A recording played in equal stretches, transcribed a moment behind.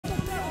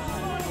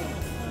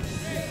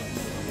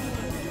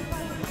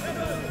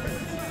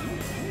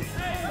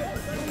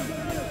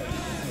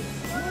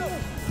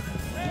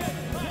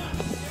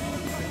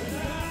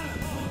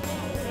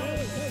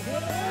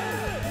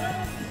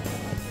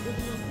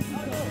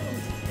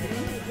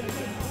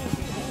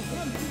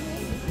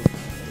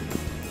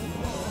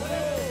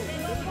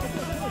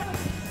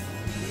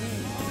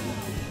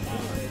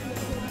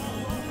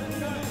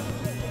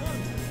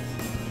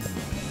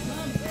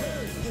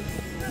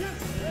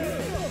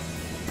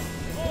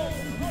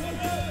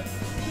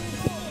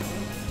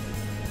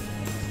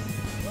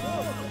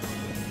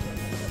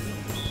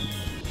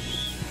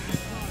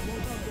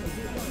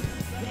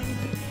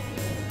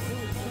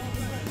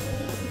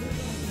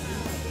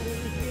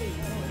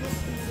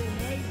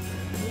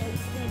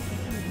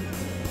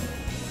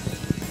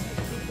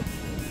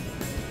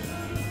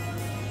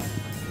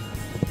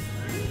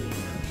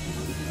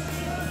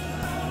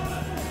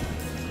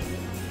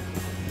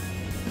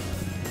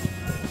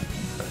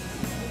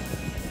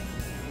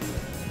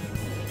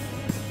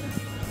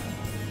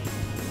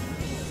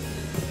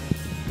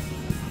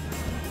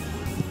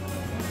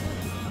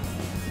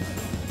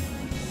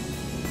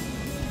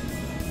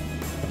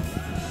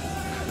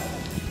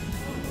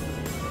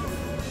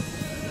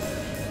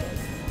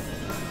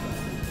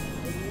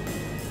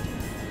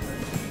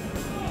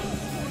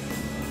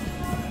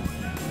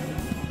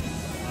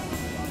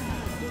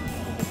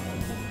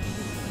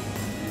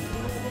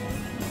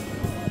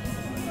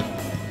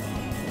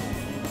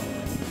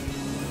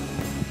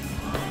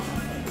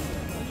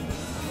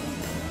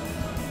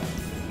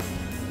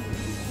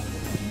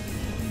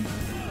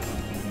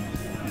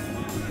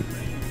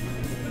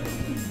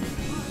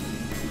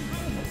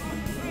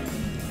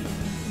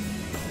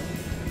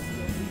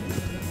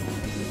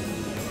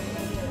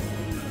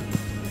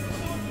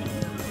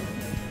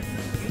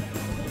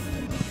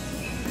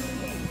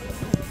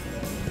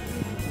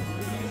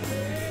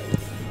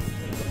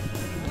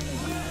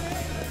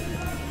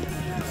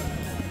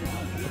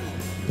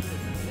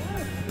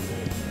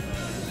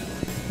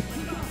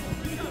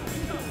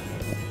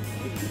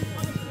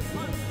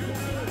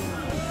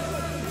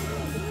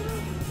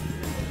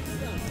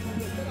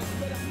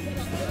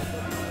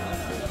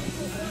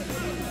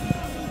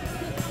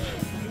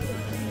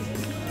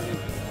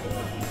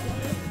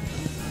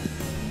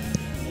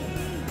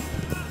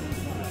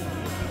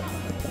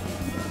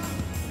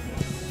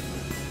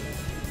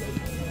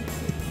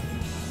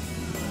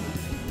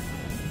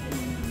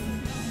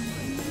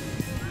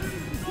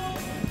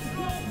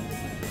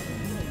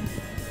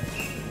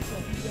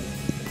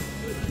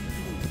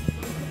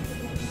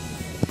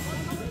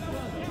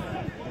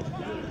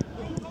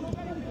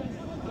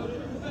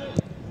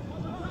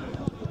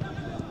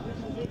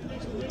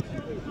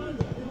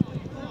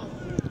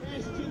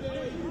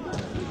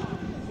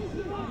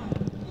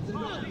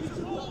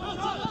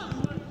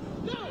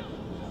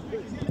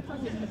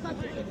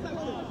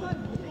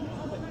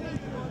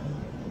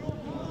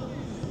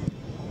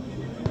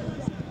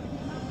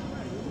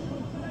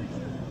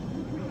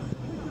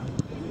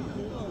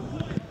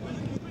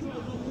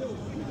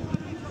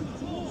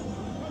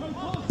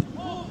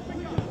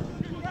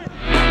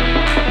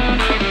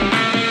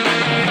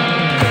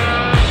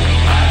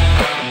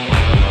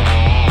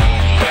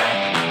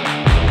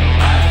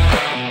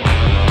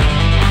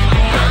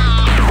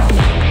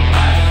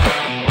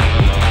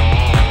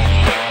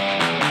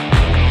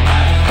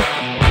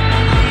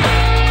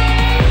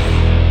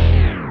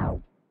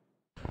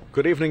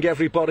Good evening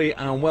everybody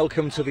and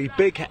welcome to the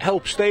Big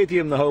Help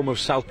Stadium, the home of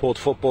Southport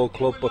Football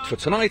Club, but for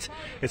tonight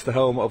it's the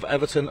home of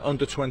Everton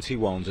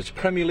Under-21s. It's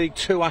Premier League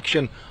 2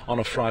 action on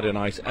a Friday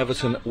night.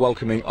 Everton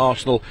welcoming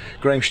Arsenal.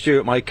 Graham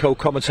Stewart, my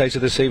co-commentator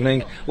this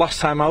evening. Last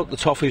time out the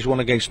Toffees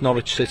won against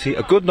Norwich City,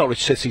 a good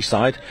Norwich City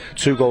side,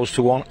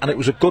 2-1, and it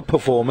was a good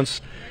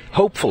performance.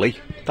 Hopefully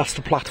that's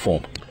the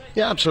platform.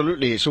 Yeah,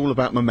 absolutely. It's all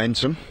about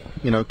momentum.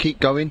 You know, keep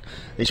going.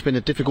 It's been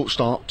a difficult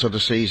start to the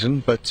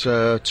season, but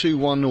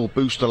 2-1 will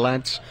boost the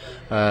lads.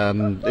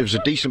 It was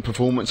a decent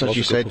performance, as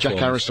you said. Jack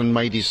Harrison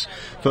made his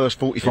first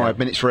 45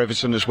 minutes for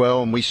Everton as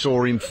well, and we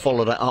saw him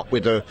follow that up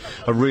with a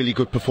really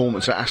good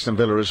performance at Aston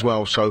Villa as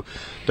well. So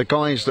the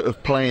guys that are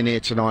playing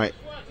here tonight,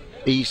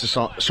 he's the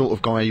sort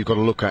of guy you've got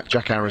to look at,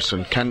 Jack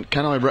Harrison. Can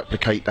I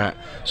replicate that?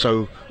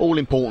 So all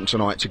important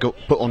tonight to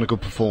put on a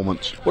good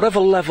performance.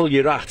 Whatever level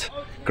you're at,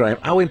 Graham,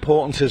 how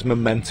important is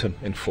momentum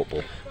in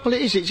football? Well,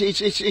 it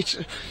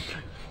is.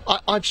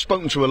 I've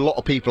spoken to a lot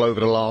of people over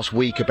the last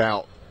week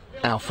about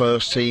our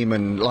first team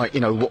and, like,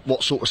 you know,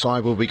 what sort of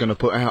side were we going to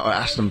put out at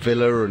Aston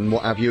Villa and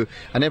what have you.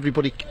 And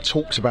everybody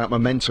talks about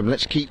momentum.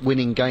 Let's keep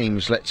winning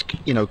games. Let's,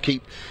 you know,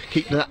 keep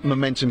that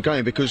momentum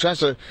going, because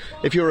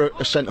if you're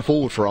a centre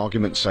forward, for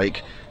argument's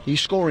sake, you're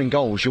scoring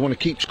goals. You want to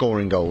keep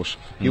scoring goals.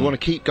 You want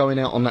to keep going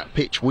out on that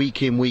pitch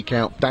week in, week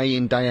out, day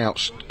in, day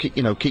out.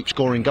 Keep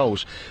scoring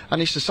goals.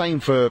 And it's the same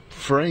for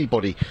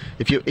anybody.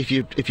 If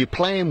you're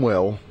playing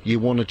well, you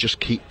want to just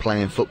keep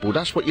playing football.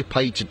 That's what you're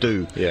paid to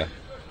do. Yeah.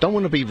 Don't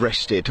want to be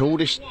rested. All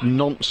this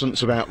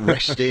nonsense about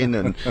resting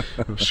and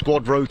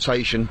squad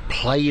rotation.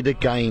 Play the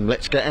game.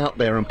 Let's get out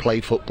there and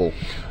play football.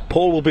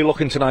 Paul will be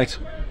looking tonight,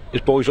 his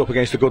boys up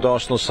against a good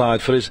Arsenal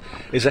side, for his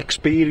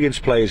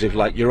experienced players, if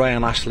like your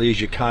Ryan Astley's,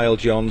 your Kyle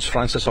Johns,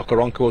 Francis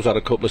Okoronkwo's had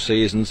a couple of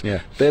seasons.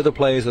 Yeah. They're the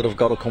players that have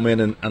got to come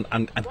in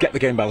and get the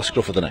game by the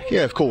scruff of the neck.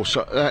 Yeah, of course.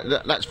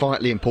 That's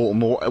vitally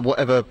important.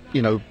 Whatever,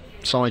 you know,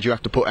 side you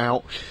have to put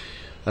out.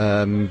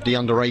 The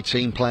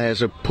under-18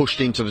 players are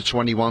pushed into the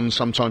 21s,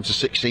 sometimes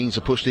the 16s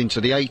are pushed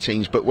into the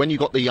 18s, but when you've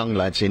got the young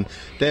lads in,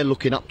 they're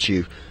looking up to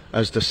you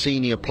as the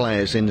senior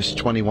players in this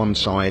 21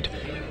 side.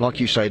 Like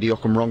you say, the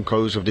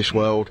Okoronkos of this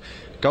world.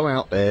 Go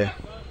out there,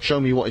 show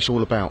me what it's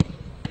all about.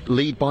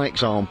 Lead by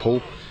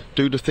example,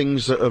 do the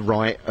things that are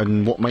right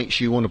and what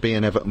makes you want to be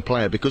an Everton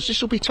player, because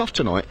this will be tough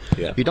tonight.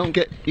 Yeah. You don't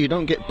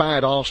get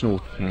bad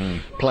Arsenal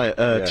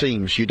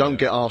teams. You don't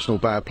get Arsenal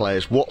bad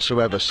players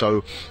whatsoever.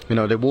 So, you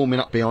know, they're warming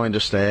up behind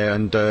us there,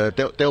 and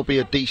there'll be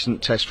a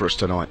decent test for us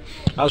tonight.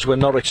 As were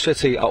Norwich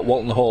City at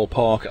Walton Hall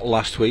Park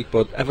last week,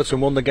 but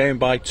Everton won the game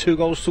by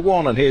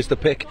 2-1, and here's the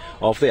pick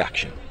of the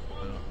action.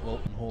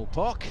 Walton Hall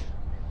Park.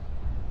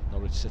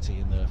 Norwich City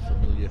in their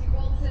familiar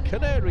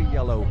canary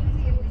yellow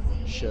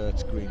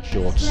shirts, green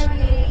shorts.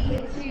 Premier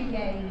League 2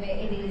 game,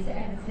 it is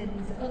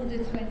Everton's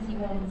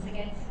Under-21s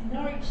against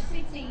Norwich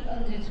City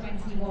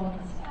Under-21s.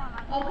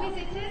 Our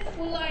visitors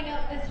will line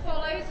up as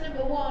follows: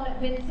 number 1,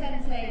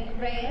 Vincente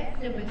Reyes;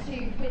 number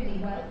 2, Finley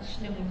Welch;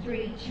 number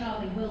 3,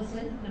 Charlie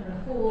Wilson; number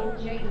 4,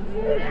 Jaden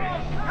Warner.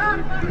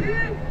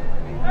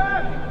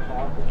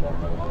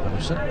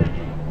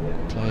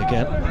 Play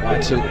again,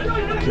 right to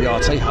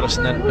Kiyate.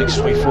 Harrison then makes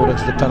his way forward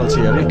into the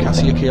penalty area.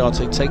 Cassia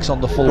Kiyate takes on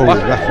the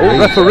full-back.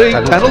 Referee,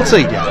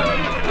 penalty.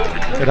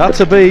 It had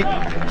to be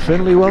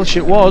Finley Welch,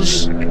 it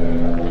was.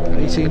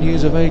 18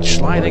 years of age,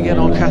 sliding in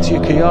on Katia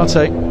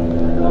Kiyate.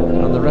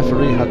 And the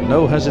referee had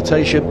no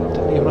hesitation,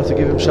 didn't even have to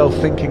give himself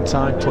thinking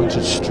time,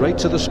 pointed straight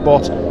to the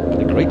spot,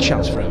 and a great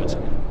chance for Everton.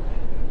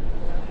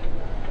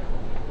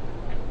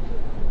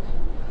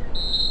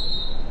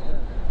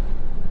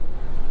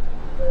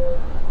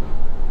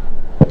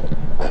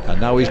 And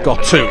now he's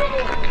got 2.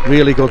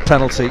 Really good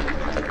penalty.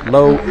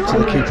 Low to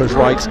the keeper's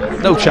right.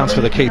 No chance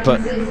for the keeper.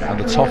 And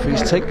the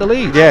Toffees take the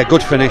lead. Yeah,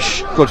 good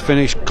finish,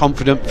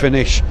 confident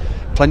finish.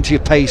 Plenty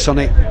of pace on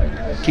it.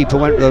 Keeper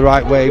went the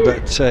right way,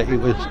 but it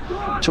was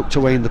tucked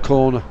away in the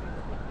corner.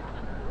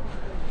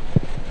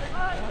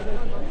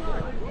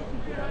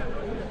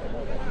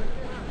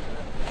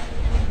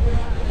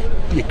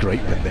 Be a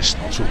great win this.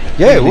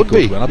 Yeah, it would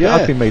be.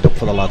 I'd be made up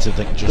for the lads if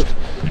they can just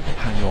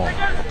hang on.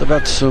 They've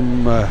had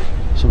some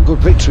good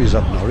victories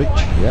at Norwich.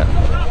 Yeah.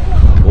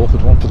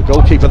 Awkward one for the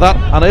goalkeeper, that.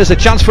 And there's a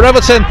chance for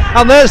Everton.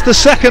 And there's the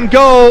second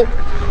goal.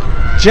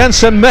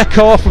 Jensen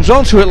Metcalf comes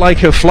onto it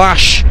like a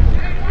flash.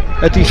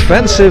 A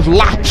defensive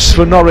lapse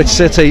for Norwich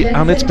City,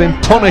 and it's been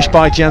punished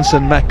by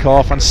Jensen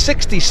Metcalf. And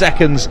 60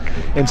 seconds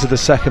into the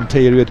second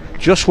period,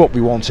 just what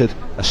we wanted,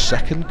 a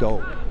second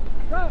goal.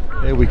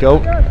 Here we go,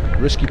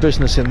 risky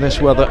business in this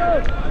weather.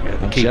 Yeah,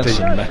 the keeper,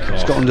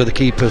 it's got under the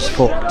keeper's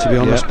foot, to be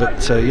honest,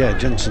 but yeah,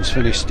 Jensen's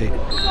finished it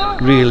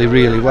really,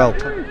 really well.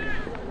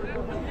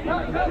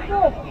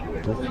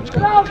 Brook has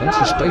got plenty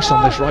of space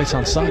on this right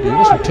hand side. He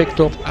wasn't picked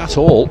up at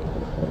all.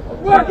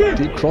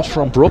 Deep cross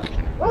from Brook.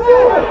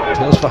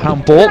 Tails for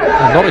handball,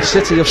 and Norwich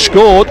City have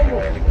scored.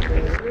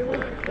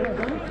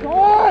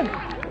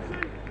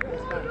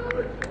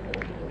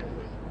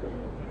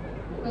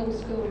 Goal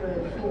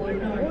scorer for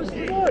Norwich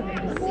City.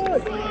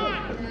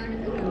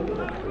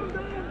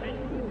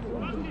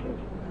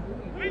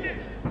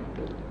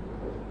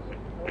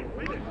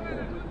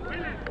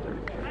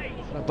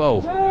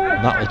 Bow.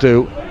 And that'll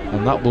do,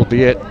 and that will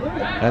be it.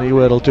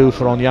 Anywhere will do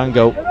for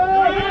Onyango.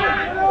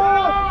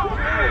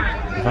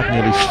 We've had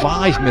nearly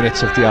 5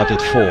 minutes of the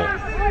added 4.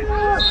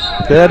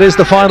 There is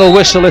the final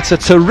whistle. It's a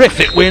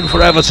terrific win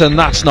for Everton,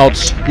 that's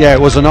nods. Yeah, it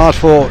was an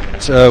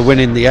hard-fought win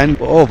in the end,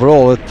 but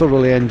overall a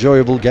thoroughly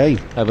enjoyable game.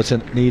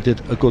 Everton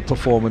needed a good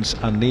performance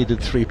and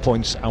needed 3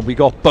 points, and we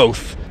got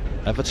both.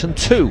 Everton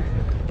 2,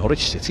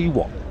 Norwich City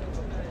 1.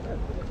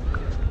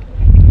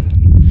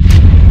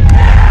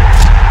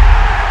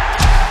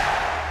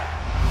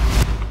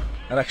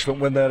 An excellent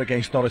win there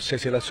against Norwich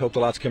City. Let's hope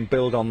the lads can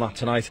build on that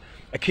tonight.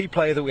 A key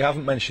player that we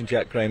haven't mentioned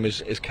yet, Graham,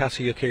 is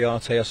Katia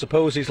Kiyate. I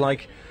suppose he's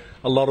like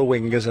a lot of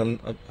wingers, and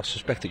I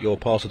suspect that you're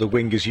part of the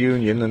wingers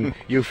union, and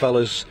you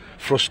fellas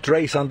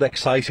frustrate and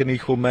excite in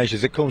equal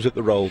measures. It comes with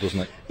the role,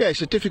 doesn't it? Yeah,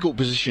 it's a difficult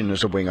position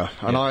as a winger,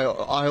 and I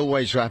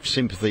always have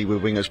sympathy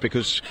with wingers,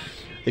 because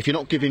if you're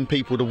not giving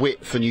people the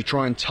width and you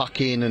try and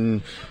tuck in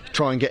and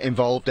try and get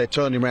involved, they're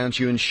turning around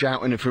to you and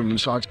shouting from the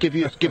sides, give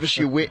us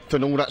your width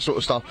and all that sort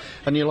of stuff,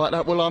 and you're like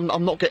that. Well,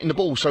 I'm not getting the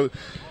ball, so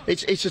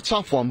it's a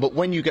tough one. But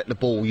when you get the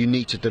ball, you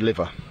need to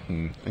deliver,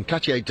 and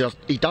Katia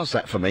does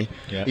that for me.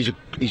 Yeah.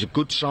 He's a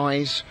good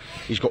size,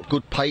 he's got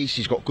good pace,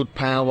 he's got good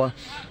power.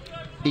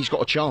 He's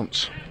got a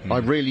chance. I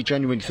really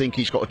genuinely think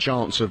he's got a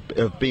chance of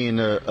being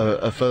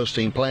a first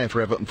team player for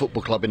Everton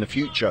Football Club in the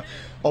future.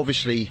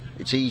 Obviously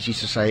it's easy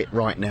to say it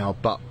right now,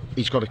 but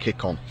he's got to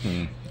kick on.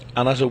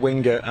 And as a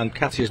winger, and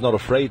Katia's not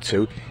afraid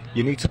to,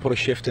 you need to put a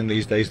shift in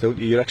these days, don't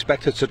you? You're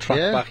expected to track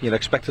back, you're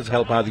expected to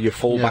help either your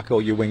full back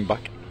or your wing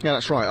back. Yeah,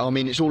 that's right. I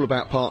mean, it's all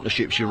about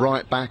partnerships. Your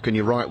right back and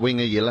your right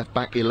winger, your left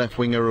back, your left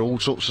winger, all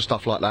sorts of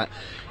stuff like that.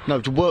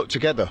 To work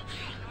together.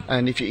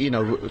 And if you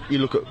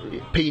look at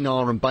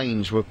Pienaar and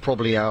Baines were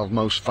probably our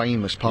most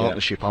famous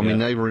partnership. I mean,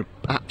 they were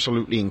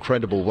absolutely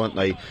incredible, weren't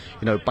they?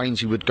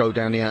 Bainesy would go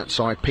down the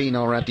outside.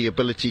 Pienaar had the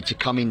ability to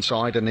come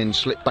inside and then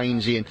slip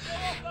Bainesy in.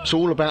 It's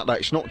all about that.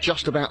 It's not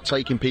just about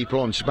taking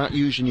people on. It's about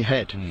using your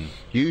head.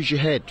 Use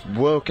your head.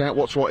 Work out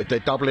what's what. If they're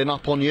doubling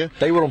up on you,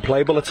 they were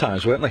unplayable at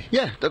times, weren't they?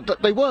 Yeah,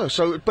 they were.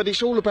 So, but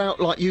it's all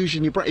about like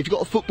using your brain. If you've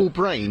got a football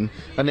brain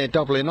and they're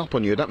doubling up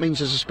on you, that means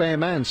there's a spare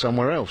man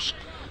somewhere else.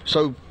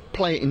 So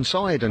play it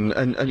inside and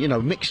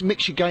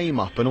mix your game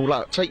up and all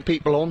that. Take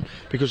people on,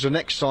 because the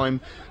next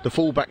time the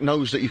fullback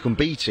knows that you can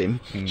beat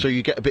him, so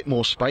you get a bit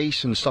more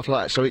space and stuff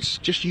like that. So it's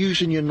just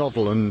using your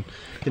noddle and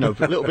a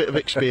little bit of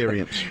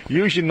experience.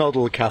 Use your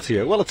noddle,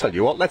 Katia. Well, I'll tell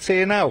you what, let's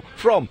hear now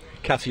from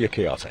Katia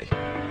Kiyate.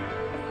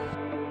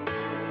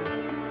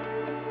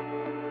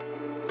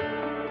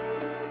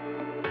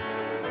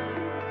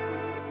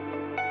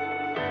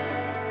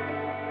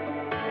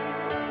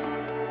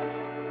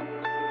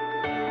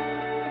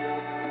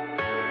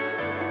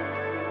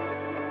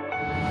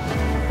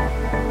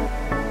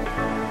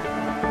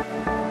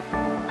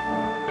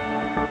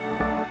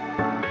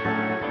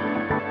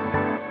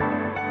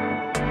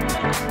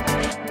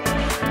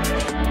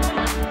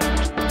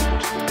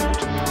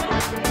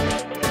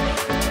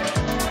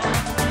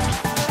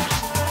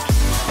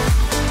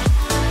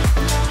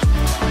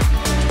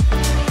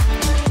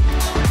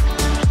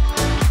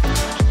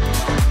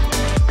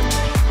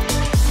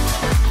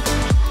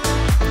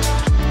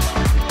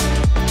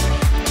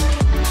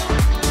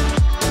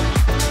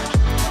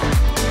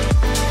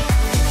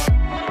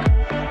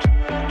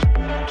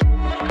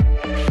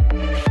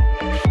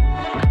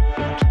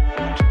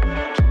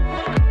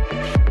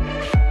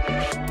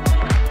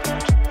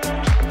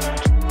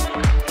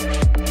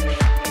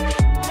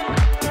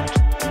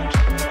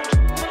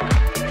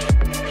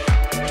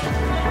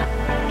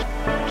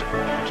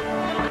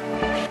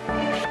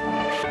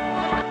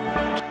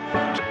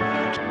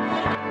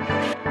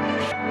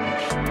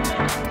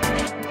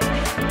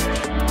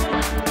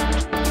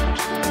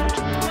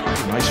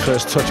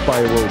 First touch by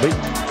Iwobi. Needs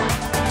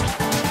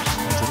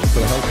a little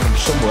bit of help from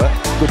somewhere.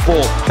 Good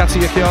ball.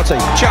 Katia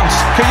Kiyate. Chance.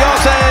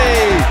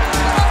 Kiyate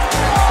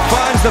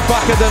finds the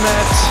back of the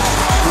net.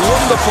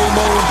 Wonderful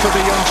moment for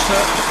the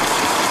youngster.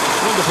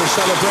 Wonderful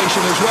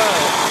celebration as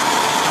well.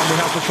 And we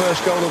have the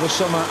first goal of the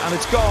summer, and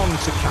it's gone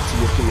to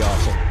Katia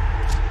Kiyate.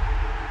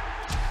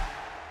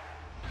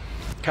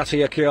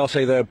 Katia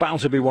Kiyate there, bound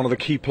to be one of the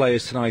key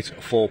players tonight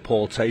for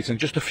Paul Tate. And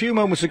just a few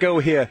moments ago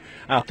here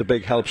at the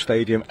Big Help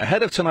Stadium,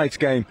 ahead of tonight's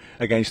game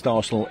against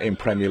Arsenal in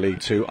Premier League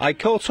 2, I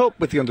caught up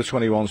with the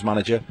Under-21s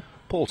manager,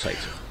 Paul Tate.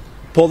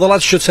 Paul, the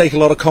lads should take a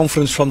lot of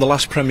confidence from the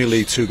last Premier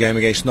League 2 game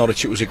against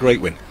Norwich. It was a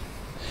great win.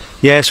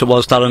 Yes, it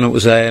was, Darren. It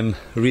was a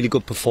really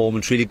good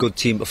performance, really good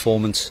team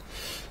performance,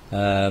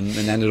 and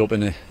ended up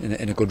in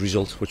a good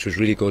result, which was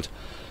really good.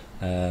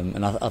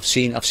 And I've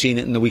seen it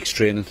in the week's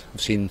training.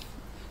 I've seen,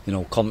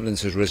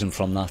 confidence has risen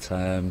from that.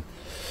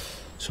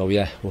 So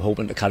yeah, we're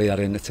hoping to carry that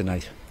into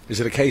tonight.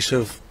 Is it a case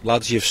of,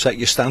 lads, you've set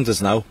your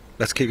standards now,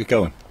 let's keep it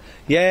going?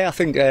 Yeah, I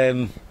think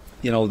I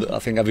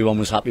think everyone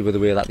was happy with the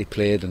way that they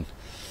played, and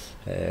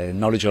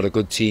Norwich are a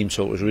good team,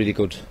 so it was really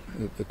good,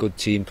 a good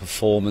team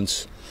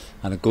performance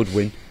and a good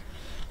win.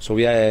 So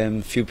yeah,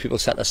 a few people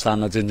set their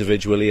standards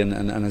individually and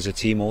as a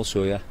team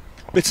also. Yeah.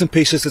 Bits and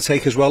pieces to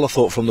take as well, I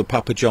thought, from the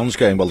Papa John's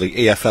game, well, the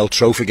EFL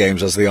Trophy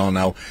games as they are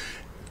now.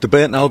 The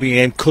Burton Albion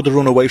game could have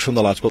run away from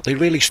the lads, but they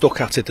really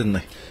stuck at it, didn't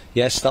they?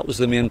 Yes, that was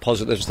the main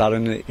positives,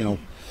 Darren. You know,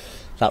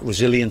 that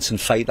resilience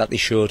and fight that they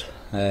showed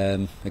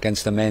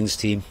against the men's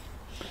team.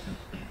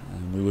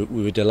 We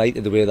were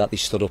delighted the way that they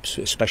stood up,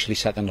 especially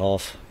second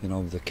half. You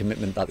know, the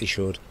commitment that they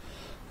showed.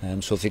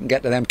 So if they can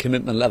get to them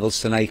commitment levels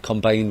tonight,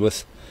 combined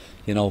with,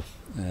 you know,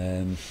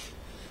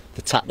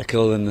 the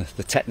tactical and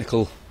the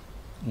technical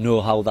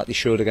know-how that they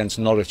showed against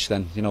Norwich,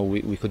 then, you know,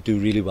 we could do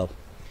really well.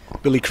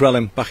 Billy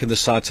Crellin back in the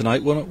side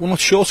tonight. We're not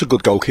short of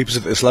good goalkeepers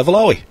at this level,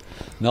 are we?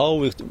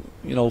 No,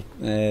 you know,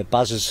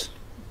 Baz has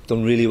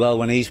done really well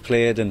when he's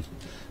played, and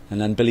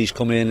then Billy's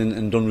come in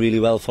and done really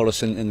well for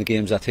us in the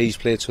games that he's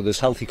played. So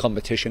there's healthy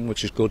competition,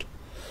 which is good.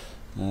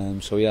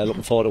 So yeah,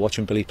 looking forward to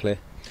watching Billy play.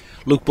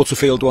 Luke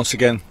Butterfield once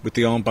again with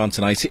the armband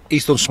tonight.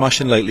 He's done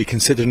smashing lately,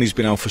 considering he's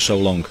been out for so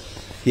long.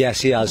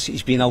 Yes, he has.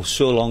 He's been out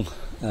so long,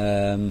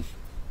 and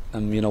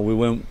you know, we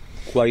weren't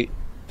quite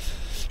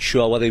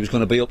sure whether he was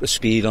going to be up to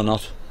speed or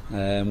not.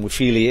 We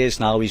feel he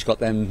is now. He's got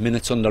them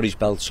minutes under his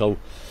belt, so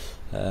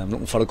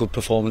looking for a good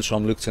performance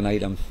from Luke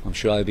tonight. I'm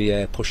sure he'll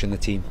be pushing the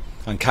team.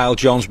 And Kyle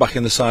John's back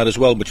in the side as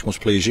well, which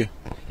must please you.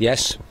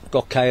 Yes,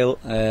 got Kyle.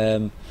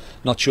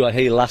 Not sure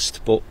he'll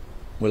last, but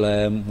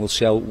we'll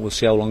see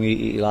how long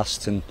he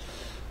lasts. And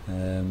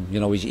you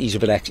know, he's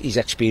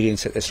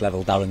experienced at this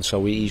level, Darren.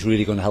 So he's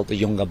really going to help the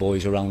younger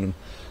boys around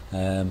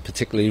him,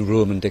 particularly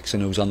Roman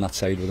Dixon, who's on that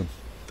side with him.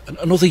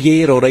 Another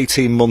year or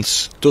 18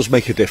 months does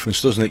make a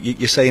difference, doesn't it?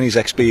 You're saying he's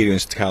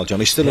experienced, Kyle John.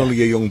 He's still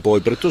only a young boy,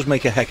 but it does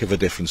make a heck of a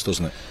difference,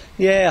 doesn't it?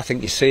 Yeah, I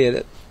think you see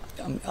it.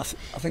 I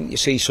think you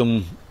see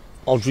some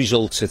odd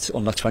results at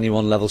under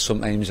 21 level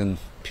sometimes, and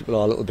people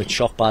are a little bit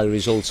shocked by the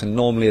results, and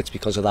normally it's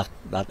because of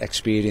that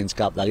experience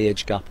gap, that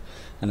age gap.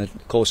 And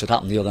of course it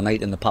happened the other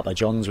night in the Papa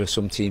John's with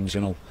some teams, you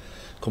know,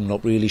 coming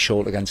up really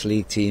short against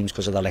league teams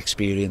because of that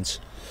experience.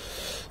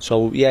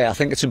 So yeah, I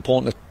think it's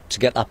important to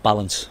get that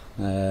balance.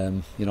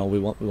 You know, we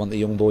want the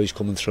young boys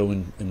coming through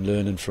and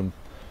learning from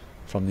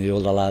the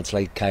older lads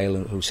like Kyle,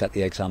 who set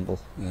the example.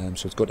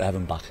 So it's good to have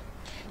him back.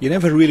 You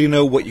never really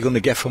know what you're going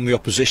to get from the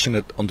opposition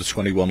at under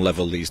 21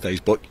 level these days,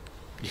 but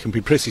you can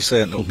be pretty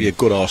certain it'll be a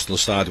good Arsenal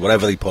side,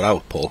 whatever they put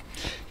out, Paul.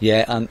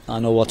 Yeah, and I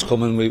know what's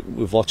coming.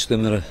 We've watched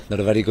them. They're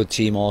a very good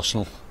team,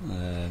 Arsenal.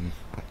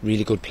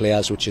 Really good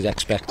players, which you'd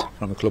expect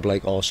from a club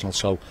like Arsenal.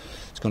 So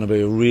it's going to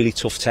be a really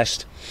tough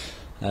test.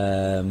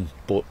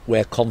 But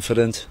we're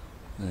confident.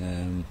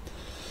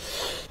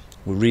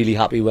 We're really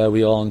happy where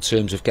we are in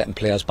terms of getting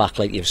players back,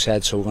 like you've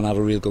said, so we're going to have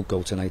a real good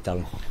go tonight,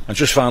 Darren. And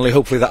just finally,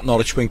 hopefully that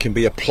Norwich win can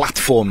be a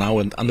platform now,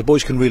 and the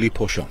boys can really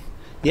push on.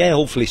 Yeah,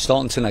 hopefully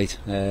starting tonight.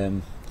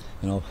 You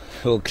know,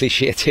 we'll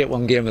cliche take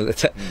one game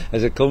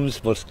as it comes,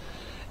 but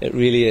it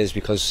really is,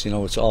 because, you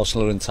know, it's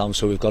Arsenal in town,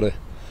 so we've got to,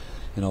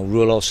 you know,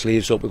 roll our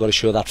sleeves up. We've got to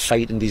show that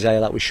fight and desire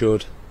that we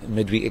showed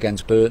midweek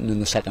against Burton in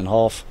the second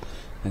half.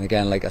 And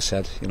again, like I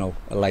said, you know,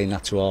 align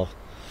that to our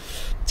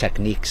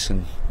techniques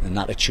and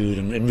attitude,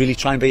 and really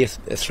try and be a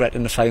threat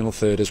in the final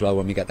third as well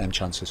when we get them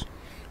chances.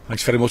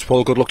 Thanks very much,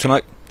 Paul. Good luck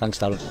tonight. Thanks,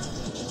 Darren.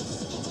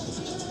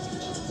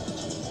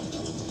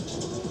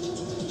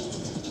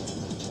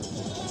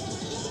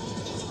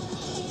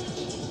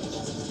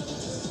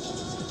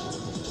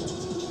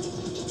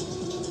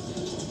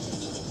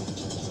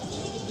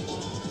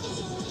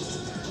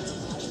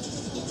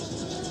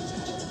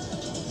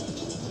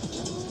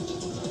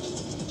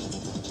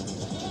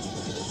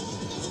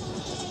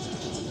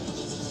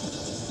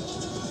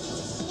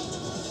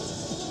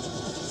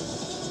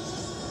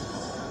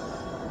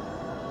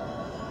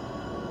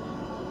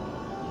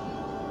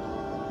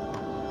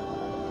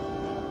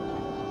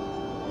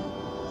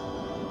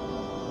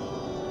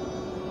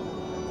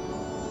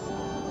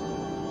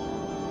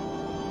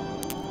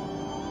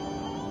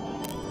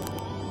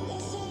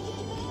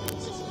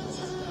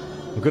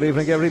 Good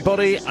evening,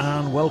 everybody,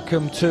 and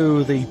welcome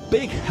to the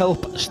Big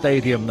Help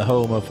Stadium, the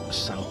home of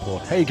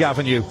Southport. Hague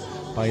Avenue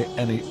by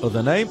any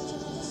other name,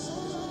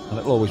 and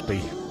it'll always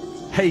be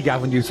Hague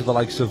Avenue to the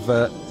likes of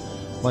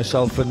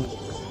myself and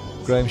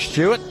Graham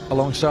Stewart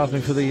alongside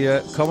me for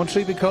the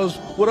commentary, because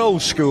we're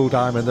old school,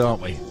 Diamond,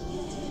 aren't we?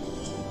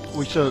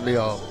 We certainly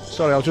are.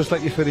 Sorry, I'll just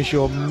let you finish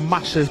your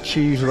massive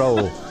cheese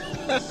roll.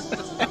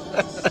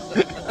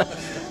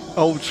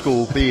 Old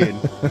school being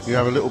you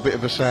have a little bit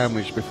of a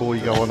sandwich before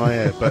you go on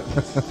air, but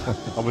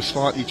I was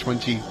slightly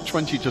 20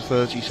 to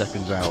 30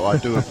 seconds out. I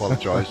do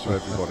apologise to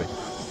everybody.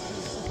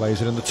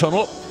 Plays it in the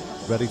tunnel,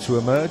 ready to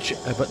emerge.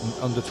 Everton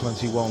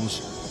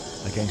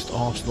Under-21s against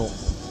Arsenal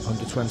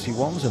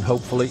Under-21s, and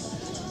hopefully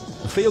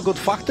the feel-good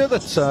factor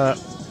that's around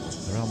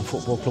the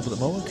football club at the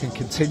moment can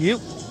continue.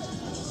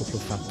 A couple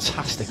of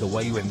fantastic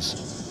away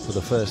wins for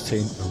the first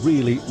team. A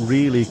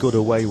really good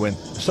away win.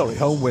 Sorry,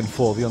 home win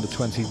for the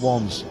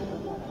Under-21s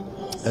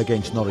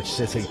against Norwich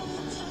City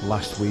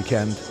last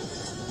weekend.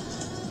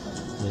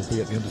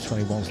 Albeit the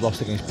Under-21s lost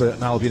against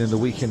Burton Albion in the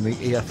week in the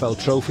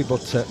EFL Trophy,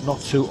 but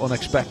not too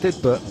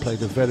unexpected. Burton played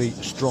a very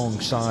strong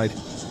side,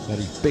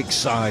 very big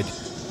side,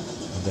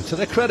 and to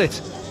their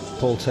credit,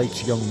 Paul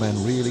Tate's young men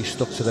really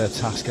stuck to their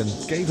task and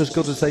gave as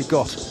good as they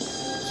got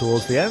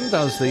towards the end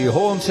as the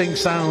haunting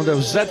sound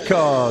of Z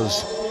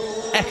cars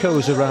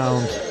echoes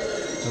around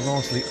the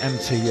largely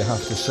empty, you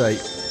have to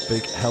say,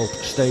 Big Help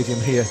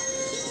Stadium here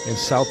in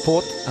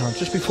Southport. And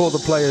just before the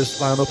players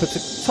line up, it's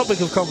a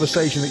topic of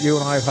conversation that you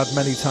and I have had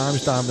many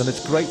times, Dan, and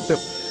it's great that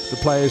the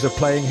players are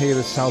playing here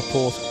at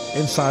Southport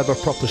inside a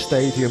proper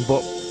stadium,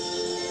 but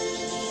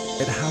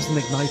it hasn't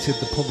ignited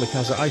the public,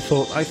 has it? I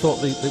thought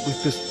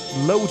there's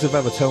loads of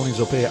Evertonians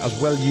up here, as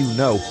well you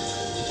know.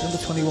 The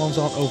under-21s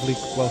aren't overly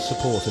well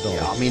supported, are they?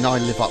 Yeah, I mean, I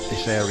live up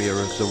this area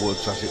of the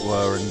woods, as it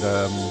were, and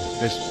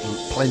there's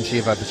plenty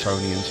of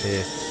Evertonians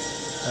here.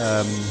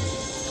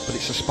 But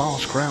it's a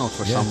sparse crowd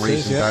for some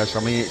reason, Daz. I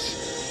mean,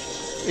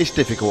 it's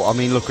difficult. I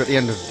mean, look, at the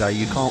end of the day,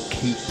 you can't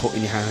keep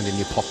putting your hand in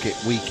your pocket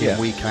week in,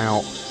 week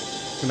out.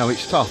 You know,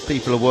 it's tough.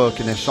 People are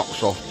working their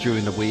socks off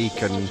during the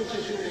week, and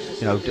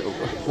you know,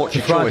 what's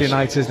your Friday choice?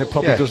 night, isn't it?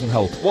 Probably doesn't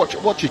help.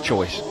 What's your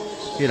choice?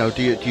 You know,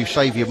 do you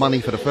save your money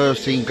for the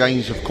first team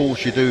games? Of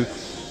course you do.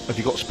 Have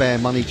you got spare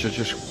money to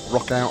just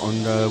rock out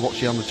and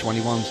watch the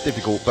under-21s?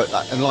 Difficult, but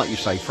and like you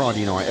say,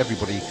 Friday night,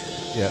 everybody.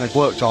 They've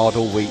worked hard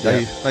all week.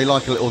 They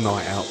like a little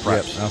night out,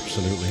 perhaps. Yep,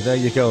 absolutely. There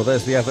you go.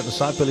 There's the Everton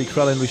side. Billy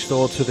Crellin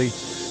restored to the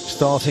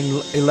starting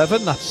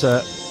 11. That's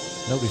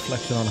no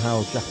reflection on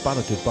how Jack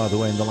Barrett did, by the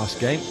way, in the last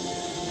game.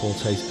 Paul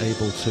Tate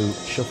able to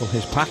shuffle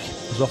his pack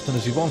as often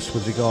as he wants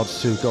with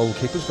regards to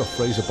goalkeepers. Got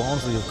Fraser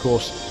Barnsley, of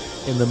course,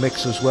 in the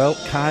mix as well.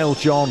 Kyle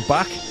John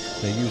back.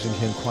 They're using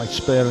him quite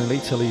sparingly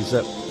till he's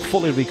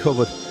fully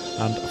recovered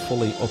and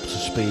fully up to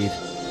speed.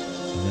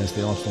 And there's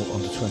the Arsenal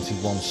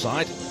under-21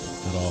 side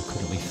that are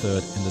currently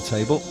third in the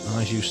table.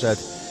 And as you said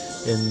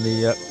in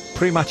the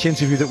pre-match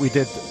interview that we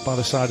did by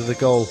the side of the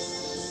goal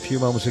a few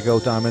moments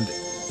ago, Diamond,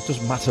 it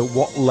doesn't matter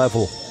what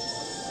level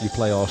you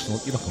play Arsenal,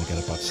 you're not going to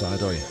get a bad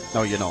side, are you?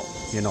 No, you're not.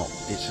 You're not.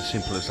 It's as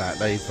simple as that.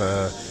 They've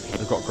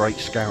got a great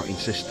scouting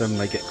system.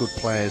 They get good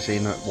players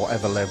in at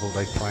whatever level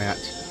they play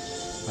at.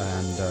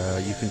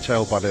 And you can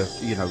tell by the,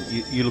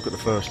 you look at the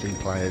first team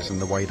players and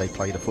the way they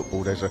play the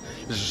football. There's a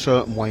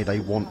certain way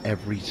they want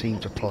every team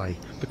to play.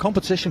 The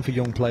competition for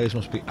young players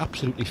must be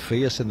absolutely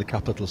fierce in the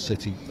capital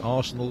city.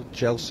 Arsenal,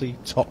 Chelsea,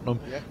 Tottenham,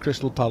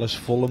 Crystal Palace,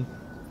 Fulham.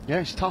 Yeah,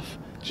 it's tough.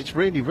 It's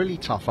really, really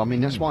tough. I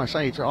mean, that's why I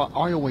say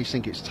I always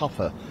think it's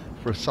tougher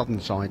for a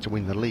southern side to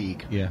win the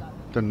league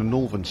than the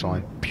northern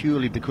side,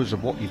 purely because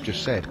of what you've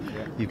just said.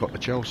 You've got the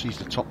Chelseas,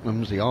 the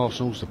Tottenhams, the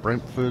Arsenals, the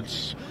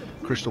Brentfords,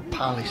 Crystal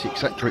Palace,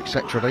 etc.,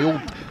 etc.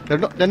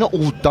 They're not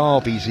all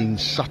derbies in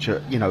such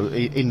a,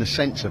 in the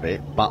sense of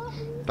it, but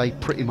they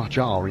pretty much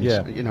are in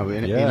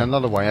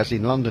another way, as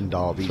in London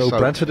derbies. So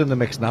Brentford in the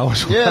mix now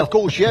as well. Yeah, of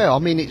course. Yeah, I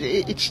mean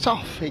it's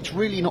tough. It's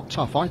really not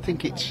tough. I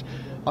think it's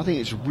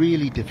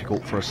really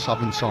difficult for a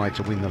southern side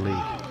to win the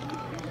league.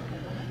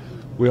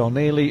 We are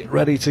nearly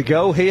ready to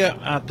go here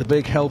at the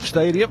Big Help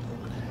Stadium.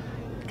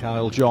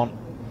 Kyle John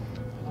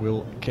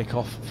will kick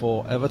off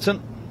for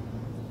Everton.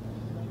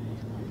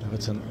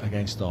 Everton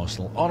against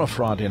Arsenal on a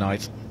Friday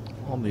night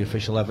on the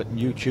official Everton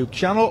YouTube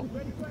channel.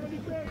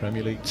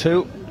 Premier League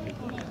 2.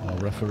 Our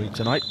referee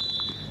tonight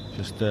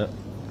just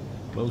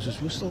blows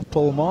his whistle,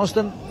 Paul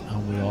Marsden,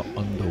 and we are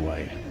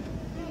underway.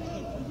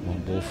 One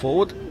ball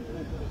forward,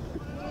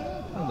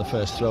 and the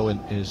first throw in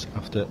is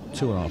after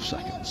 2.5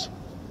 seconds.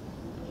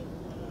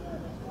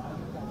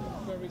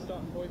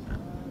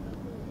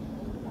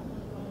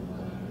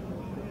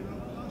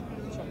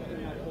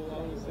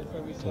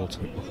 Paul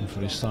looking for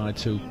his side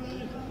to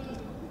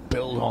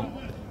build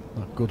on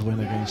that good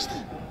win against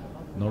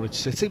Norwich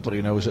City, but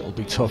he knows it'll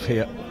be tough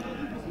here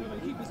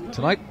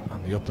tonight,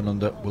 and the up and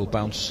under will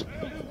bounce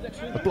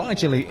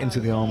obligingly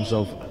into the arms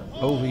of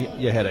Ovi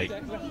Yehede,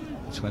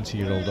 the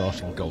 20-year-old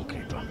Arsenal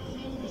goalkeeper.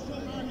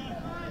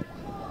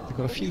 They've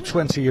got a few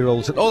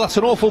 20-year-olds. Oh, that's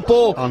an awful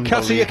ball.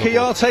 Katia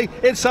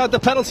Kiyate inside the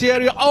penalty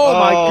area. Oh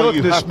my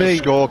goodness you have me!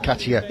 To score,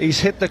 Katia.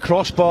 He's hit the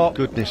crossbar.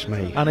 Goodness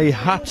me! And he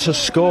had to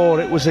score.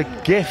 It was a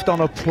gift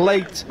on a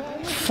plate.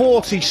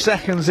 40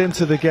 seconds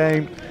into the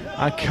game,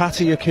 and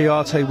Katia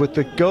Kiyate, with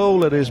the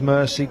goal at his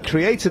mercy,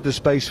 created the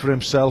space for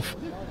himself,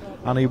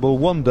 and he will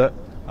wonder,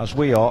 as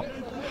we are,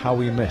 how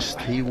he missed.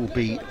 He will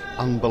be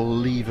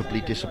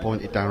unbelievably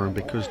disappointed, Darren,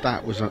 because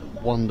that was a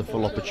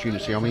wonderful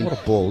opportunity. I mean,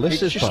 what a ball this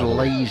is. It's just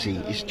lazy.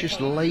 It's just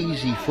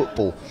lazy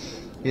football.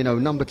 You know,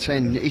 number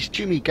 10, it's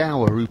Jimmy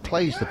Gower who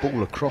plays the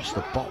ball across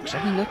the box.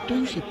 I mean,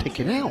 who's he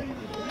picking out?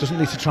 Doesn't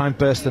need to try and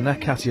burst the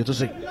net, Katia, does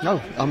he? No,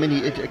 I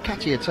mean,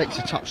 Katia takes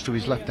a touch to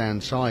his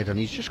left-hand side, and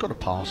he's just got to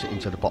pass it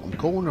into the bottom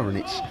corner, and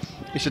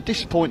it's a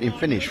disappointing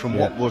finish from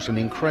what was an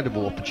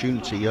incredible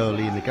opportunity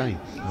early in the game.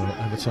 Well,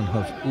 Everton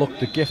have looked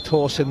the gift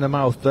horse in the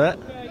mouth there.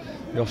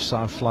 The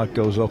offside flag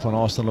goes up, and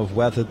Arsenal have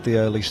weathered the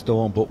early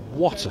storm, but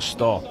what a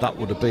start that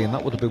would have been.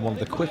 That would have been one of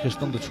the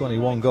quickest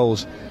under-21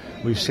 goals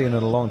we've seen in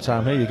a long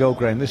time. Here you go,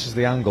 Graham, this is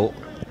the angle.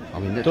 I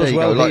mean, there you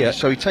go.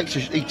 So he takes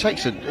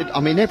I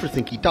mean,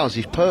 everything he does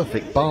is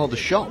perfect, bar the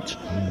shot.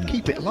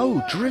 Keep it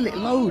low, drill it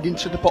low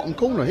into the bottom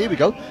corner. Here we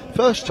go.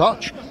 First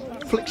touch,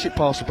 flicks it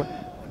past the,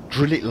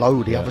 drill it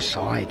low the other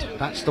side.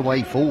 That's the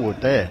way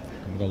forward there.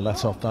 And the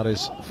let off that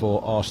is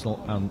for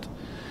Arsenal and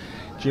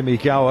Jimmy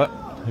Gower.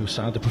 who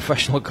signed a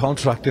professional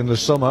contract in the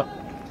summer,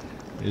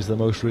 is the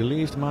most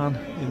relieved man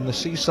in the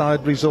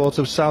seaside resort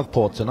of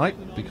Southport tonight,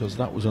 because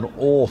that was an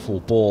awful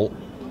ball.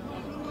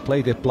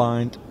 Played it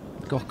blind,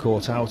 got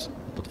caught out,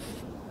 but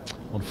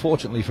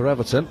unfortunately for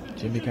Everton,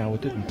 Jimmy Gower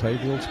didn't pay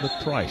the ultimate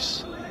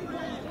price.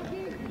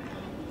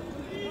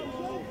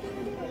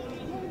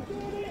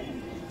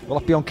 Will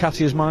that be on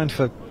Katia's mind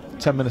for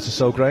 10 minutes or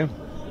so, Graham?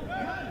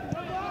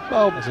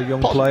 Well, as a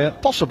young player?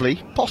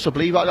 Possibly,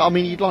 but I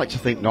mean, you'd like to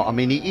think not. I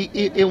mean,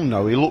 he'll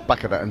know, he'll look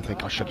back at that and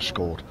think, I should have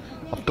scored.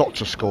 I've got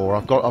to score,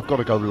 I've got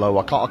to go low,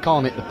 I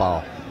can't hit the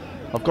bar.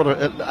 I've got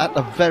to, at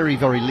the very,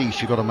 very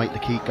least, you've got to make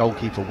the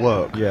goalkeeper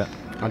work. Yeah.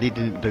 And he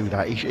didn't do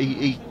that.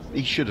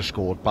 He should have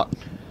scored, but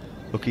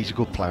look, he's a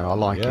good player, I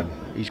like him.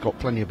 He's got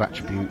plenty of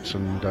attributes,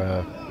 and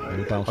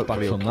he'll bounce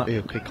back from that.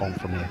 He'll kick on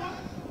from here.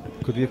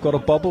 Could he have got a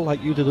bobble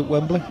like you did at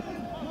Wembley?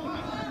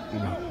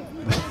 No.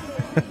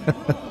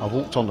 I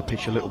walked on the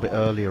pitch a little bit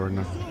earlier,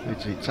 and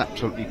it's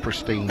absolutely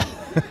pristine.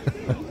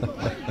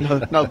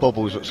 no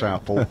bobbles at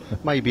Southport.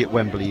 Maybe at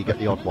Wembley you get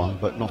the odd one,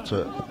 but not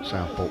at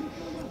Southport.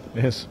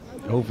 Yes,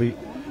 Ovi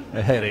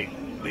Eheri,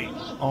 the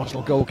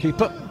Arsenal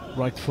goalkeeper,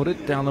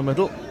 right-footed down the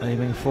middle,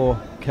 aiming for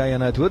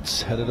Kean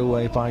Edwards, headed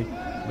away by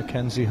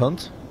Mackenzie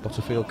Hunt.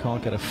 Butterfield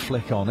can't get a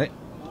flick on it.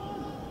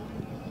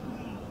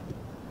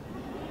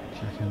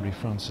 Jack Henry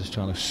Francis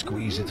trying to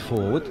squeeze it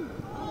forward.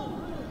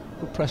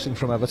 Good pressing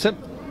from Everton.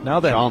 Now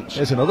then,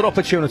 there's another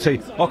opportunity.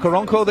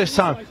 Okoronkwo this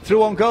time,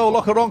 through on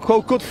goal.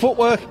 Okoronkwo, good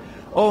footwork.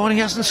 Oh, and he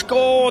hasn't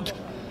scored.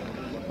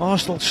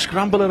 Arsenal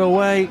scramble it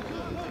away.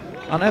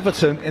 And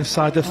Everton,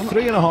 inside the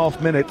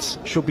 3.5 minutes,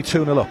 should be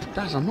 2-0 up.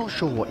 Daz, I'm not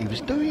sure what he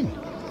was doing.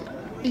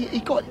 He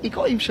got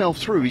himself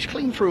through. He's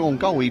clean through on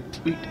goal. He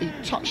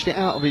touched it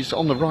out of his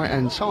on the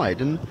right-hand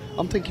side, and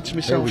I'm thinking to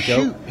myself,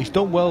 shoot. He's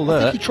done well there.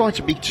 I think he tried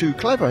to be too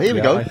clever. Here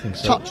we go. I think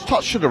so.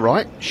 Touch to the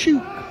right.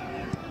 Shoot.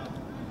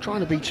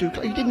 Trying to be too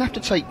clever. He didn't have to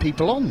take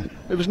people on.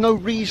 There was no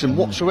reason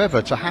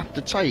whatsoever to have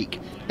to take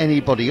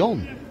anybody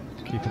on.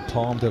 Keeper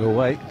palmed it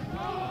away.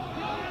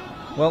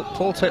 Well,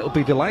 Paul Tate will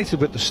be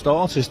delighted with the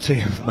start his team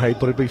have made,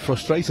 but he'll be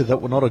frustrated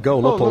that we're not a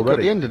goal up already.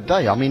 At the end of the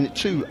day, I mean,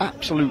 2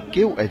 absolute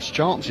gilt-edged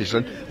chances,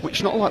 and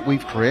which not like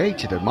we've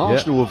created them.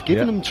 Arsenal have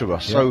given them to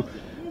us. So,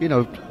 you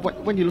know,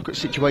 when you look at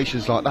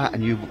situations like that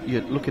and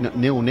you're looking at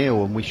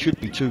 0-0 and we should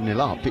be 2-0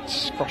 up,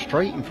 it's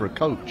frustrating for a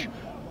coach.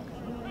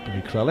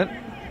 Billy Krellin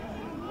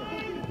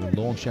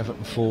will launch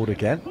Everton forward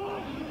again.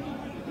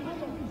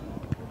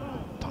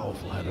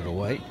 Powerful headed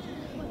away.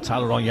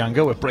 Tyler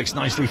Onyango, it breaks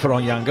nicely for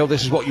Onyango.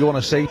 This is what you want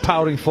to see,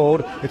 powering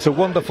forward. It's a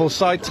wonderful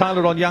sight.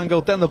 Tyler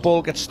Onyango, then the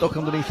ball gets stuck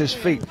underneath his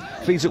feet.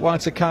 Feeds it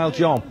wide to Kyle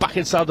John, back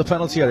inside the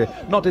penalty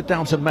area. Nodded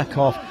down to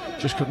Metcalf,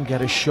 just couldn't get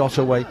his shot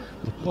away.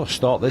 What a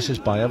start this is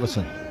by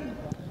Everton.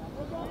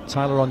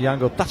 Tyler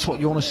Onyango, that's what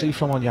you want to see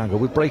from Onyango.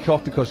 We break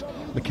off because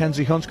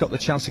Mackenzie Hunt's got the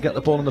chance to get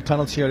the ball in the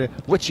penalty area,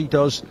 which he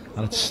does,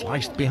 and it's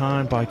sliced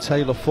behind by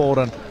Taylor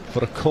Foran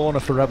for a corner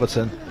for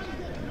Everton.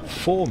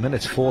 4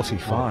 minutes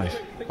 45.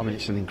 I mean,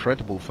 it's an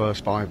incredible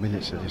first 5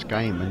 minutes of this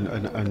game,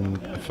 and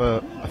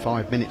for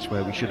 5 minutes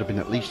where we should have been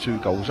at least 2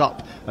 goals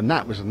up, and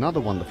that was another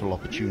wonderful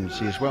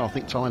opportunity as well. I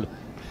think Tyler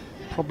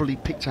probably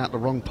picked out the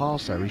wrong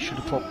pass there. He should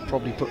have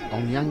probably put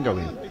Onyango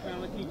in.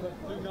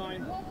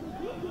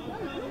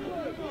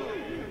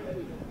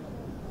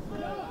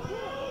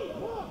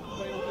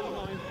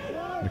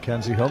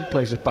 Mackenzie Hunt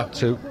plays it back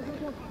to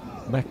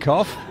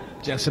Metcalf.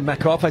 Jensen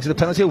Metcalf into the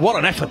penalty. What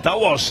an effort that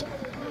was!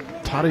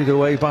 Parried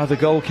away by the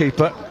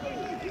goalkeeper.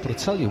 But I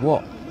tell you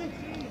what,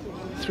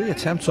 3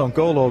 attempts on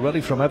goal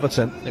already from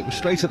Everton. It was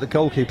straight at the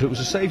goalkeeper. It was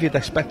a save you'd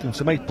expect him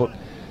to make, but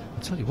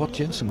I tell you what,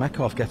 Jensen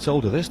Metcalf gets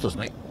hold of this,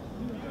 doesn't he?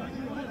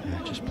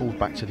 Yeah, just pulled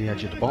back to the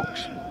edge of the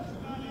box.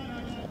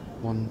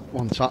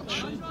 One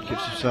touch,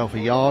 gives himself a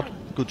yard.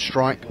 Good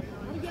strike.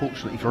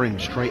 Unfortunately for him,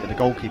 straight at the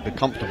goalkeeper,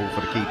 comfortable for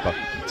the keeper.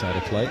 It's out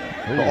of play.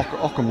 But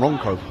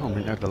Okoronkwo, I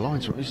mean, the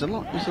lines. Is the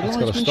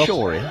linesman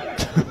sure here?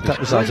 That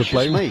was out of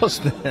play,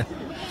 wasn't it?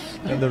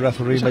 And the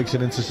referee makes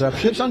an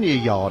interception. It's only a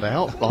yard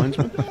out,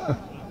 linesman.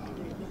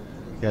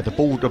 Yeah, the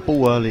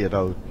ball earlier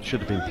though should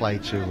have been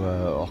played to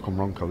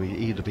Okoronkwo.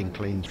 He'd have been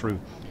clean through.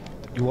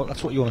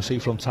 That's what you want to see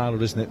from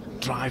Tyler, isn't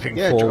it? Driving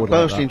Yeah, forward,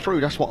 bursting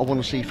through. That's what I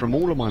want to see from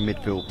all of my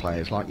midfield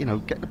players. Like, you know,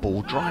 get the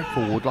ball, drive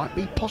forward, like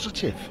be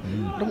positive.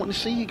 I don't want to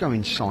see you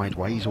going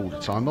sideways all the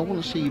time. I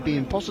want to see you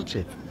being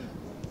positive.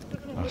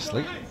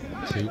 Astley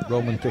to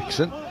Roman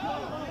Dixon.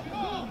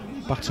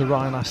 Back to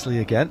Ryan Astley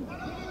again.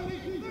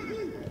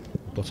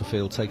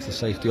 Butterfield takes the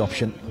safety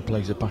option and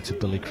plays it back to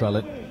Billy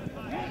Krellin.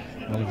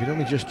 Well, if you're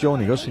only just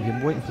joining us, if you've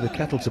been waiting for the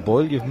kettle to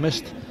boil, you've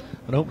missed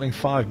an opening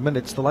 5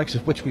 minutes, the likes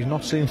of which we've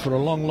not seen for a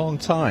long, long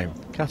time.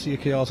 Katia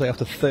Kiyate,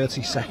 after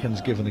 30 seconds,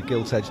 given a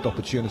gilt-edged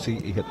opportunity,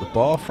 he hit the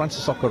bar.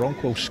 Francis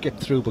Okoronkwo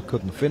skipped through but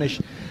couldn't finish.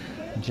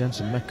 And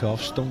Jensen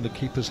Metcalf stung the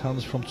keeper's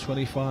hands from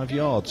 25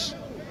 yards.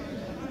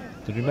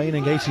 The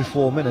remaining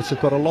 84 minutes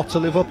have got a lot to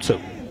live up to.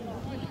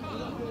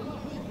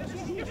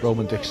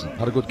 Roman Dixon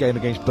had a good game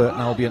against Burton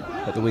Albion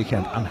at the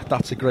weekend, and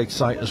that's a great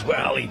sight as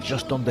well. He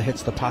just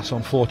underhits the pass,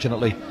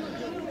 unfortunately.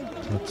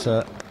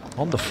 But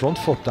on the front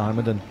foot,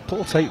 Diamond, and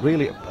Paul Tate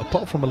really,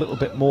 apart from a little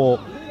bit more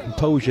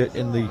composure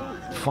in the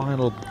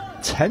final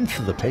tenth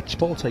of the pitch,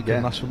 Paul Tate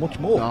didn't ask for much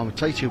more. No,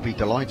 Tate will be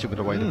delighted with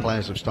the way the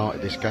players have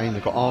started this game.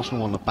 They've got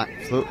Arsenal on the back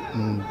foot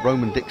and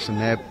Roman Dixon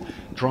there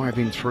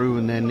driving through,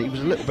 and then he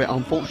was a little bit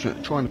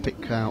unfortunate trying to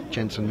pick out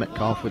Jensen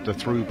Metcalf with the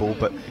through ball,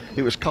 but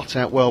it was cut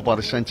out well by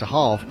the centre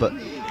half. But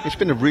it's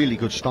been a really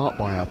good start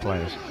by our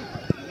players.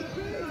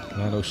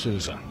 Lino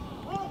Souza.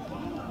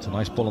 It's a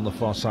nice ball on the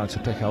far side to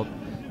pick out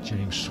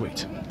James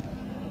Sweet.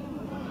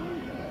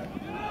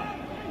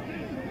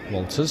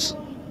 Walters.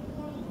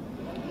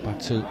 Back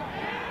to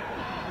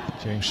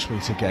James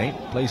Sweet again.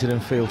 Plays it in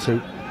field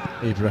to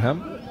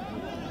Ibrahim.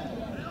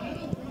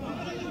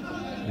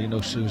 Lino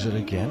Souza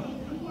again.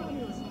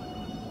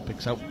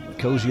 Picks out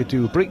Kozia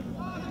Dubry.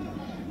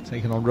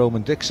 Taking on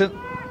Roman Dixon.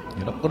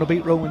 You're not going to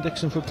beat Roman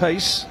Dixon for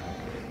pace.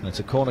 And it's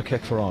a corner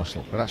kick for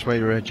Arsenal. But that's where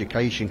your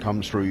education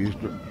comes through.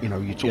 You know,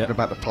 you're talking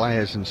about the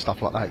players and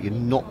stuff like that. You're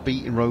not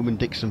beating Roman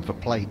Dixon for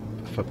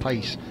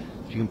pace.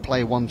 If you can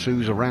play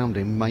 1-2s around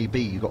him,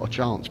 maybe you've got a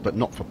chance, but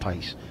not for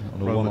pace.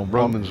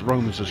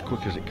 Roman's as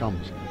quick as it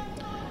comes.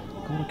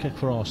 Corner kick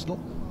for Arsenal.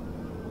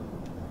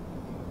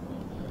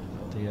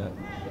 The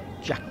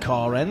Jack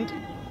Carr end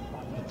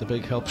at the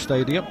Big Help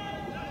Stadium.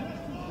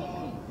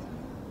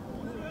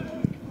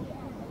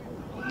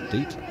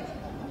 Deep.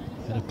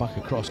 Headed back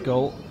across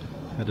goal.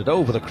 Headed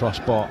over the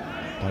crossbar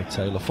by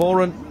Taylor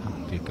Foran.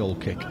 The goal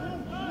kick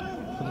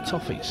for the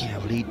Toffees. Yeah,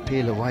 well, he'd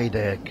peel away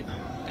there.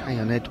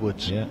 Kayan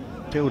Edwards. Yeah.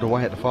 Peeled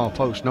away at the far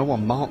post. No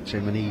one marked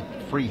him, and he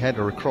free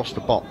header across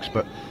the box.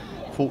 But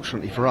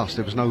fortunately for us,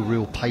 there was no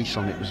real pace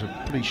on it. It was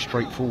a pretty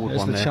straightforward one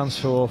there. There's the chance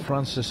for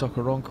Francis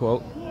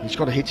Okoronkwo. He's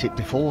got to hit it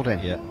before then.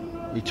 Yeah.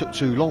 He took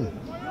too long.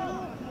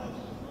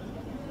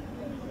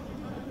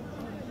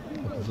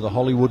 Looking for the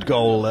Hollywood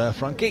goal there,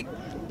 Frankie.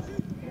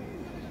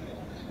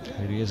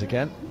 Here he is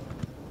again.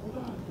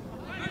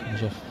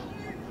 Comes off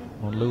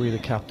on Louis, the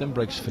captain.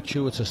 Breaks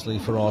fortuitously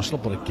for Arsenal,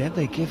 but again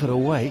they give it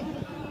away.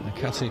 And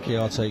Katia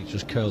Kiarte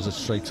just curls it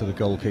straight to the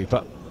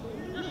goalkeeper.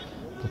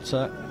 But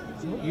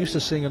not used to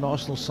seeing an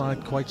Arsenal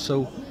side quite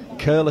so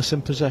careless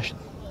in possession.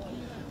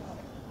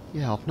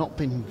 Yeah, I've not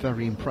been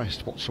very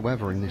impressed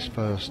whatsoever in this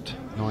first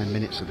 9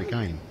 minutes of the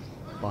game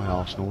by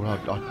Arsenal.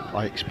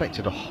 I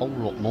expected a whole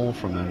lot more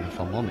from them, if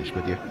I'm honest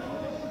with you.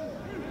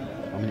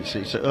 I mean,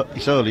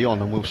 it's early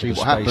on, and we'll see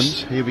what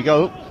happens. Here we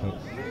go.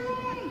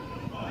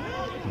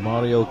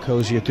 Mario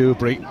Kozia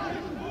Dubry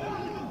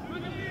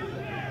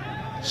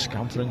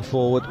scampering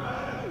forward.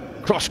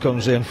 Cross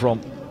comes in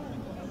from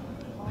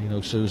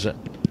Lino Souza.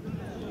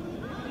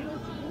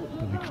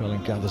 Billy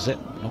Krellin gathers it,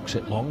 knocks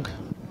it long.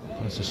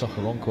 Francis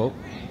Okoronkwo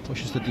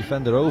pushes the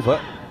defender over.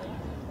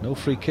 No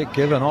free kick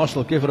given.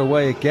 Arsenal give it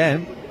away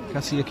again.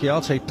 Katia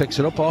Kiarte picks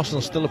it up.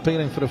 Arsenal still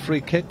appealing for a free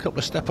kick. Couple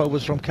of step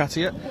overs from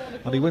Katia,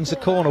 and he wins the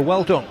corner.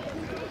 Well done.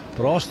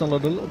 But Arsenal are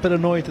a little bit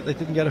annoyed that they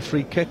didn't get a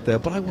free kick there.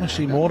 But I want to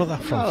see more of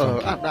that from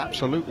Frankie.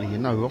 Absolutely. You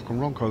know,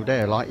 Okoronkwo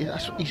there, like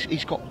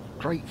he's got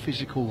great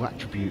physical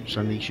attributes,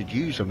 and he should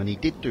use them, and he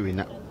did do in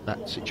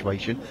that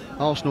situation.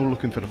 Arsenal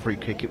looking for the free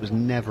kick. It was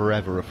never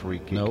ever a free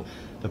kick. No.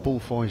 The ball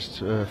falls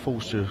to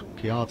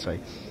Kiarte.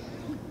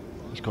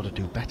 He's got to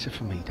do better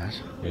for me,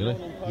 Daz. Really?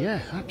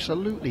 Yeah,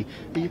 absolutely.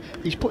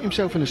 He's put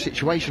himself in a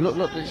situation.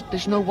 Look,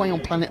 there's no way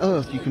on planet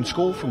Earth you can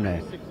score from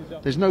there.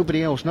 There's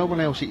nobody else. No one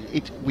else.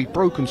 We've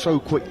broken so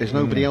quick. There's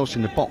nobody else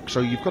in the box. So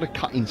you've got to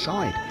cut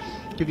inside.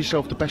 Give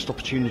yourself the best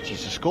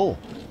opportunities to score.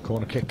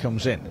 Corner kick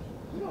comes in.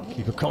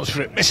 Keeper comes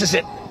for it, misses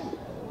it.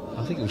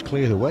 I think it was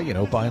cleared away, you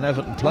know, by an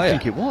Everton player. I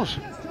think it was.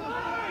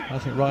 I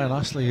think Ryan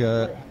Astley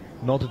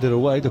nodded it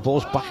away. The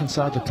ball's back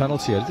inside the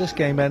penalty area. If this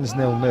game ends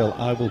 0-0,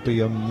 I will be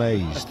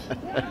amazed.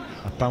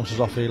 It bounces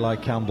off Eli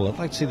Campbell. I'd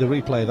like to see the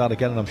replay of that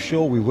again, and I'm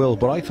sure we will.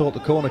 But I thought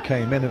the corner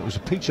came in. It was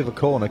a peach of a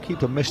corner.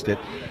 Keeper missed it.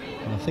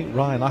 And I think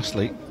Ryan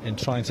Astley, in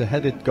trying to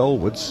head it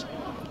goalwards,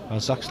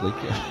 has actually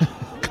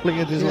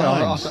cleared his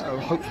lines.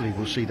 Hopefully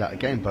we'll see that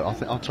again. But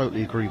I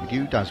totally agree with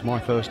you, Daz. My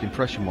first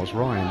impression was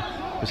Ryan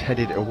has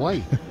headed it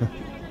away.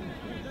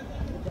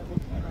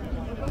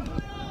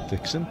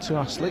 Dixon to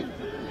Astley.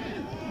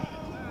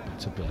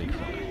 To Billy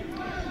Crocker.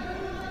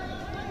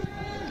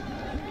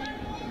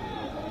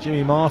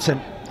 Jimmy Martin,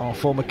 our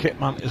former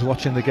kitman, is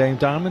watching the game.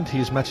 Diamond,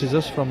 he's messaged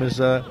us from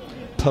his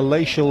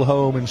palatial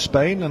home in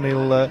Spain, and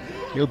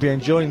he'll be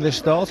enjoying this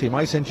start. He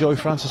might enjoy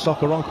Francis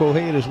Okoronkwo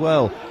here as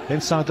well,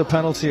 inside the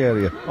penalty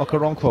area.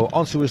 Okoronkwo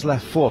onto his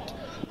left foot,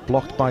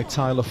 blocked by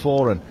Tyler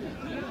Foran.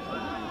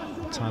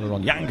 Tyler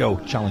on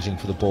Yango challenging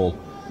for the ball,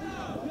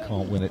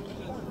 can't win it,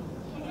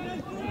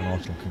 and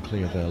Arsenal can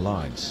clear their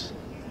lines.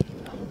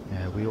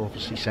 Yeah, we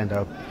obviously send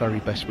our very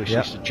best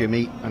wishes to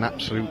Jimmy, an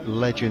absolute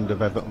legend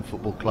of Everton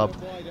Football Club.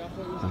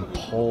 And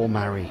Paul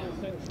Marry,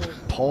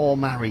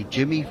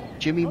 Jimmy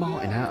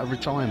Martin out of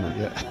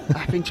retirement,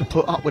 having to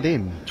put up with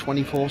him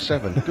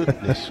 24/7.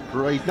 Goodness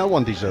great, no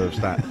one deserves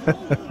that.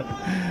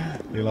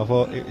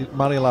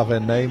 Marry will have her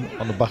name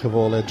on the back of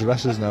all their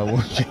dresses now,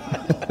 won't she?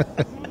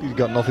 He's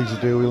got nothing to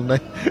do,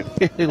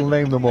 he'll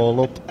name them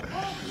all up.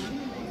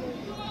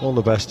 All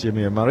the best,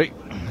 Jimmy and Marry.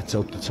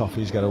 Let's hope the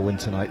Toffees get a win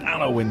tonight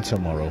and a win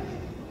tomorrow.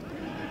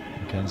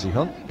 Mackenzie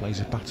Hunt plays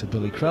it back to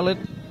Billy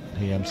Crellin.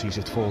 He empties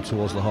it forward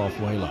towards the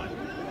halfway line.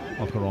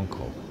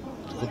 Okoronkwo.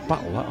 It's a good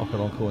battle, that,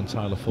 Okoronkwo and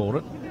Tyler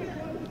Foran.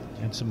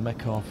 Jensen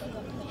Metcalf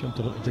jumped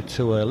a little bit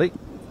too early.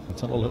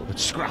 It's a little bit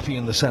scrappy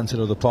in the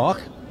centre of the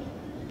park.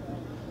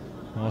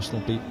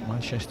 Arsenal beat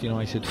Manchester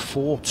United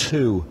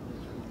 4-2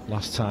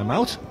 last time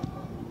out.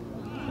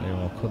 They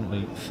are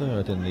currently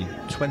third in the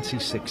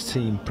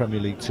 2016 Premier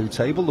League 2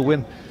 table. The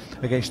win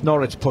against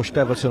Norwich pushed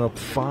Everton up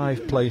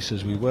 5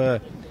 places. We were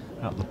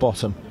at the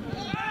bottom,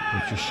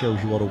 which just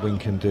shows you what a win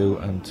can do,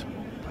 and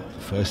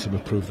the first team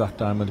have proved that,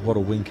 Diamond, what a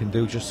win can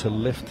do just to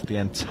lift the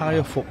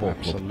entire football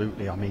club.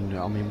 Absolutely. I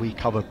mean, we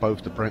covered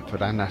both the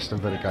Brentford and Aston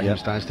Villa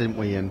games, Daz, didn't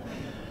we? And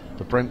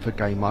the Brentford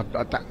game,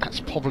 that's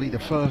probably the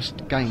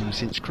first game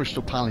since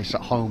Crystal Palace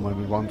at home when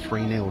we won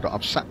 3-0 that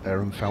I've sat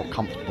there and felt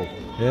comfortable.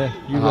 Yeah,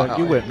 you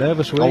weren't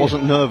nervous, were you? I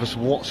wasn't nervous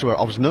whatsoever.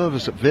 I was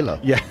nervous at Villa.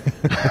 Yeah,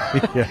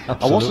 yeah,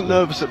 I wasn't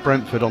nervous at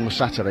Brentford on the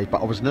Saturday, but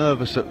I was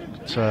nervous at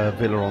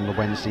Villa on the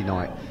Wednesday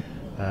night.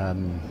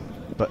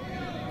 But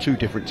two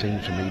different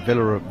teams for me.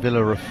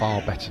 Villa are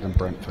far better than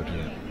Brentford.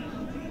 Yeah.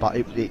 But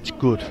it's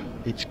good.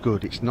 It's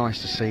good. It's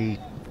nice to see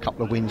a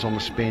couple of wins on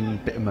the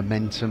spin, bit of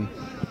momentum.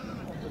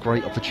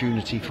 Great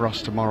opportunity for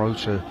us tomorrow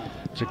to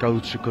go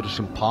to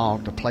Goodison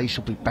Park. The place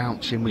will be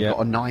bouncing. We've got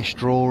a nice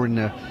draw in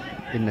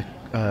the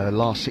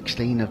last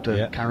 16 of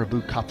the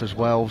Caribou Cup as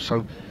well.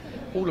 So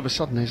all of a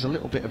sudden there's a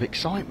little bit of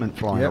excitement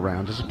flying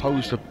around, as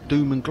opposed to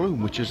doom and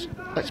gloom, which is,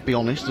 let's be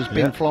honest, has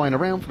been flying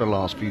around for the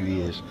last few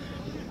years.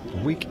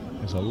 A week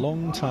is a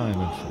long time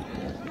in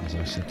football, as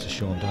I said to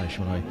Sean Dyche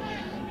when I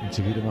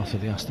interviewed him after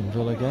the Aston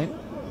Villa game.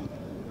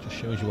 Just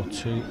shows you what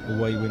two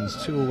away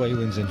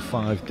wins in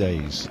 5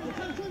 days.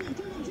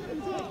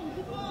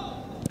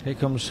 Here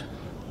comes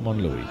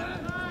Monlouis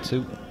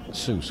to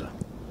Sousa.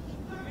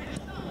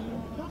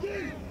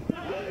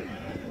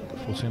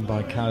 Put in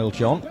by Kyle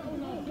John.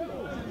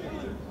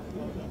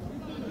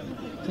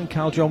 I think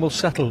Kyle John will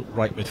settle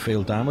right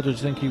midfield down, or do you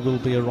think he will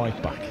be a right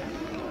back?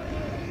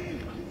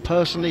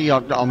 Personally,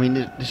 I mean,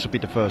 this will be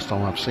the first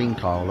time I've seen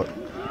Kyle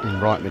in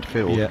right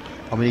midfield. Yeah.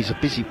 I mean, he's a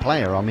busy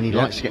player. I mean, he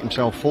likes to get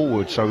himself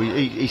forward, so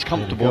he's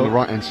comfortable on the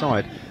right-hand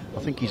side. I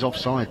think he's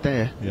offside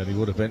there. Yeah, he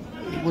would have been.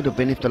 He would have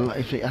been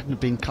if it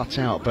hadn't been cut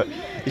out. But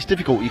it's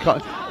difficult. You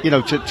can't,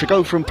 to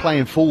go from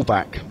playing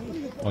fullback.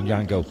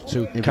 Onyango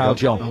to Kyle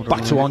John.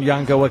 Back to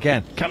Onyango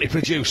again. Can he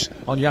produce?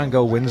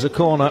 Onyango wins a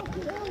corner.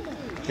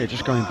 Yeah,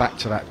 just going back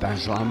to that,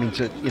 Daz. I mean,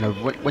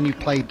 when you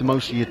played the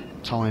most of your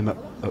time at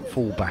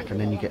fullback and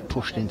then you get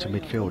pushed into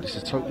midfield, it's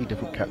a totally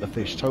different kettle of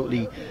fish.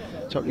 Totally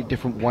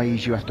different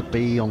ways you have to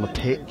be on the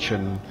pitch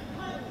and,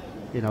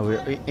 in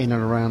and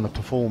around the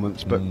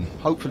performance. But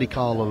hopefully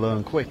Carl will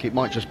learn quick. It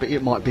might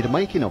be the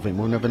making of him.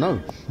 We'll never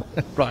know.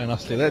 Ryan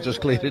Astley there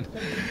just cleared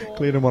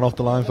one off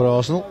the line for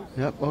Arsenal.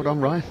 Yep, well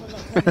done, Ryan.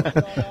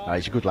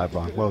 He's a good lad,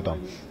 Ryan. Well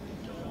done.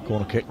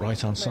 Corner kick right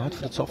hand side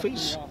for the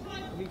Toffees.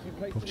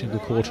 Approaching the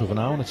quarter of an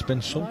hour, and it's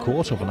been some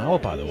quarter of an hour,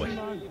 by the way.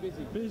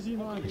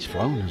 He's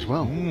flown as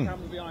well.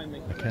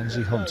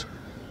 Mackenzie Hunt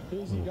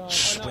will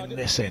swing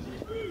this in.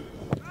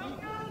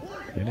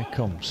 In it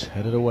comes,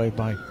 headed away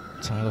by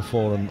Tyler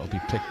Foran. It'll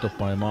be picked up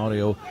by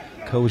Mario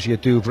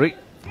Cozier-Dubry.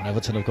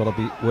 Everton have got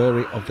to be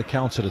wary of the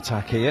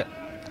counter-attack here.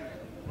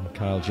 And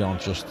Kyle John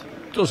just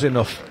does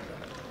enough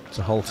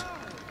to halt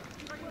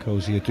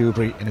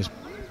Cozier-Dubry in his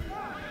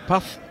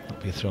path.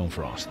 That'll be a throw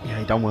for Arsenal. Yeah,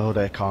 he done well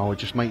there, Carl.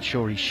 Just make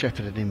sure he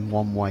shepherded him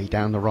one way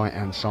down the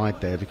right-hand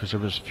side there, because there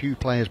was a few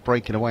players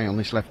breaking away on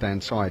this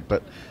left-hand side,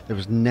 but there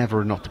was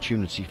never an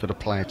opportunity for the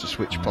player to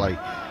switch play.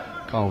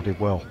 Carl did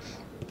well.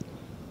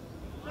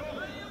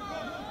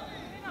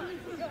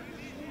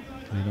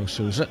 Nino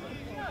Sousa.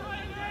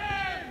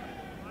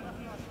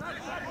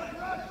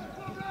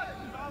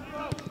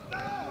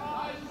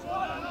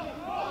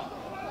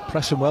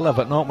 Pressing well,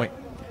 Everton, aren't we?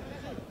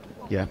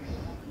 Yeah.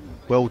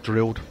 Well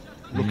drilled.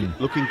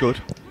 Looking good.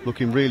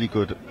 Looking really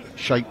good,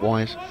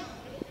 shape-wise.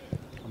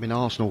 I mean,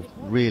 Arsenal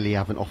really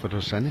haven't offered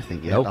us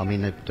anything yet. Nope. I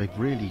mean, they've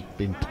really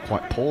been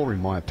quite poor, in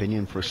my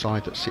opinion, for a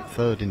side that sit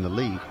third in the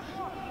league.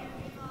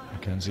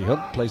 Mackenzie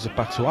Hunt plays it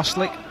back to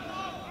Astley,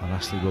 and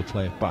Astley will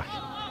play it back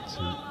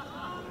to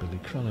Billy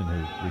Crellin,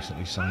 who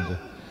recently signed a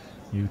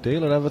new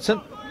deal at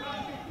Everton.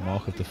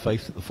 Mark of the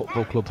faith that the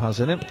football club has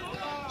in him.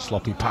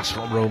 Sloppy pass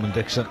from Roman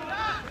Dixon.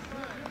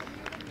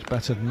 It's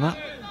better than that.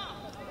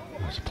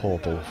 It's a poor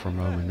ball from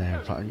Roman there.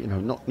 In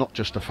fact, not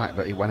just the fact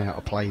that he went out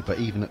of play, but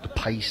even at the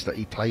pace that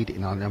he played it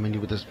in. I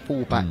mean, with his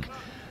fullback,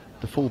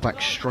 the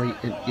fullback straight,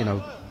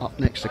 up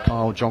next to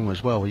Kyle John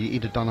as well.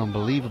 He'd have done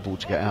unbelievable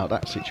to get out of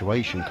that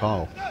situation,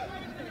 Carl.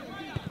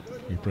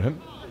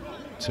 Ibrahim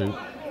to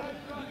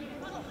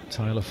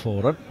Tyler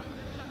Foran,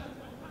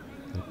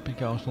 the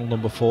big Arsenal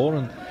number 4,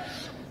 and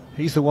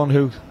he's the one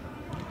who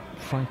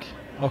Frank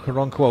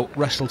Okoronkwo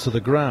wrestled to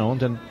the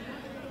ground. And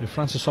if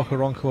Francis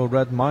Okoronkwo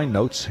read my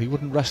notes, he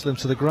wouldn't wrestle him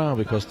to the ground,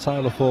 because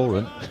Tyler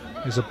Foran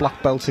is a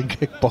black belt in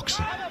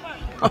kickboxing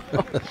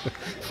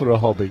for a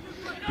hobby.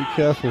 Be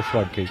careful,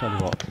 Frankie. Tell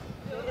you what,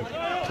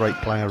 great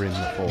player in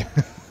the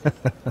 4.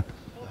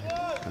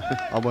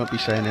 I won't be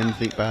saying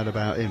anything bad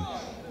about him.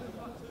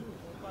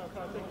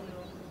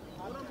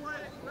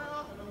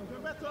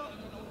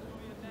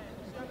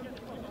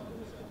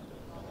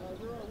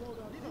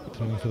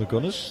 Playing for the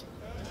Gunners.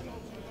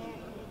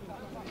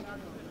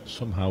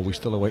 Somehow we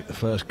still await the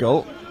first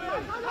goal.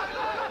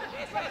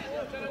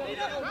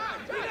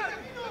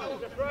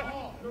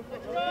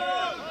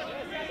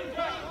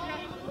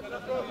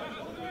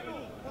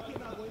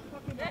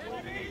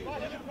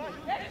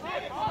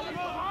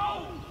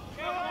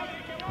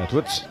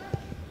 Edwards.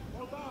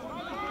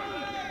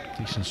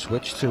 Decent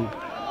switch to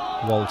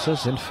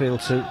Walters. Infield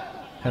to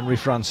Henry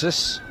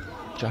Francis.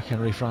 Jack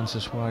Henry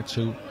Francis wide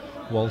to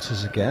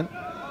Walters again.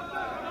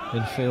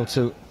 Infield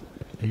to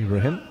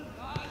Ibrahim.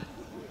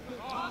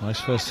 Nice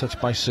first touch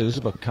by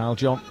Sousa, but Kyle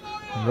John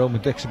and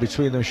Roman Dixon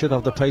between them should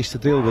have the pace to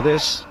deal with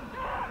this.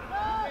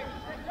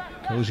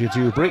 Cozy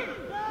Dewberry.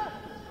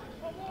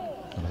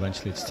 And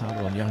eventually it's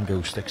Tyler Onyango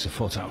who sticks a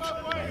foot out.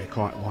 Yeah,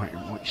 quite right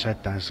what you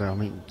said, Daz. I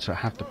mean, to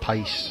have the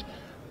pace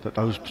that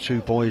those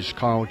two boys,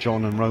 Kyle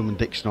John and Roman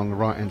Dixon on the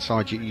right hand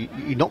side,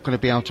 you're not going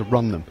to be able to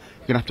run them.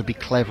 You're going to have to be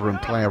clever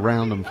and play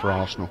around them for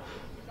Arsenal.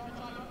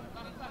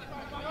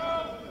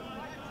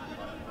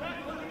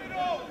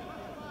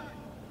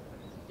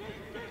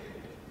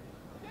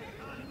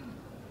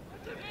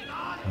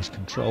 Nice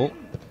control,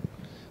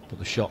 but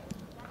the shot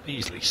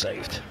easily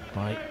saved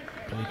by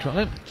Billy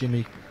Crellin.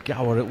 Jimmy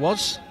Gower it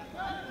was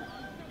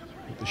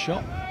with the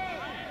shot.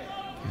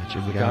 Yeah,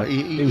 Jimmy Gower.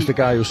 He was the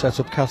guy who set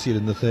up Cassian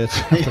in the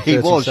 30. He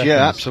was, seconds.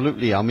 yeah,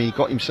 absolutely. I mean,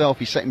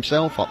 he set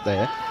himself up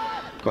there,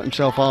 got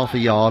himself half a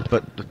yard,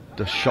 but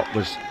the shot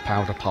was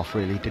powder puff.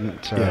 Really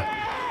didn't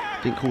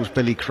cause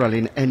Billy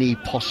Crellin any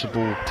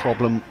possible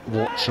problem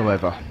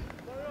whatsoever.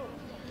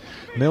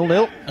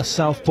 0-0 at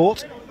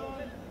Southport.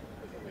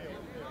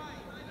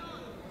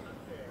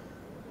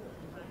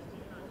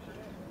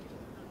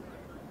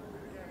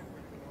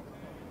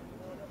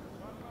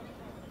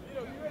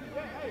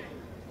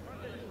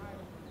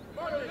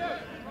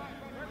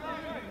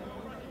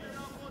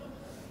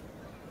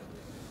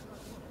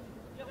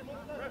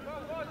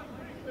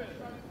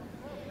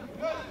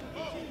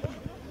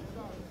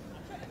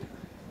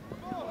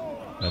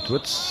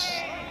 Edwards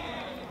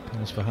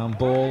plays for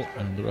handball,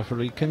 and the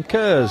referee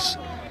concurs.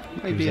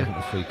 Maybe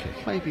a free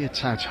kick. Maybe a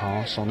tad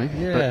harsh on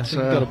him. Yeah, but, I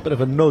think he got a bit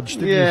of a nudge.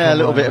 Didn't yeah, he, a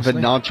little bit of a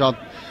honestly? nudge. A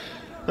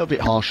little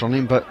bit harsh on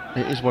him, but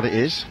it is what it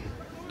is.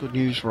 Good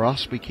news for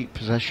us. We keep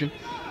possession.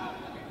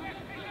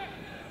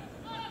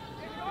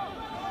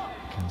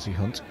 Kenzie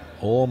Hunt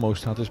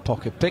almost had his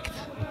pocket picked,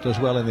 but does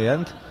well in the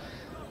end.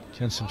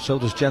 So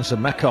does Jensen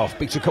Mekov.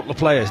 Beats a couple of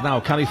players now.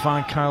 Can he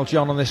find Kyle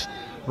John on this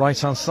right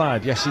hand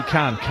side? Yes, he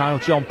can. Kyle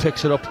John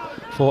picks it up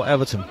for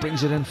Everton,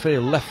 brings it in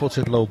field, left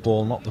footed low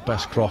ball, not the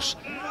best cross,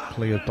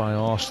 cleared by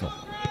Arsenal.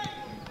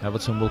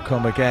 Everton will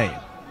come again,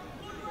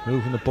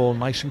 moving the ball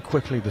nice and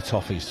quickly, the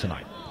Toffees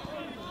tonight.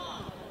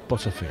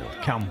 Butterfield,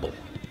 Campbell.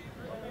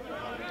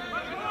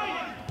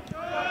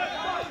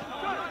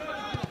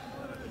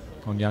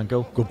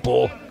 Onyango, good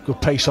ball,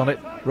 good pace on it.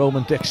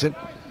 Roman Dixon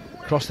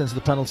crossed into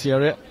the penalty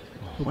area.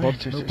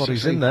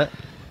 Nobody's in there.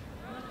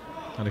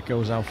 And it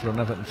goes out for an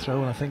Everton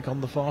throw, and I think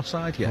on the far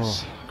side,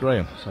 yes.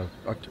 Graham. So,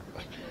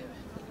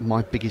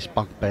 my biggest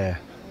bugbear.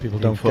 People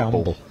don't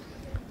gamble.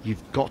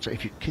 You've got to,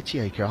 if you Kitty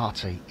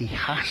Kuyate, he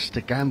has to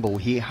gamble.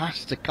 He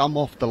has to come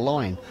off the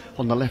line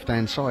on the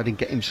left-hand side and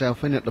get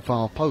himself in at the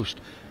far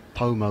post.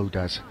 Pomo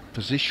does.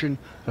 Position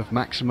of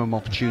maximum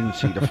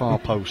opportunity, the far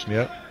post.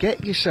 Yep.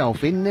 Get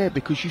yourself in there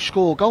because you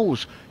score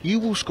goals. You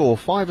will score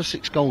 5 or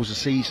 6 goals a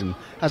season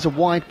as a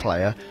wide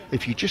player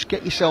if you just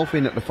get yourself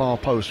in at the far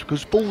post,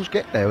 because balls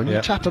get there and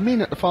you tap them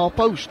in at the far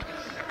post.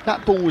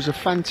 That ball was a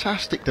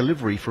fantastic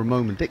delivery from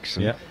Roman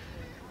Dixon. Yep.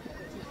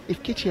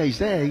 If Kitty's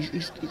there,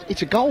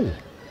 it's a goal.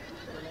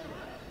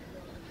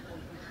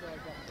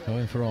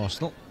 Going for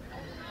Arsenal.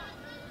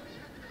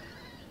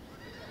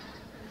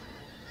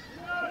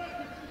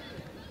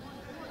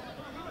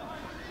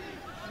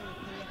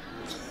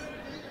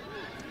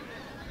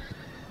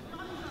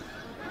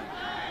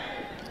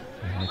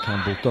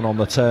 Campbell done on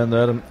the turn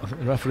there, and I think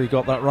the referee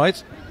got that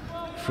right.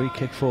 Free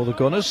kick for the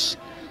Gunners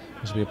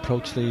as we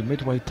approach the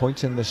midway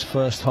point in this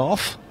first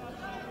half.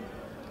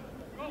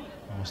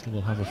 Arsenal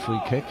will have a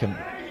free kick, and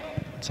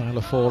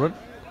Tyler Foran.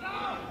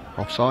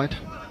 Offside.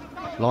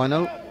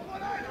 Lino.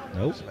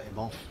 Nope. Let him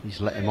off.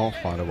 He's let him off,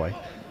 by the way.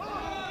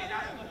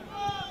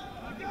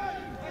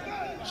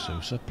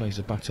 Sousa plays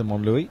it back to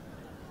Monlouis.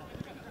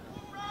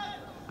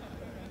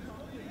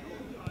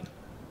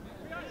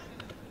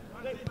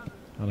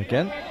 And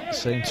again,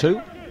 same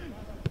two.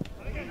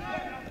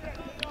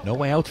 No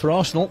way out for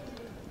Arsenal.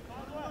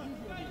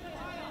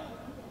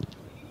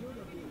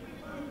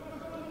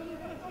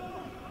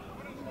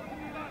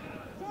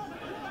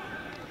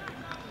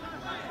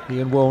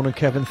 Ian Warren and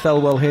Kevin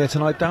Thelwell here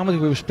tonight. Damn, we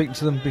were speaking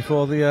to them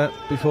before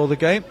the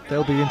game.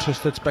 They'll be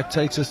interested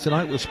spectators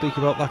tonight. We'll speak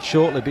about that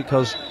shortly,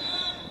 because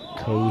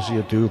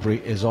Cozier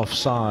Dubry is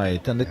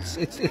offside, and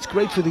it's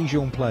great for these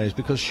young players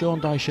because Sean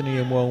Dyche and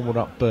Ian Wallen were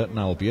at Burton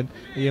Albion.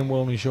 Ian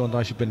Wallen and Sean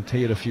Dyche have been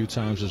here a few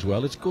times as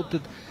well. It's good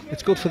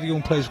for the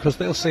young players because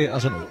they'll see it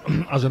as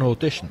an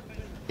audition.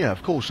 Yeah,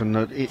 of course, and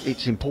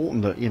it's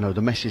important that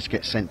the message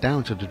gets sent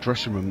down to the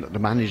dressing room that the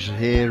manager's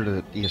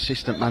here, the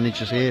assistant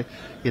manager's here.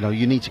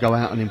 You need to go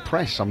out and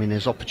impress. I mean,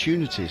 there's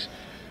opportunities.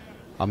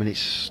 I mean,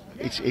 it's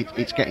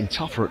getting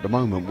tougher at the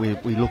moment.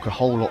 We look a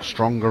whole lot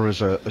stronger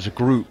as a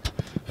group,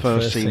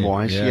 first team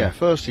wise. Yeah,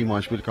 first team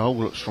wise we look a whole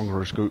lot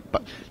stronger as a group.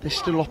 But there's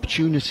still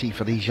opportunity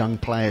for these young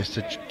players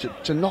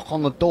to knock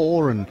on the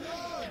door and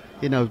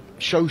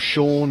show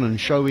Sean and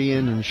show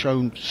Ian and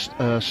show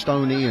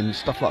Stoney and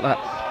stuff like that.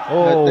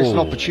 Oh, there's an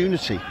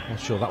opportunity. Not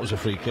sure that was a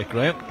free kick,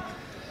 Graham.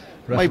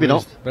 Maybe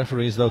not.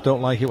 Referees though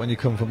don't like it when you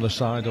come from the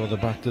side or the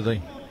back, do they?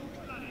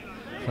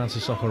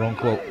 Francis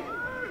Okoronkwo.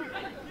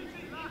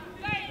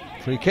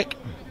 Free kick.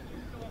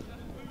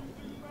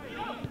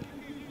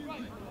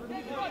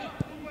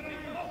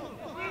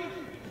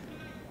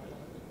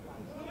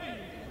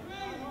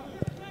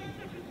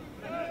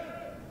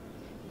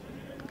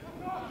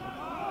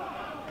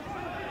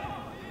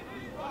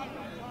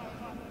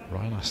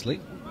 Ryan Astley.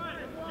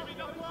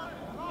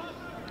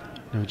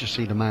 Just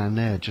see the man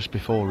there just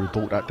before he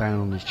brought that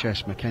down on his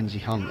chest, Mackenzie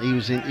Hunt. He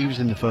was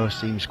in the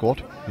first team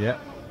squad. Yeah.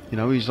 He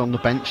was on the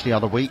bench the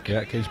other week.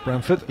 Yeah, against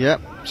Brentford. Yeah.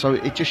 So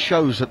it just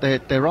shows that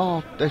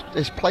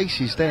there's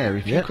places there.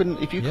 If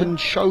you can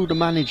show the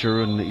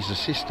manager and his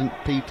assistant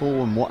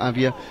people and what have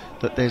you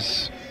that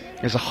there's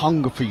a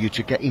hunger for you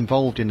to get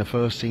involved in the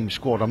first team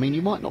squad. I mean,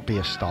 you might not be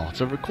a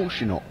starter, of course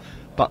you're not,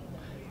 but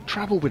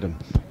travel with them.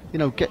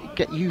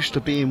 Get used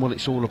to being what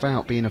it's all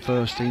about, being a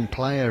first team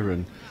player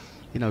and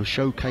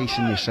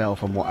showcasing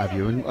yourself and what have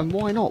you. And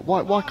why not?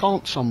 Why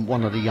can't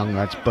one of the young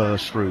lads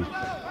burst through?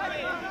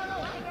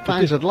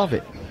 Fans would love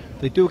it.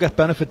 They do get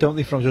benefit, don't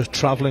they, from just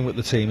travelling with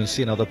the team and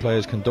seeing how the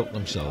players conduct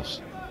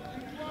themselves.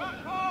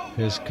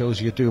 Here's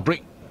Cozier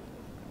Dubry.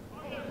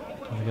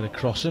 Trying to get a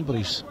cross in, but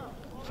he's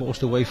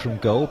forced away from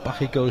goal. Back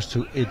he goes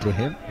to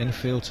Ibrahim.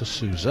 Infield to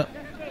Souza.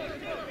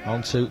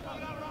 On to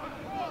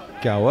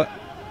Gower.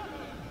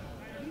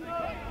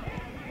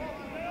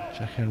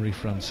 Jack Henry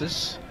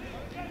Francis.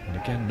 And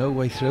again, no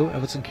way through.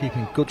 Everton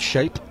keeping good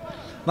shape.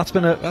 That's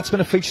been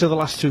a feature of the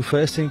last two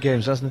first team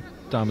games, hasn't it?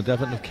 Diamond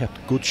Everton have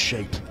kept good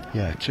shape.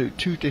 Yeah,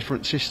 two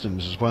different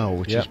systems as well,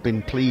 which has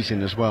been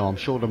pleasing as well. I'm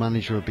sure the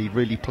manager will be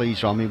really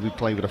pleased. I mean, we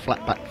played with a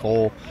flat back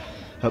four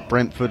at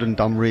Brentford and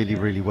done really,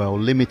 really well.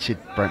 Limited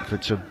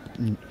Brentford to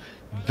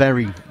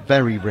very,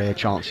 very rare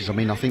chances. I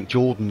mean, I think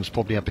Jordan's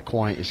probably had the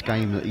quietest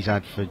game that he's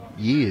had for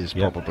years,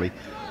 probably.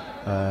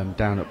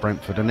 Down at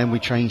Brentford, and then we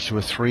changed to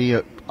a 3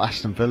 at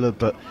Aston Villa,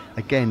 but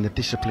again the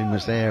discipline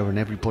was there and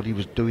everybody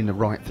was doing the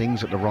right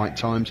things at the right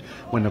times.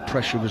 When the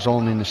pressure was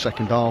on in the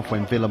second half,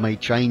 when Villa made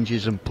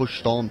changes and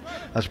pushed on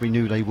as we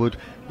knew they would,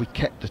 we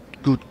kept the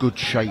good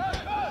shape.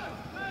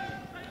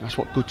 That's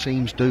what good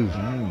teams do.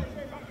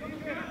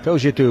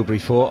 Cozier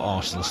Dubry for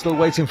Arsenal. Still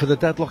waiting for the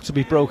deadlock to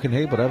be broken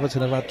here, but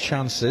Everton have had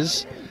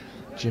chances.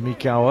 Jimmy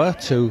Gower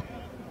to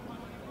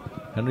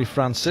Henry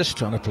Francis,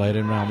 trying to play it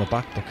in round the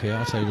back, but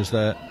Kouyaté was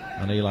there.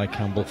 And Eli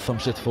Campbell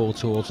thumps it forward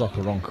towards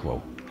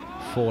Okoronkwo.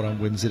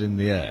 Forehand wins it in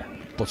the air.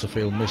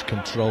 Butterfield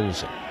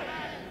miscontrols it.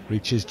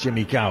 Reaches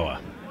Jimmy Gower.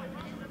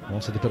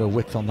 Wanted a bit of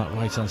width on that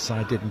right hand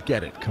side, didn't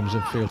get it. Comes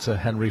in field to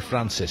Henry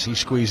Francis. He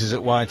squeezes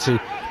it wide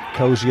to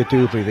Cozier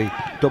Dubry. The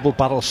double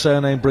battle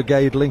surname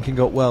brigade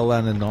linking up well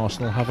then, and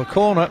Arsenal have a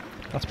corner.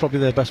 That's probably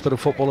their best bit of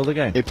football of the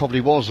game. It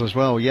probably was as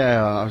well,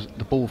 yeah.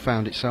 The ball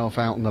found itself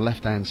out on the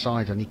left hand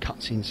side and he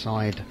cuts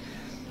inside.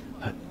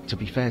 To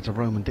be fair to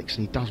Roman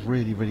Dixon, he does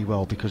really, really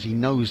well because he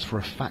knows for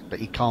a fact that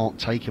he can't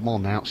take him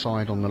on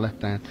outside on the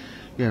left hand,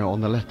 on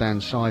the left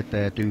hand side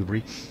there,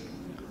 Dubry.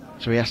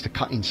 So he has to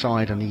cut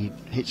inside and he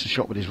hits the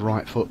shot with his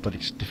right foot, but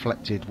it's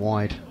deflected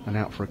wide and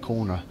out for a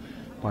corner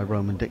by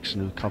Roman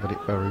Dixon, who covered it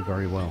very,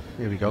 very well.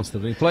 Here we go. That's the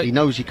replay. He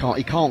knows he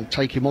can't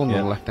take him on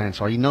the left hand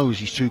side. He knows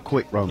he's too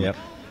quick, Roman.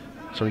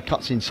 So he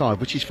cuts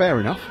inside, which is fair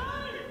enough.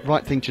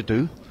 Right thing to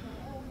do.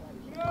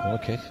 Corner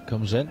kick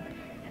comes in.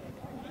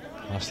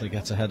 Astley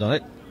gets ahead on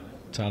it.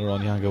 Tyler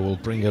Onyanga will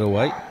bring it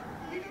away.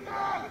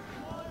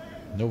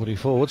 Nobody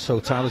forward,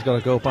 so Tyler's got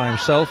to go by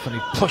himself, and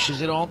he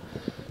pushes it on.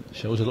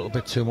 Shows a little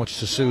bit too much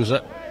to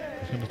Souza.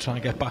 He's going to try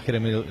and get back at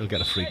him. He'll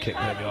get a free kick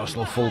there, the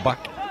Arsenal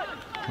full-back.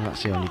 Well,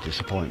 that's the only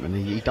disappointment.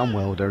 He done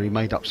well there. He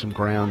made up some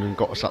ground and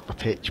got us up the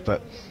pitch,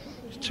 but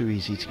it's too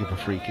easy to give a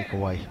free kick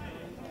away.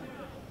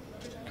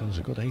 Goes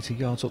a good 80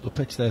 yards up the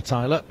pitch there,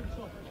 Tyler.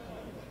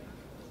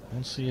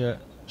 Once he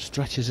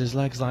stretches his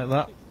legs like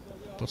that,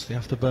 puts the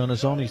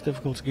afterburners on, he's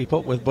difficult to keep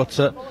up with. But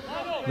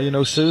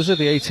Lino Souza,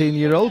 the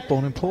 18-year-old,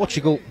 born in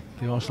Portugal,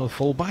 the Arsenal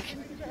full-back,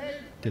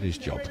 did his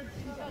job.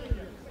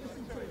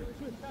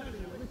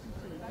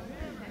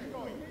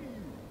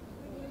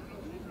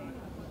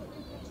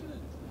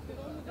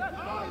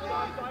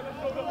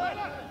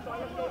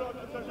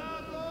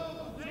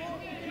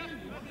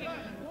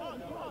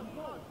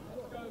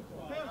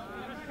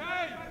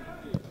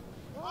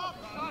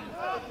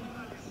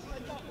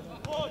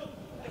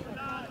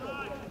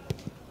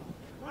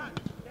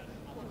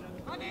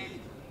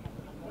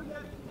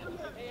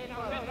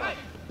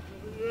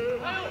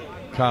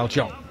 Kyle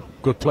John.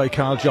 Good play,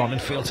 Kyle John.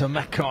 Infield to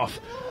Metcalf.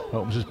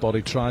 Opens his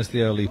body, tries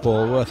the early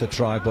ball. Worth a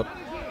try, but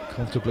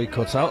comfortably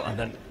cut out. And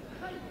then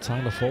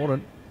Tyler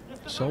Foran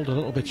sold a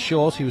little bit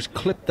short. He was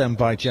clipped then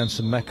by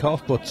Jensen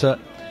Metcalf, but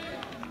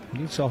he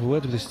needs to have a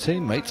word with his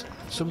teammate.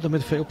 Some of the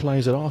midfield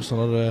players at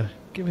Arsenal are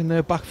giving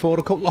their back four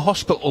a couple of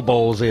hospital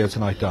balls here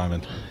tonight,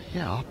 Diamond.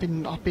 Yeah, I've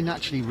been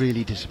actually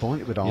really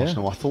disappointed with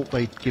Arsenal. I thought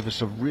they'd give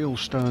us a real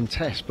stern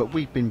test, but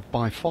we've been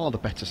by far the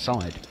better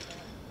side.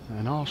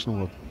 And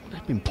Arsenal,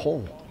 they've been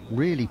poor,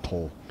 really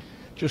poor.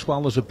 Just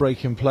while there's a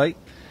break in play,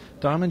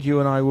 Diamond, you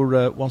and I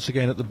were once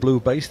again at the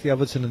Blue Base, the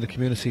Everton and the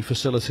community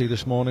facility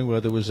this morning,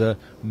 where there was a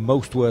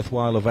most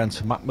worthwhile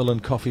event, Macmillan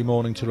Coffee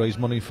Morning, to raise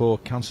money for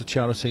cancer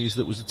charities,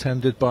 that was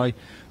attended by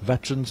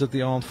veterans of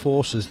the armed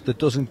forces. That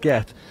doesn't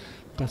get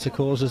better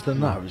causes than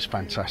that. No, it was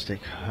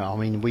fantastic. I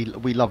mean, we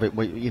love it.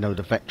 You know,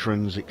 the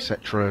veterans,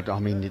 etc. I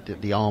mean,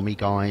 the army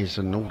guys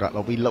and all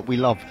that. We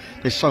love.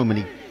 There's so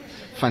many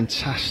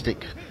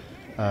fantastic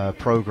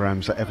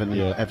programmes that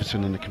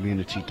Everton and the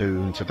community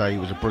do, and today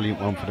was a brilliant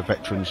one for the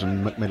veterans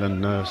and Macmillan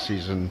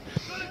nurses and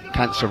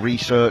cancer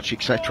research,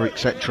 etc.,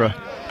 etc.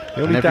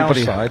 The only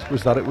downside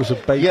was that it was a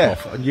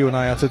bake-off, and you and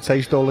I had to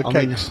taste all the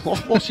cakes. Mean,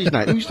 what's his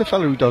name? Who's the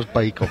fellow who does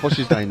bake-off? What's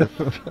his name?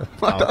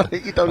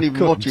 You don't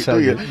even watch it, do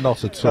you?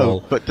 Not at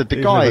all. No, but the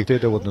guy, if I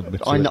did, I wouldn't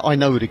admit I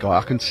know the guy.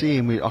 I can see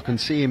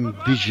him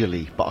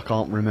visually, but I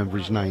can't remember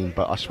his name.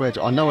 But I swear,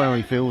 I know how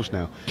he feels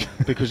now,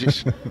 because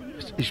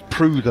it's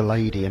Prue the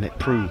lady, and it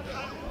Prue.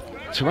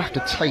 To have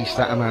to taste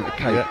that amount of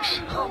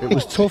cakes, it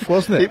was tough,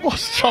 wasn't it? It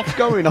was tough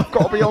going, I've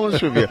got to be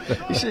honest with you.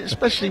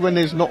 Especially when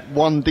there's not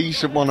one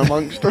decent one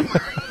amongst them.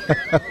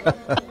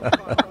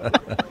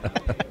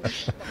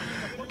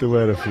 There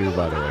were a few,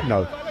 by the way.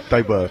 No,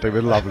 they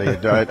were lovely,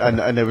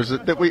 and there was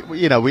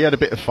we had a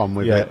bit of fun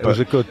with it. It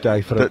was a good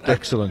day for an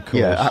excellent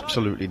cause. Yeah,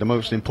 absolutely. The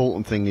most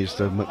important thing is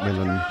the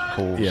Macmillan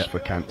cause for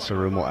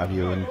cancer and what have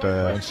you. And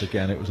once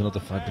again, it was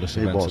another fabulous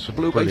event. It was at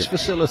the Blue Base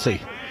facility.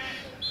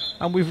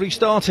 And we've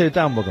restarted,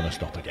 and we're going to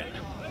stop again.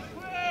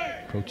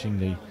 Approaching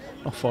the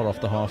not far off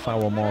the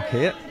half-hour mark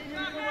here.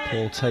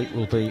 Paul Tate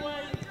will be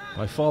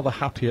by far the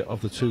happier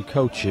of the two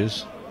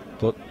coaches,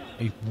 but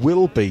he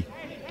will be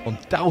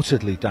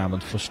undoubtedly damned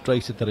and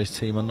frustrated that his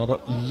team are not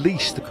at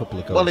least a couple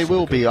of goals. Well, he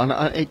will be, and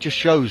it just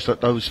shows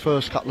that those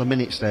first couple of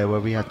minutes there,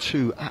 where we had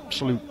two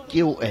absolute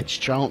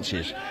gilt-edged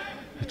chances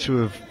to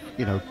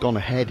have, gone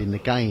ahead in the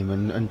game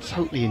and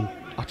totally and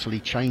utterly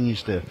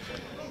changed the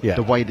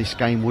way this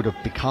game would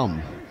have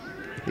become.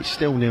 It's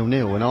still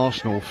 0-0, and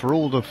Arsenal, for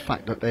all the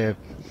fact that they're,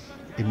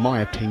 in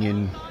my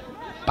opinion,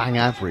 bang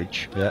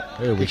average,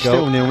 here we it's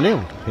still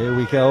 0-0. Here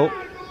we go.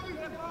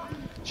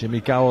 Jimmy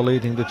Gower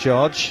leading the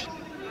charge.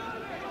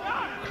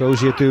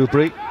 Crozier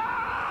Dubry.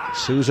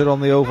 Sousa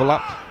on the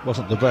overlap.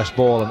 Wasn't the best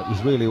ball, and it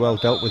was really well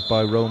dealt with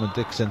by Roman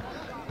Dixon.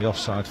 The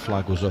offside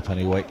flag was up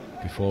anyway,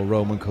 before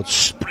Roman could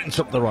sprint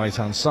up the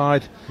right-hand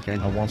side.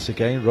 And once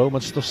again,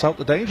 Roman stuffs out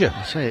the danger.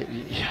 I say,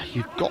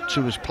 you've got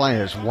to, as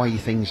players, weigh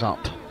things up.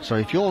 So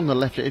if you're on the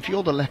left, if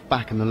you're the left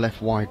back and the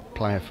left wide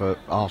player for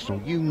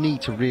Arsenal, you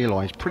need to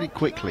realise pretty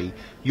quickly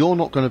you're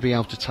not going to be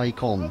able to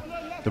take on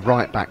the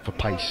right back for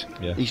pace.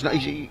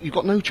 You've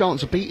got no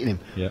chance of beating him.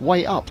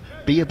 Weigh up,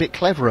 be a bit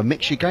cleverer,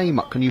 mix your game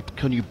up. Can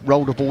you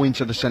roll the ball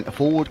into the centre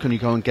forward? Can you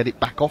go and get it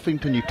back off him?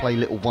 Can you play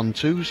little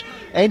 1-2s?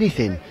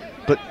 Anything,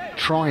 but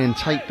try and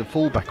take the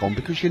fullback on,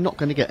 because you're not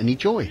going to get any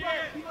joy.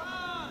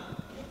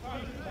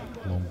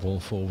 Long ball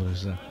forward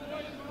is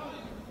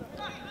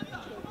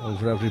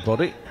over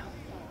everybody.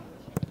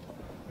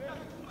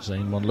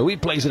 Zayn Monlouis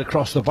plays it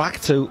across the back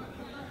to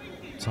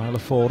Tyler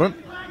Foran.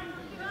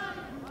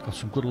 Got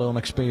some good loan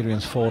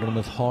experience for him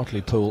with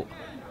Hartlepool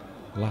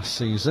last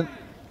season.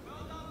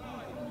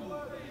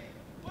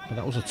 And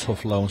that was a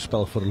tough loan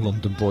spell for a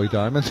London boy,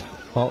 Diamond.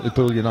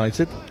 Hartlepool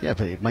United. Yeah,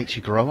 but it makes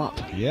you grow up.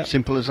 Yeah.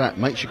 Simple as that.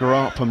 Makes you grow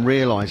up and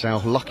realise how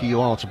lucky you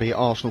are to be at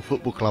Arsenal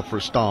Football Club for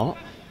a start.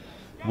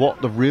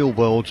 What the real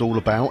world's all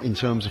about in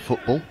terms of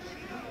football.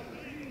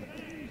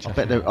 I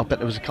bet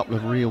there was a couple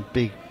of real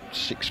big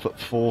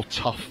 6'4"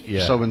 tough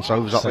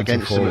so-and-sos up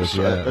against them at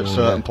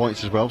certain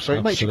points as well. So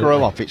it makes you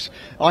grow up.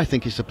 I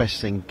think it's the best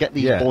thing. Get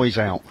these boys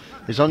out.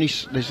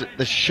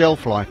 There's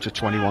shelf life to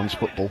 21s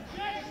football.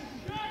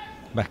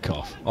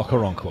 Metcalf,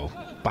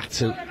 Okoronkwo, back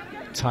to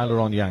Tyler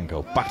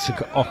Onyango, back to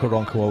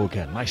Okoronkwo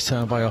again. Nice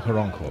turn by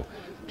Okoronkwo.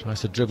 Tries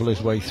to dribble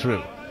his way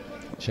through.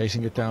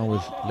 Chasing it down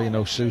with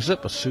Lino Sousa,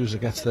 but Sousa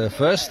gets there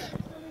first.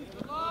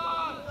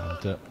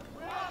 And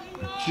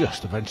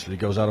just eventually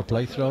goes out of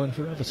play, throw in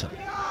for Everton.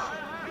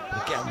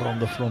 But again, we're on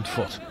the front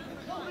foot.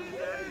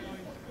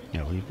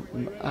 Yeah, we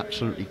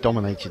absolutely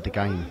dominated the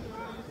game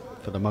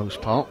for the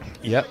most part.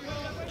 Yep.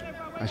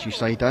 As you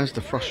say, Daz, the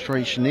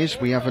frustration is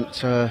we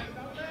haven't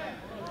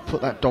put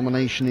that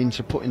domination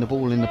into putting the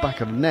ball in the back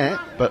of the net,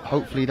 but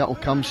hopefully that will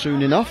come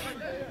soon enough.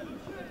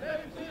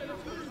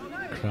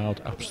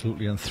 Crowd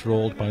absolutely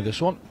enthralled by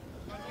this one.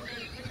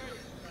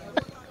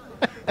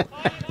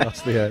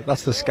 That's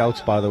the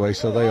scouts, by the way,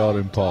 so they are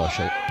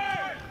impartial.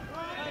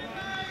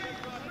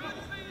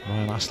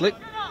 Ryan Astley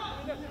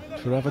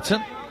for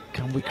Everton.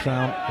 Can we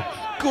crown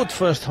a good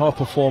first half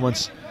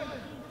performance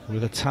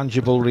with a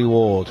tangible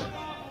reward.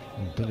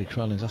 And Billy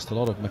Crelling's asked a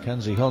lot of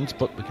Mackenzie Hunt,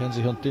 but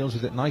Mackenzie Hunt deals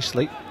with it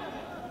nicely.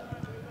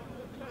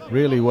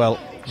 Really well.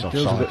 He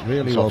deals with it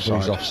really well, but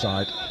he's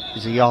offside.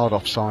 He's a yard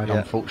offside,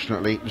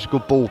 unfortunately. It was a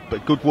good ball,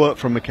 but good work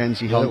from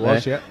Mackenzie Hunt there.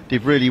 Yeah.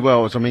 Did really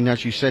well. I mean,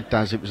 as you said,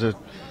 Daz, it was a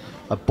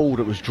ball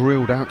that was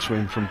drilled out to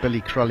him from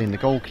Billy Crellin, the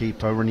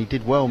goalkeeper, and he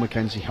did well,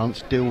 Mackenzie Hunt,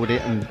 to deal with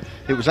it, and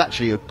it was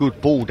actually a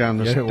good ball down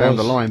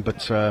the line,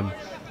 but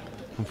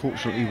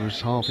unfortunately he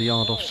was half a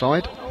yard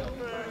offside.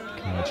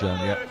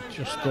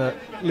 Just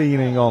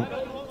leaning on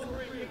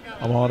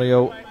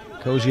Mario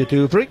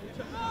Cozier-Dubry.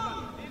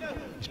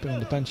 He's been on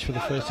the bench for the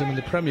first team in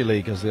the Premier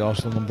League as the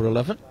Arsenal number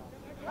 11.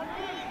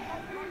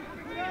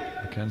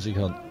 Mackenzie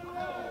Hunt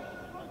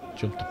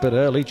jumped a bit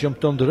early,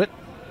 jumped under it.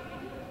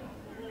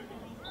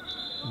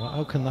 Well,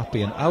 how can that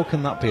be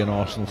an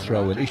Arsenal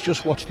throw-in? He's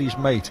just watched his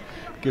mate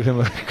give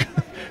him a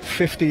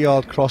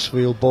 50-yard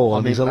crossfield ball,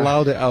 and he's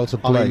allowed it out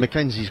of play. I mean,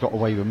 Mackenzie's got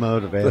away with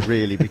murder there,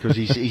 really, because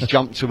he's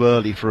jumped too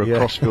early for a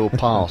crossfield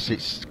pass.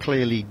 It's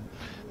clearly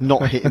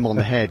not hit him on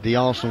the head. The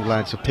Arsenal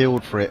lads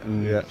appealed for it,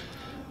 and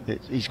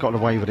he's got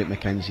away with it,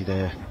 Mackenzie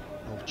there.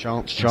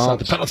 Chance.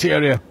 The penalty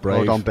area. Brave.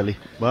 Well done, Billy.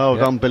 Well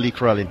done, Billy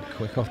Crellin.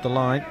 Quick off the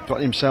line.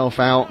 Got himself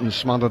out and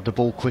smothered the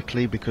ball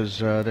quickly, because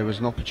there was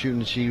an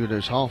opportunity, there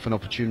was half an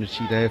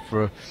opportunity there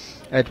for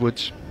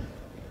Edwards.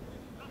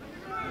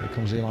 Here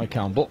comes Eli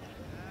Campbell.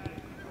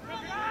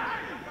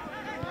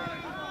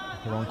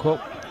 Wrong quote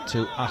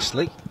to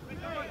Astley.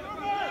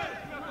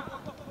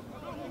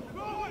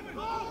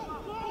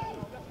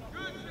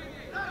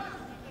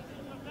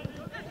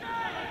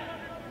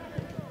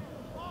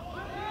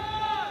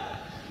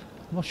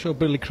 I'm not sure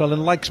Billy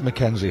Crellin likes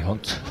Mackenzie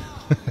Hunt.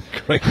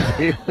 Not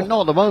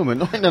at the moment,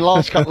 not in the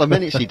last couple of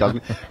minutes he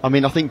doesn't. I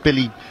mean, I think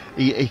Billy,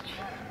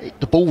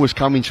 the ball was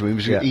coming to him,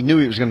 he knew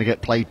it was going to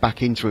get played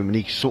back into him, and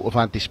he sort of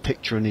had this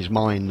picture in his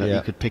mind that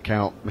he could pick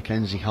out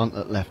Mackenzie Hunt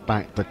at left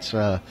back, but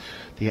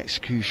the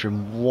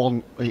execution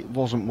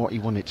wasn't what he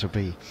wanted it to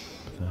be.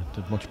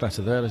 Did much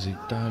better there as he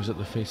dives at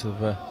the feet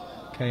of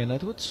Kane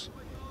Edwards.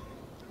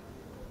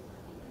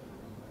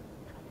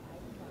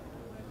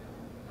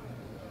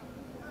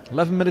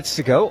 "11 minutes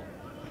to go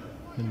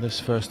in this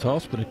first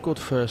half. It's been a good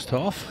first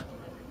half.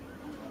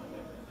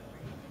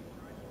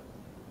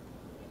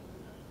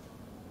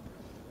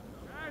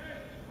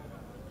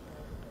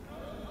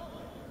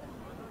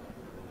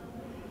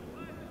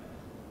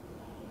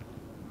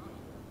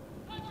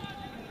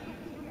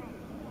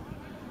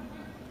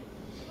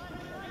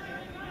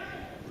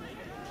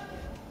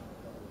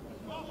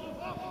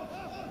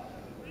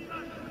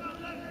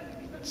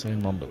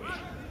 Same on Louis.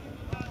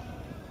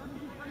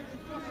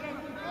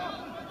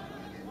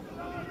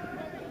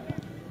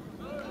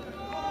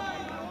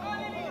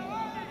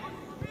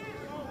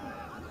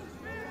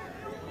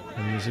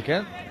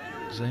 Again,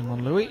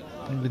 Zaman Louis,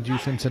 England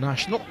Youth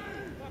International.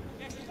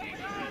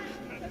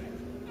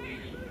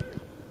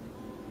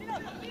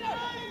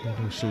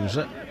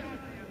 Souza,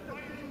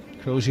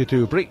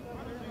 Cozier-Dubry.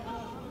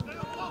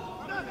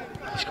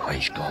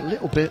 He's got a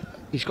little bit.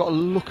 He's got a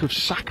look of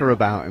Saka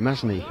about him,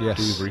 hasn't he? Yes.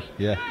 Dubry.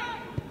 Yeah.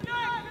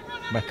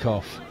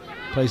 Metcalf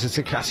plays it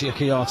to Katia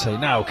Kiyate.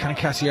 Now, can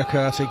Katia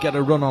Kiyate get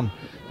a run on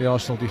the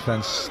Arsenal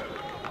defence?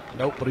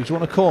 Nope, but he's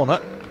won a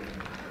corner.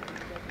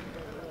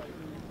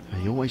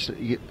 I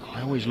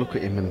always look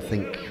at him and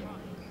think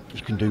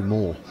he can do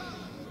more,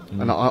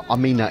 and I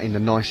mean that in the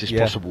nicest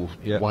possible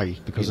way,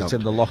 because it's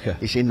in the locker.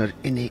 It's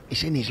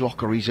in his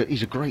locker. He's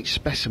a great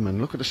specimen.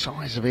 Look at the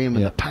size of him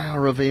and the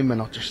power of him,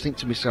 and I just think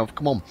to myself,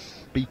 come on,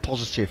 be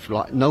positive.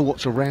 Like, know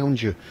what's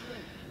around you.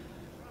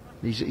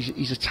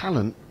 He's a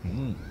talent.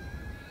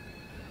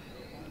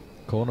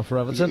 Corner for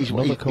Everton. He's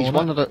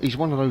one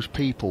of those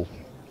people,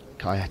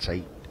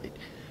 Kayate.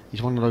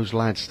 He's one of those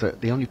lads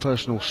that the only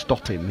person who'll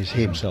stop him is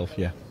himself.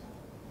 Yeah.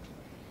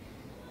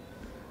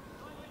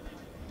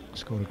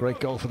 Scored a great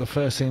goal for the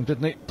first team,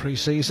 didn't he?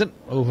 Pre-season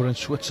over in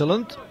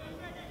Switzerland.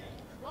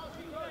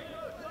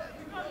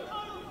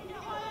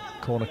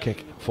 Corner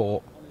kick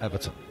for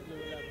Everton.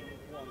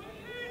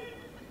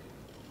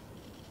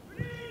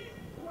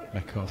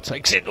 Metcalf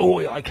takes it. Oh,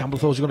 I Campbell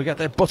thought he was going to get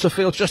there.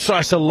 Butterfield just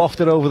tries to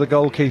loft it over the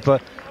goalkeeper.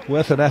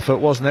 Worth an effort,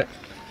 wasn't it?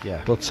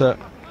 Yeah. But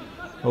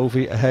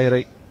Ovi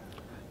Aheri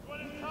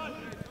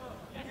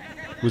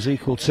was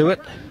equal to it.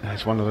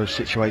 It's one of those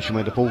situations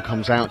where the ball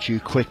comes out to you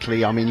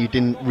quickly. I mean, you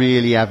didn't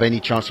really have any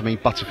chance. I mean,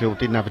 Butterfield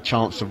didn't have a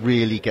chance to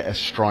really get a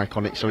strike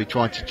on it, so he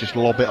tried to just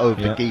lob it over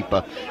the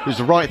keeper. It was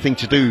the right thing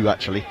to do,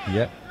 actually.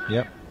 Yep.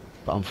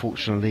 But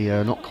unfortunately,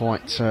 not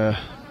quite the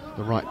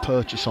right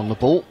purchase on the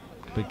ball.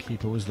 Big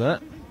keeper was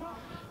there.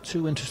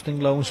 Two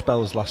interesting loan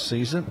spells last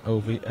season.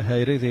 Ovi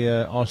Aheri,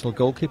 the Arsenal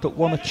goalkeeper,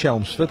 one at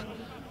Chelmsford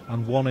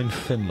and one in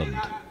Finland.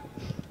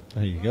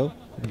 There you go.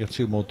 You get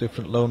two more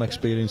different loan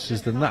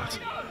experiences than that.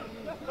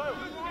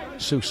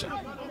 Sousa.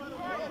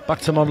 Back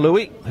to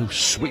Monlouis, who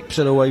sweeps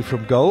it away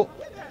from goal.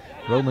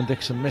 Roman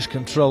Dixon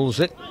miscontrols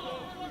it.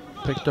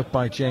 Picked up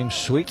by James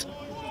Sweet.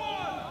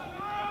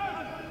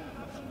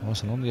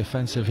 Wasn't on the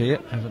offensive here.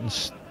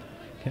 Everton's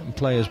getting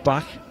players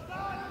back.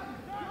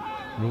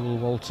 Rule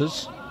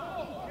Walters.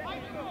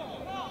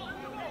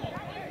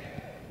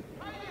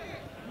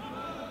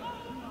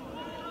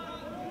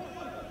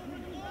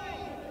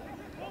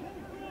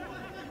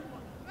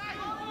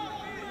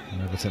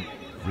 And Everton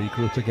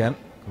regroup again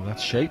with that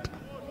shape.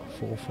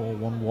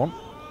 4-4-1-1.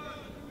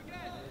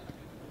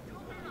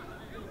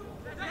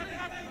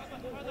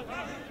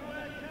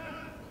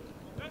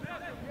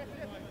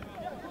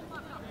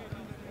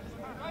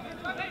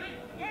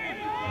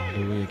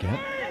 Louis again.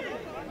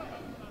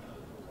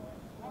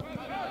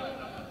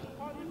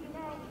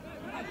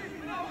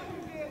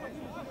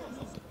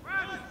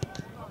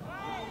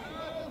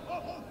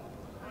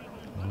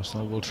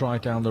 Arsenal will try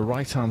down the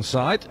right-hand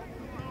side.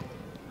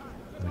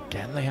 And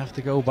again, they have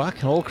to go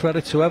back. And all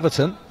credit to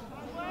Everton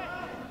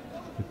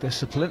with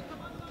discipline.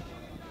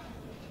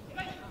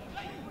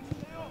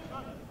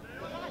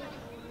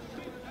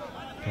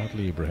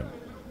 Bradley Ibrahim.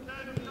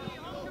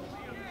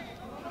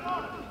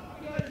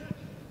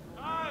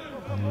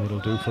 It'll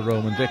do for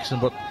Roman Dixon,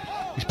 but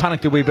he's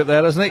panicked a wee bit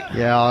there, hasn't he?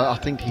 Yeah, I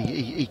think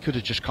he could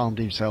have just calmed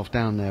himself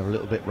down there a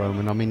little bit,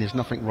 Roman. I mean, there's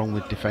nothing wrong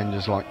with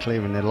defenders like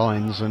clearing their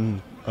lines,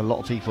 and a lot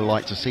of people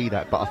like to see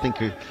that, but I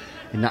think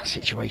in that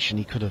situation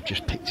he could have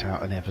just picked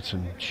out an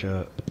Everton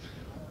shirt.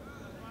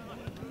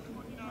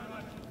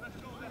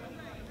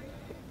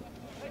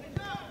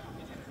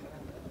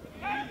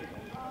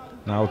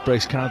 Now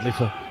brace kindly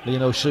for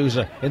Lino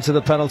Souza into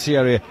the penalty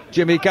area.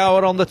 Jimmy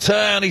Gower on the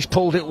turn, he's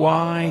pulled it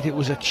wide. It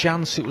was a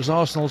chance, it was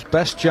Arsenal's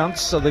best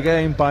chance of the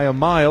game by a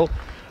mile,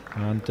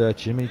 and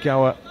Jimmy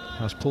Gower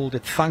has pulled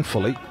it,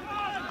 thankfully,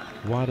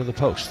 wide of the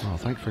post. Oh,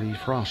 thankfully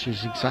for us,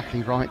 he's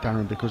exactly right,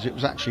 Darren, because it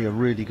was actually a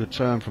really good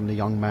turn from the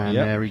young man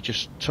there. He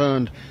just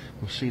turned.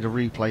 We'll see the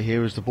replay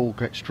here as the ball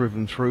gets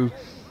driven through.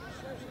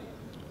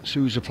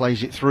 Souza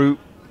plays it through.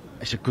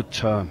 It's a good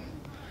turn.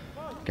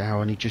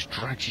 Gower, and he just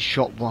drags his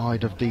shot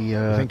wide of the.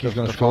 I think he's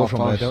going to score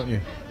from there, don't you?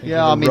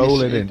 Yeah, I mean,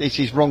 it's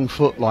his wrong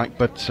foot,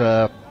 but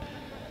it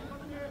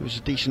was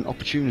a decent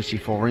opportunity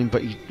for him,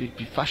 but he'd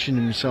be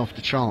fashioning himself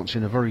the chance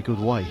in a very good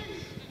way.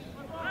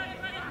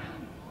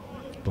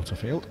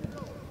 Butterfield.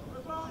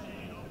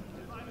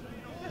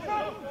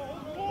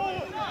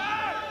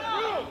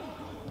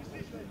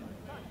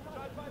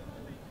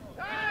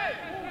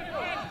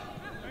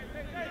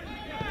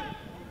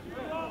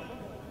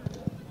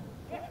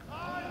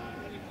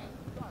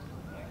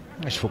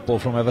 Nice football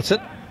from Everton.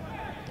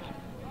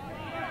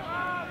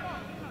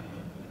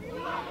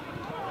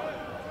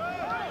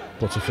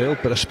 Butterfield,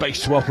 bit of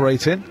space to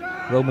operate in.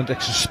 Roman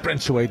Dixon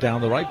sprints away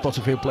down the right.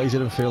 Butterfield plays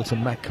it in field to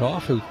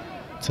Metcalf, who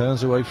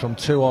turns away from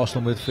two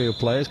Arsenal midfield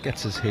players,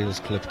 gets his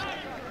heels clipped.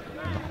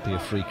 And that'll be a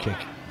free kick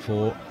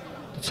for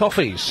the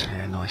Toffees.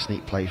 Yeah, nice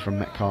neat play from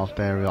Metcalf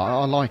there.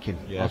 I like him.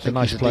 Yeah, I think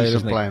nice he's a player, decent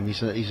isn't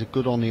player. He's a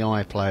good on the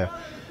eye player.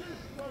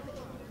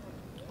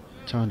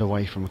 Turned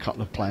away from a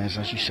couple of players,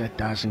 as you said,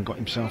 Daz, and got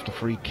himself the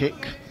free kick.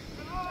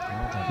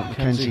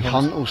 Mackenzie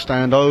Hunt will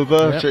stand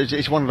over. Yep. So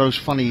it's one of those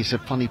funny. It's a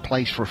funny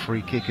place for a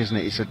free kick, isn't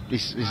it?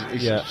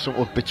 It's sort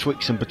of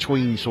betwixt and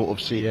between sort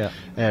of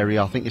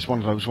area. I think it's one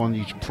of those ones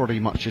you pretty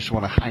much just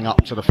want to hang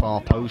up to the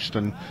far post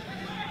and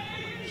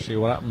see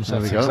what happens.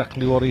 That's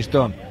exactly what he's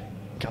done.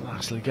 Can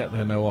actually get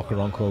there. No,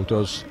 Okoronkwo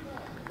does.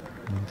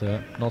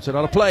 And not out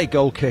of play.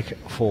 Goal kick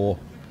for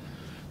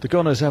the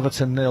Gunners.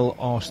 Everton 0,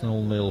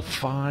 Arsenal 0.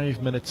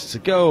 5 minutes to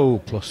go,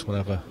 plus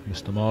whatever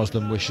Mr.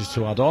 Marsden wishes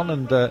to add on,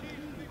 and I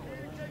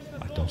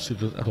don't think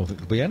there'll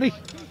be any.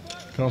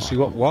 Can't see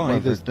why. Well,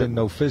 there's been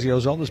no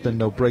physios on. There's been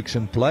no breaks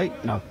in play.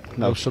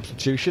 No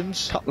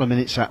substitutions. Couple of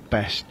minutes at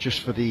best,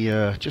 just for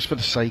the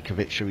sake of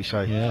it, shall we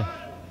say? Yeah.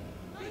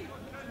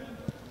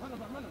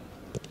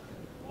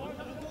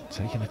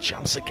 Taking a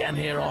chance again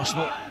here,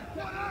 Arsenal.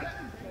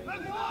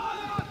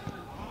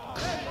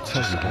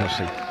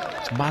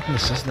 It's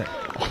madness, isn't it?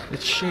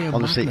 It's sheer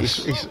honestly,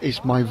 madness.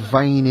 it's my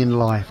vein in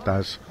life,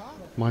 Daz.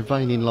 My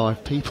vein in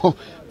life. People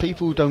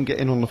who don't get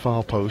in on the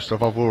far post,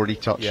 I've already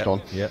touched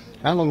on.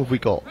 How long have we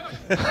got?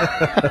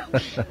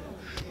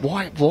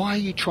 Why are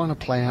you trying to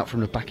play out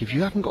from the back if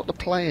you haven't got the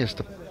players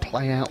to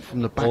play out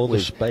from the back? All the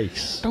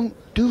space. Don't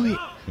do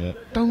it.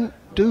 Don't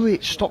do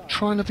it. Stop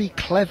trying to be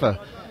clever.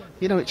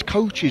 You know, it's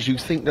coaches who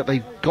think that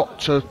they've got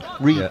to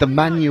read the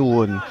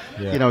manual and,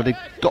 you know, they've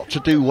got to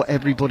do what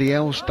everybody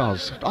else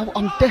does.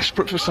 I'm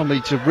desperate for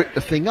somebody to rip the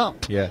thing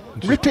up.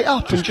 Rip it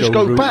up and just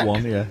go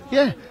back.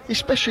 Yeah,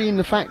 especially in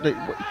the fact that,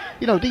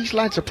 you know, these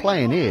lads are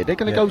playing here. They're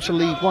going to go to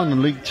League One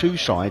and League Two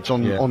sides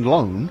on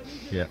loan.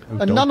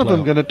 And none of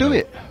them are going to do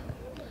it.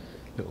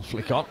 Little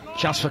flick on.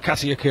 Chance for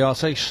Katia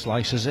Kiyate.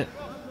 Slices it.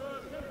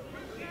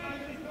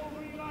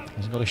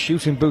 He's got his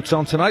shooting boots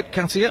on tonight,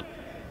 Katia.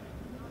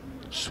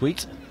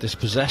 Sweet.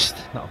 Dispossessed.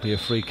 That'll be a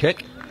free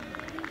kick.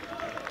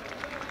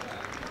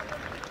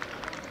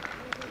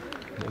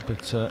 A little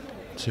bit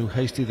too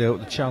hasty there.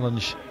 The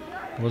challenge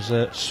was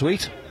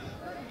Sweet,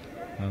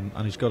 and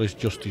he's got his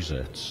just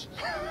desserts.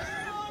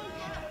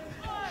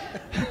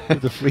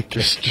 The free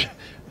kick.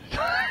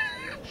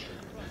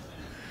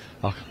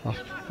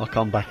 I'll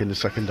come back in the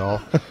second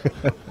half.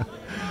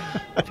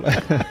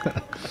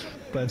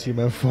 Plenty of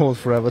men forward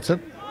for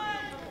Everton.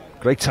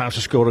 Great time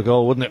to score a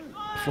goal, wouldn't it?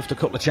 Fluffed a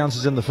couple of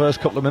chances in the first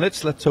couple of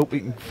minutes. Let's hope we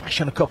can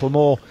fashion a couple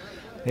more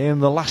in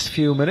the last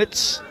few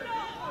minutes.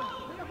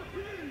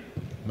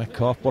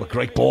 Metcalf, what a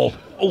great ball.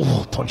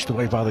 Oh, punched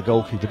away by the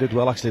goalkeeper. Did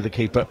well, actually, the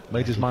keeper.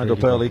 Made his mind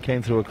up early,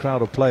 came through a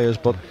crowd of players,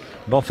 but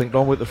nothing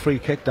wrong with the free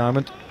kick,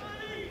 Diamond.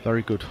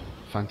 Very good.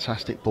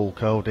 Fantastic ball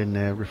curled in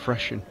there.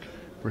 Refreshing.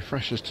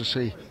 Refreshers to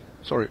see.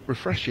 Sorry,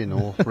 refreshing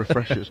or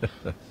refreshers.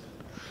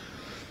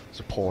 It's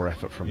a poor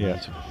effort from me.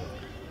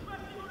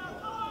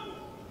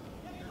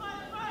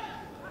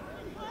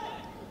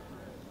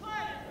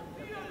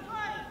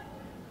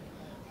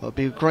 It'll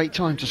be a great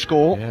time to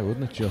score. Yeah,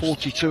 wouldn't it just?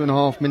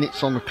 42.5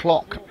 minutes on the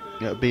clock.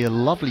 It'll be a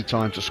lovely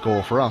time to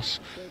score for us.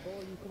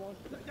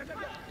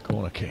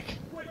 Corner kick.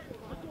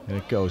 There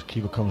it goes.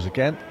 Keeper comes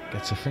again.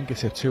 Gets a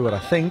fingertip to it, I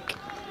think.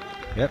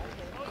 Yep.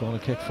 Corner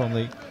kick from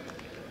the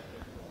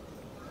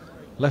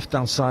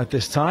left-hand side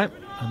this time.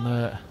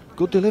 And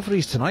good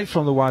deliveries tonight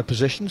from the wide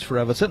positions for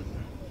Everton.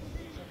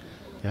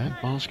 Yeah,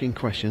 asking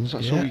questions.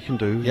 That's all you can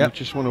do. Yep. You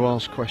just want to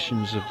ask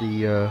questions of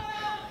the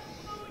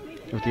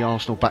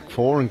Arsenal back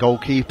four and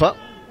goalkeeper.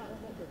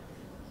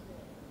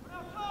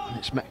 And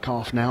it's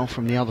Metcalf now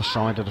from the other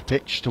side of the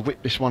pitch to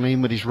whip this one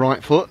in with his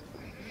right foot.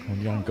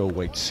 Onyango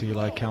waits,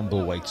 Eli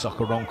Campbell waits,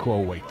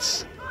 Okoronkwo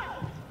waits.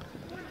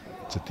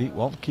 It's a deep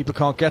one, keeper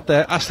can't get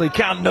there, Ashley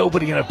can,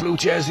 nobody in a blue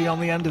jersey on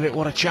the end of it,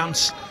 what a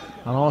chance.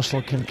 And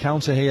Arsenal can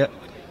counter here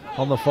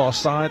on the far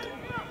side.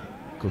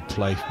 Good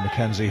play from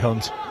Mackenzie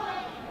Hunt.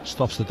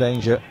 Stops the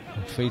danger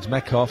and feeds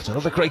Metcalf. It's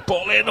another great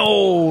ball in.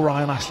 Oh,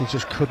 Ryan Ashley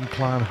just couldn't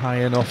climb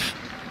high enough.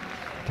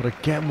 But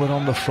again, we're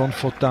on the front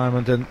foot,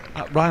 Diamond, and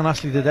Ryan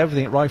Ashley did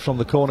everything right from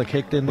the corner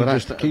kick, didn't he,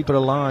 just to keep it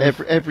alive.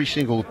 Every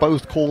single,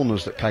 both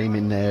corners that came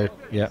in there,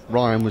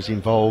 Ryan was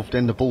involved.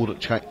 Then the ball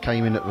that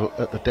came in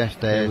at the death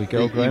there, we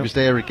go, he was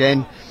there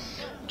again.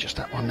 Just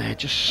that one there,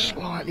 just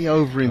slightly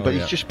over him, but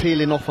he's just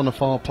peeling off on the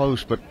far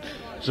post. But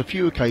there's a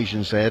few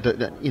occasions there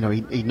that you know,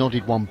 he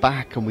nodded one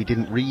back and we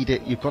didn't read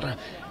it. You've got to,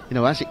 you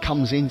know, as it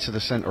comes into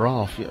the centre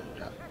half, you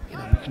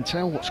can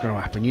tell what's going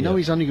to happen. You know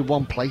he's only in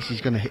one place.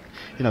 He's going to hit,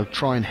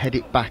 try and head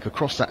it back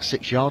across that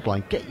 6-yard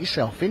line. Get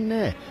yourself in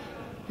there.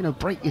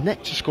 Break your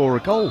neck to score a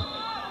goal.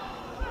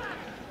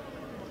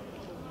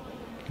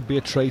 It can be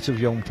a trait of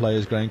young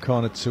players, Graham,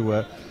 can't it,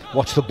 to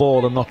watch the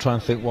ball and not try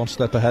and think one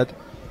step ahead.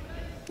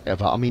 Yeah,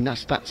 but I mean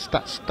that's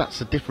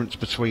the difference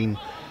between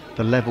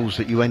the levels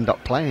that you end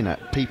up playing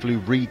at. People who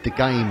read the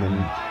game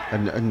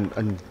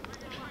and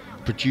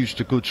produce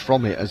the goods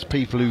from it, as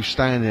people who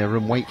stand there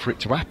and wait for it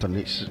to happen.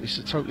 It's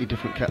a totally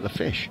different kettle of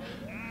fish.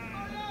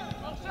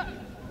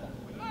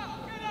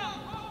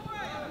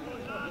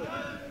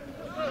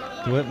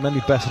 There weren't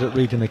many better at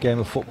reading a game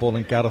of football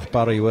than Gareth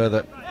Barry, were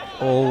there?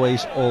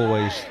 Always,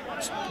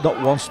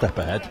 not one step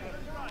ahead.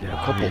 Yeah,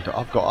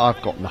 I've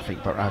got nothing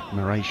but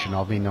admiration.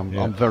 I mean,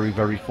 I'm very,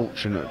 very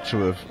fortunate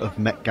to have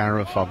met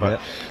Gareth.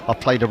 I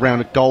played a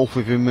round of golf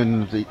with him,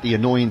 and the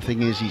annoying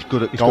thing is he's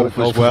good at golf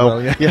as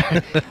well.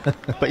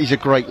 But he's a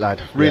great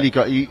lad. Really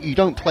good. You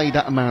don't play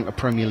that amount of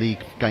Premier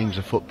League games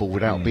of football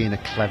without being a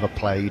clever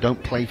player. You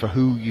don't play for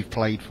who you've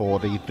played for,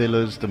 the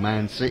Villas, the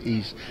Man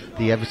Cities,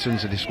 the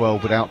Evertons of this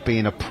world, without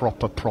being a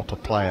proper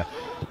player.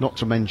 Not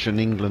to mention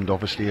England,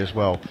 obviously, as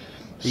well.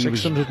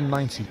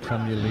 690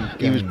 Premier League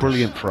games. He was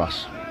brilliant for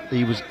us.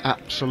 He was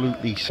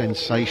absolutely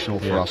sensational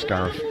for us,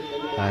 Gareth.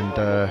 And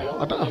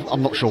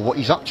I'm not sure what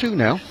he's up to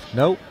now.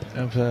 No.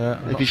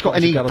 If he's got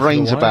any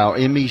brains about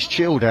him, he's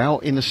chilled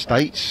out in the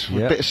States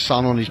with a bit of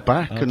sun on his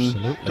back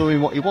and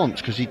doing what he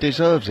wants, because he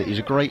deserves it. He's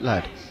a great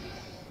lad.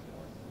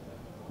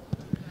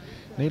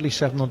 Nearly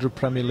 700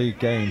 Premier League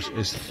games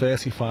is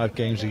 35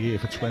 games a year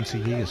for 20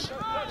 years.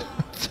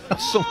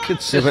 That's some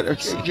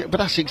consistency. But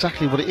that's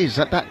exactly what it is.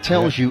 That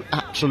tells you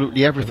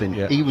absolutely everything.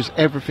 He was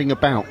everything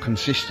about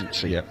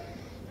consistency.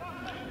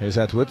 Here's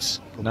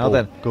Edwards. Good now ball.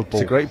 then, Good ball.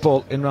 It's a great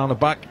ball in round the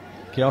back.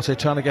 Kiyate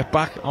trying to get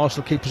back.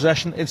 Arsenal keep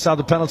possession inside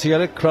the penalty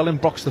area.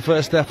 Krellin blocks the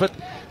first effort.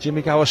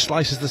 Jimmy Gower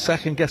slices the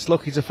second, gets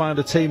lucky to find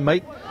a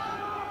teammate.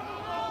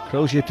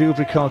 Crozier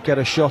Dubry can't get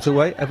a shot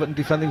away. Everton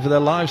defending for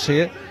their lives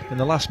here in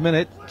the last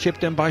minute.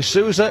 Chipped in by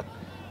Souza.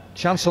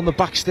 Chance on the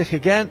back stick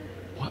again.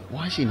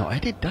 Why has he not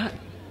headed that?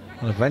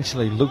 And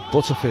eventually Luke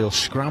Butterfield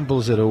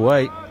scrambles it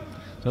away.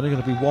 It's only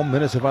going to be 1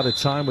 minute of added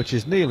time, which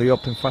is nearly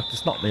up. In fact,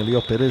 it's not nearly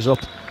up, it is up.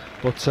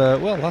 But,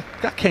 well,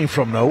 that came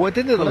from nowhere,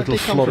 didn't it? A little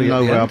flurry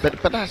at the end.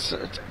 But that's,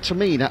 to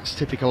me, that's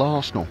typical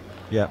Arsenal.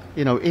 Yeah.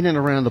 In and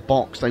around the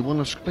box, they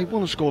want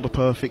to score the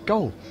perfect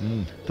goal.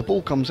 The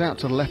ball comes out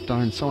to the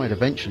left-hand side,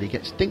 eventually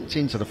gets dinked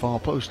into the far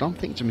post. I'm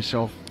thinking to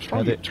myself,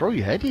 throw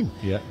your head in.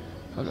 Yeah.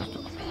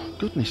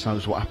 Goodness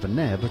knows what happened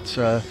there,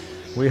 but...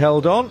 we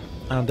held on,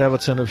 and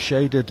Everton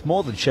have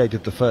more than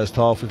shaded the first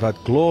half. We've had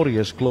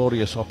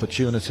glorious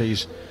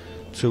opportunities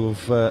to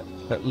have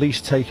at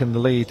least taken the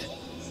lead,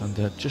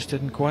 and just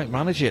didn't quite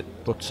manage it.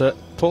 But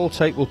Paul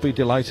Tate will be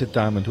delighted,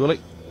 Diamond, will he?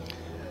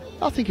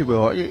 I think he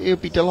will. He'll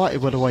be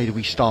delighted with the way that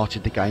we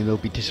started the game. He'll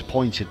be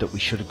disappointed that we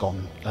should have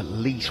gone at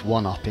least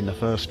one up in the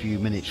first few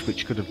minutes,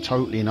 which could have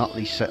totally and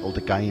utterly settled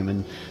the game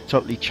and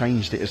totally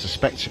changed it as a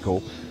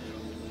spectacle.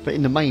 But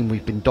in the main,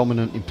 we've been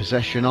dominant in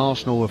possession.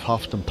 Arsenal have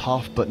huffed and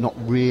puffed, but not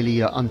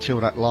really until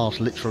that last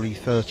literally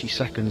 30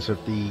 seconds of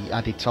the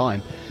added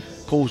time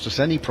caused us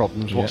any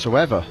problems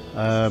whatsoever.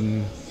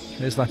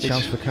 There's that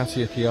chance for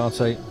Katia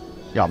Kiarte.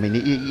 Yeah, I mean,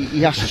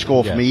 he has to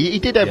score for me. He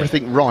did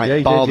everything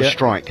right, bar the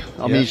strike.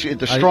 I mean,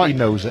 the strike. He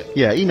knows it.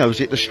 Yeah, he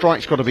knows it. The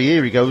strike's got to be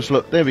here. He goes,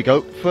 look, there we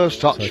go.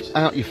 First touch,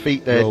 out your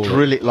feet there,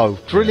 drill it low.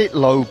 Drill it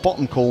low,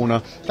 bottom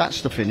corner.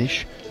 That's the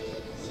finish.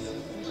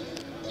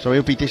 So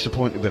he'll be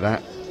disappointed with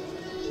that.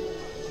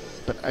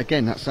 But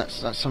again, that's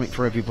something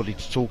for everybody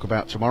to talk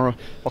about tomorrow.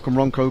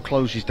 Okamronko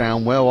closes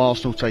down well.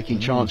 Arsenal taking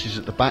chances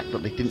at the back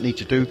that they didn't need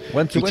to do.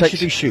 When should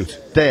he shoot?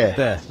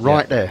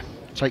 There.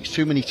 Takes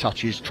too many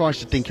touches, tries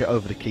to dink it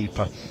over the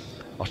keeper.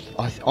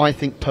 I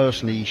think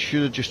personally he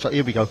should have just...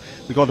 Here we go.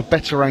 We've got a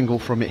better angle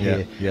from it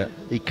here. Yeah.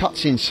 He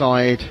cuts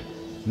inside.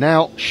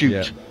 Now,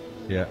 shoot.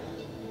 Yeah.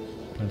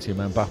 Plenty of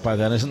men back by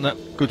then, isn't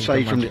it? Good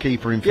save from the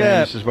keeper in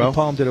fairness as well. He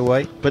palmed it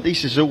away. But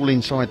this is all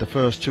inside the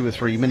first 2 or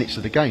 3 minutes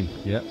of the game.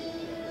 Yeah.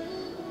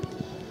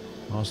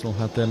 Arsenal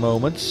had their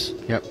moments.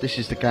 Yep, this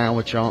is the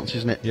Gower chance,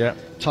 isn't it? Yeah.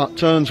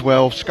 Turns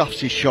well,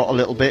 scuffs his shot a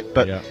little bit,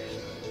 but...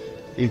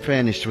 In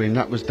fairness to him,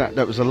 that was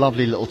a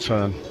lovely little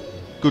turn.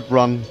 Good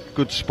run,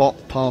 good spot,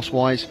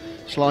 pass-wise,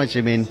 slides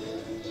him in,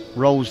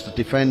 rolls the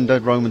defender,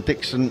 Roman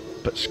Dixon,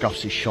 but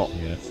scuffs his shot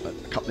a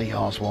couple of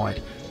yards wide.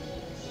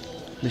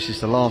 This is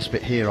the last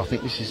bit here. I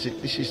think this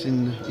is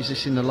in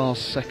the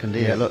last second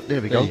here? Yeah. Look, there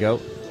we go. There you go.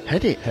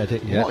 Head it.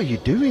 Yeah. What are you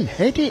doing?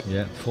 Head it.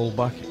 Yeah, full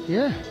back.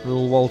 Yeah.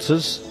 Rule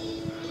Walters.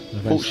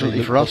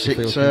 Fortunately for us,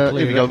 it's here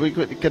we go. We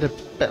get a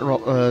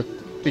better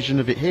vision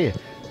of it here.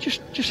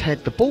 Just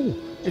head the ball.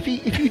 If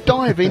you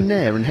dive in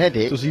there and head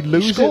it, does he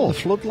lose it in the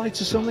floodlights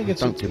or something?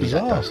 Don't give me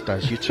that,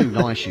 Daz. You're too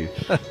nice, you.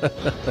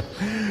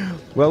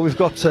 Well, we've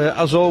got,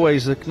 as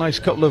always, a nice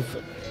couple of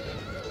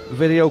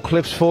video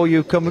clips for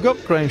you coming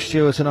up. Graham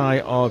Stewart and I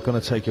are going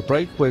to take a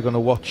break. We're going to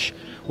watch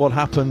what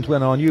happened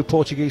when our new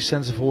Portuguese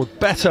centre forward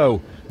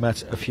Beto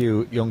met a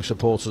few young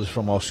supporters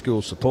from our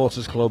school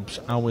supporters clubs,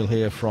 and we'll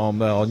hear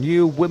from our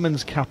new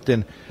women's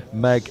captain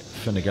Meg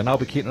Finnegan. I'll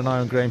be keeping an eye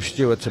on Graham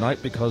Stewart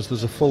tonight because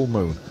there's a full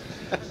moon.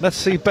 Let's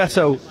see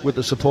Beto with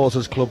the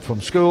supporters club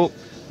from school,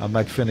 and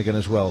Meg Finnegan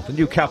as well, the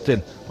new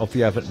captain of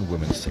the Everton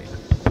women's team.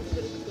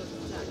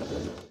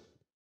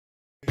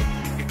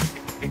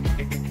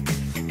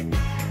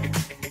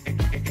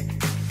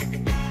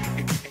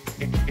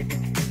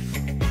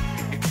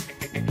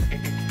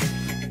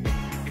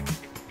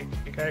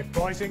 Okay,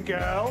 boys and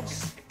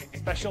girls,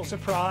 special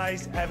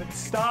surprise, Everton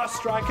star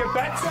striker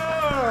Beto!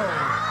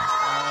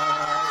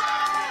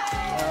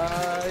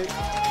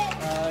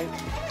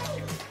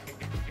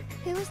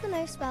 Who was the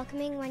most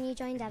welcoming when you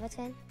joined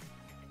Everton?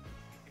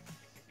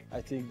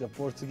 I think the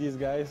Portuguese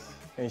guys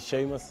and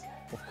Seamus,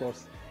 of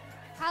course.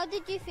 How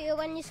did you feel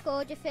when you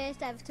scored your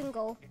first Everton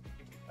goal?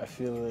 I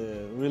feel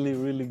really,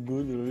 really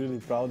good, really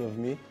proud of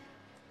me,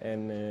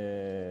 and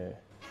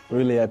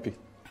really happy.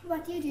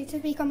 What do you do to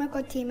become a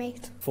good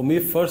teammate? For me,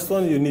 first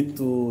one, you need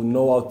to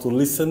know how to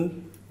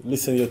listen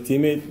your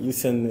teammate,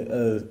 listen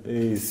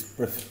his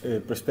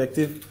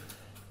perspective,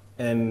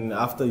 and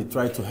after you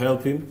try to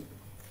help him,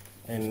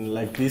 and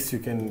like this you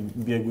can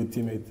be a good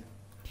teammate.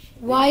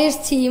 Why is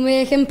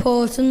teamwork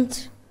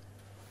important?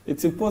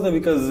 It's important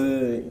because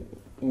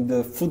in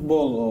the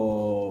football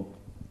or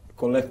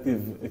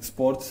collective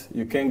sports,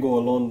 you can't go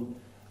alone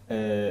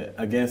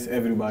against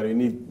everybody.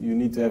 You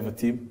need to have a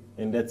team,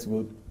 and that's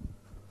good.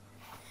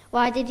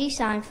 Why did you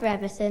sign for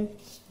Everton?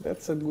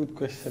 That's a good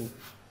question.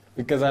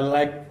 Because I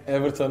like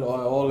Everton, I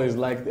always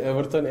liked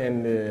Everton,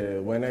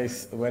 and when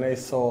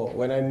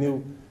I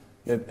knew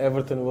that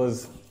Everton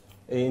was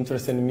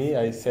interested in me,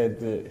 I said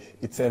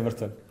it's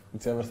Everton.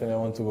 It's Everton I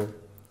want to go.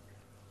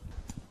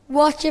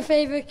 What's your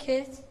favourite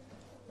kit?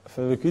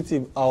 Favorite kit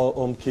is our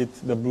home kit,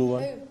 the blue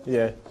one.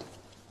 Yeah.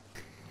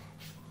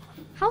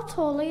 How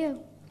tall are you?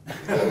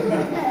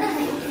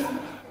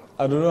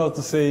 I don't know how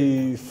to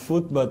say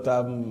foot, but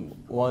I'm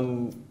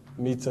 1.94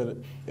 meters.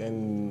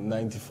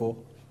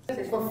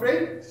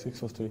 6'3"?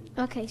 6'3".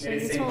 Okay, so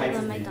you're taller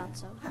than my dad,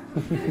 so.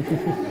 Do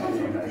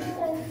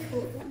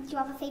you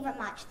have a favourite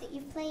match that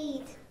you've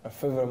played? A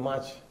favourite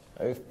match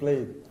I've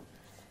played?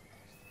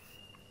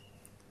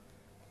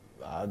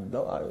 I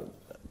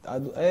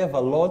have a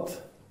lot,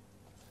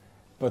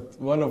 but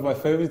one of my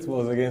favourites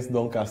was against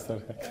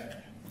Doncaster.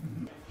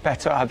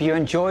 Beto, have you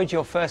enjoyed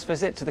your first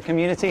visit to the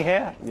community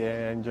here?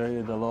 Yeah, I enjoyed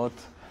it a lot.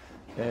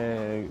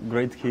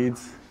 Great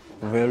kids,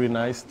 very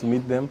nice to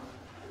meet them,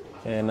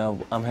 and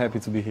I'm happy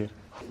to be here.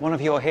 One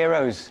of your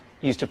heroes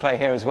used to play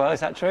here as well,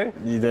 is that true?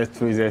 Yeah, that's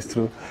true, that's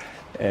true.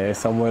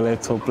 Samuel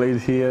Eto'o played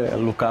here,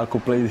 Lukaku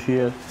played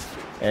here,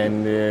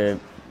 and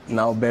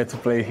now Beto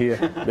play here.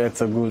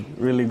 That's a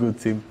really good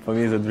team. For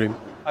me, it's a dream.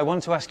 I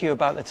want to ask you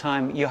about the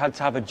time you had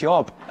to have a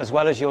job as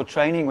well as your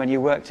training when you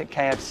worked at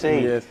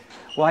KFC. Yes.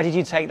 Why did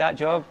you take that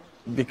job?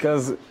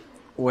 Because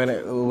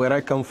where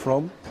I come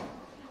from,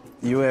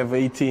 you have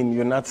 18,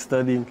 you're not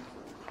studying.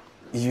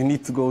 You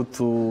need to go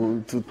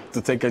to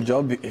take a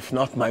job. If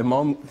not, my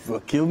mom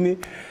will kill me.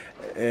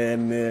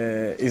 And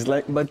it's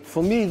like, but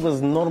for me it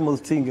was a normal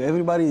thing.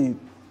 Everybody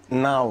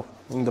now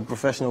in the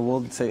professional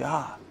world say,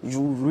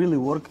 you really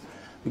work,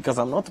 because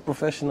I'm not a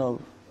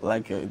professional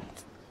like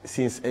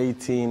since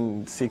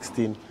 18,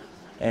 16,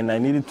 and I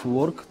needed to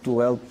work to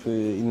help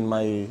in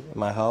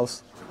my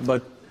house.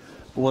 But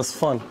it was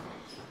fun.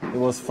 It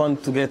was fun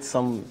to get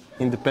some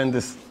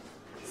independence.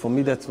 For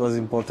me, that was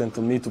important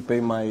to me, to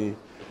pay my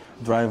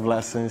drive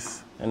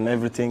lessons and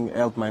everything,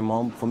 help my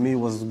mom. For me, it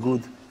was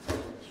good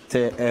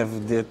to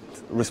have that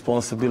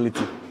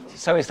responsibility.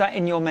 So is that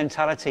in your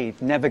mentality,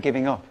 never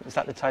giving up? Is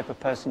that the type of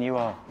person you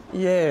are?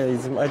 Yeah,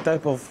 it's my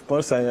type of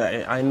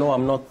person. I know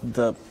I'm not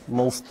the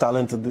most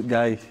talented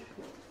guy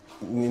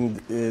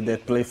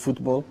that play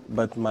football,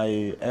 but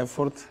my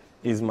effort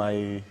is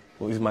my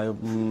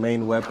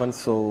main weapon,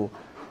 so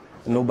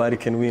nobody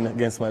can win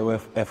against my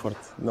effort,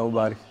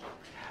 nobody.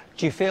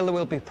 Do you feel there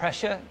will be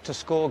pressure to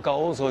score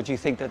goals, or do you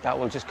think that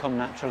will just come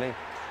naturally?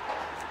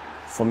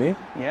 For me?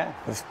 Yeah.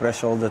 There's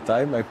pressure all the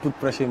time. I put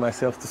pressure in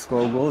myself to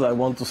score goals. I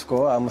want to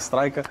score. I'm a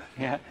striker.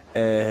 Yeah.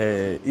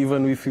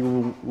 Even if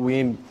you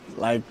win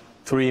like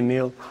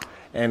 3-0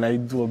 and I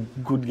do a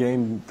good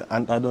game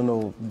and I don't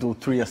know, do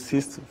 3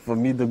 assists, for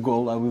me the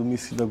goal, I will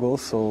miss the goal,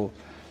 so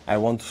I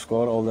want to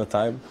score all the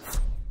time.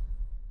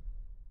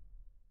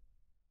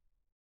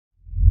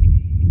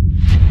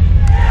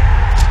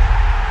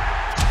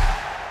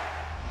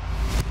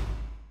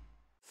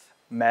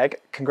 Meg,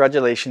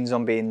 congratulations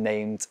on being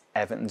named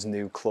Everton's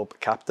new club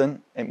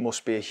captain. It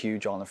must be a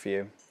huge honour for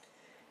you.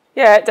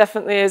 Yeah, it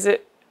definitely is.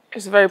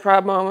 It's a very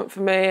proud moment for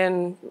me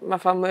and my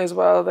family as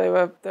well. They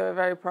were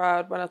very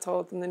proud when I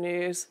told them the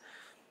news.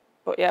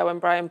 But yeah, when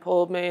Brian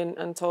pulled me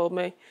and told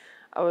me,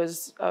 I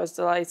was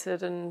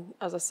delighted. And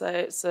as I say,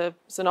 it's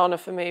an honour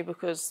for me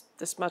because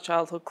this is my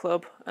childhood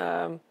club.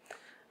 And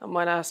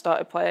when I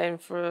started playing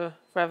for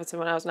Everton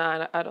when I was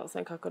 9, I don't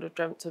think I could have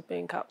dreamt of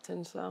being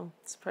captain. So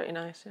it's pretty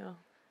nice, yeah.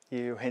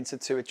 You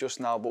hinted to it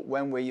just now, but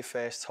when were you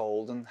first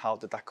told and how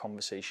did that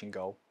conversation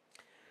go?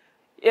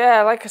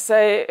 Yeah, like I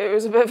say, it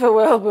was a bit of a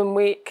whirlwind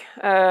week.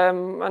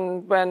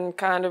 And when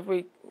kind of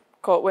we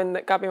caught wind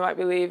that Gabby might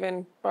be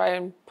leaving,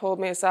 Brian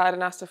pulled me aside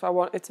and asked if I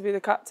wanted to be the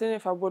captain,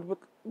 if I would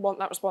want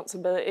that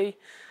responsibility.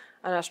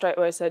 And I straight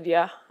away said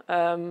yeah,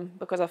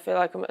 because I feel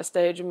like I'm at a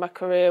stage in my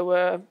career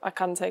where I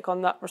can take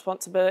on that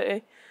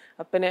responsibility.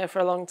 I've been here for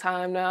a long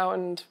time now,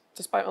 and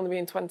despite only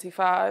being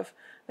 25,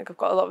 I think I've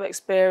got a lot of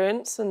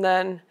experience. And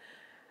then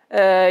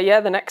yeah,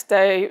 the next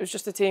day it was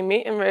just a team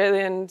meeting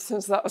really, and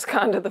since that was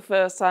kind of the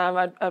first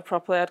time I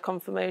properly had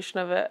confirmation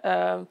of it,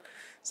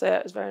 so yeah,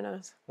 it was very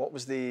nice. What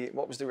was the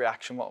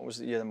reaction? What was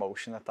your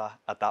emotion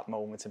at that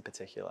moment in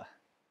particular?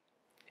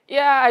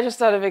 Yeah, I just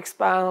had a big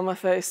smile on my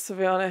face, to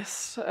be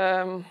honest.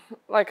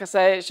 Like I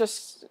say, it's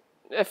just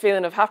a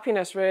feeling of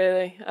happiness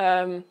really.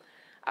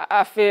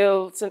 I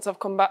feel since I've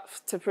come back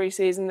to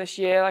pre-season this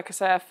year, like I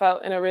say, I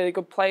felt in a really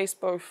good place,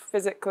 both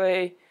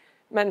physically,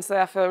 mentally.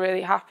 I feel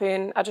really happy,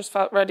 and I just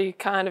felt ready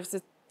kind of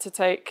to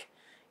take,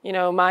 you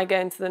know, my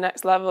game to the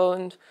next level.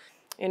 And,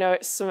 you know,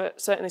 it's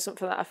certainly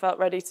something that I felt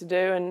ready to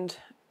do. And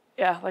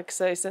yeah, like I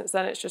say, since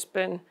then it's just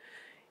been,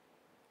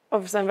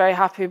 obviously I'm very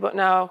happy, but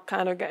now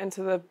kind of getting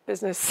to the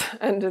business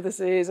end of the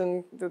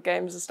season, the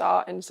games are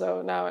starting.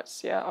 So now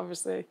it's, yeah,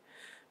 obviously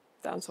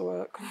down to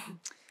work.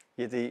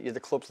 You're the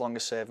club's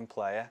longest serving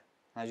player.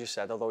 As you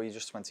said, although you're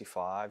just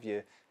 25,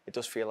 it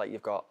does feel like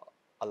you've got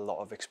a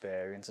lot of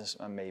experience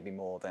and maybe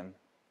more than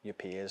your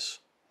peers.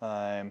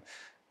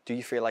 Do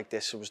you feel like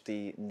this was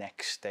the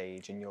next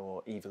stage in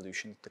your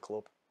evolution at the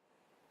club?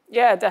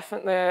 Yeah,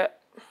 definitely.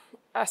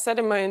 I said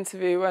in my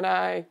interview when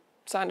I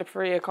signed a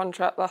 3-year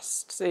contract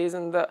last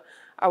season that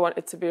I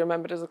wanted to be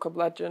remembered as a club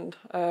legend.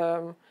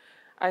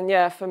 And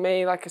yeah, for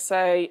me, like I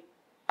say,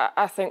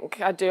 I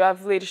think I do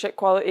have leadership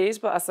qualities,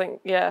 but I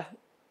think, yeah,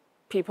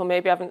 people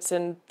maybe haven't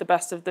seen the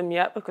best of them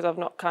yet because I've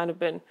not kind of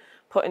been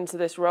put into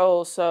this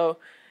role. So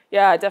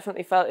yeah, I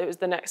definitely felt it was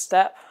the next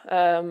step.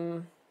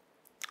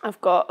 I've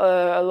got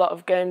a lot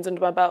of games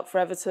under my belt for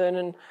Everton,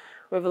 and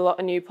with a lot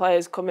of new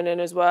players coming in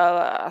as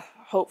well,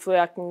 hopefully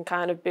I can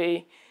kind of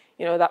be,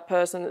 you know, that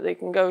person that they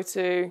can go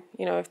to,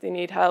 you know, if they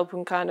need help,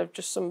 and kind of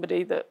just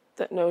somebody that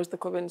knows the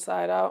club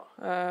inside out,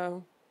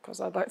 because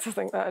I'd like to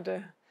think that I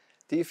do.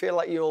 Do you feel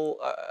like you'll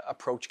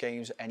approach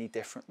games any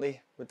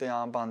differently with the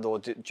armband, or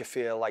do you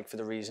feel like, for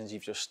the reasons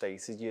you've just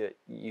stated,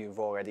 you've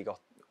already got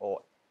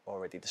or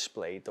already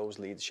displayed those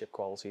leadership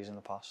qualities in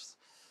the past?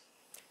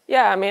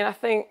 Yeah, I mean, I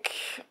think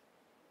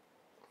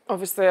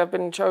obviously I've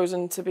been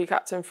chosen to be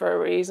captain for a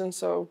reason,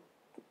 so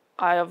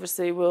I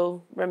obviously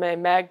will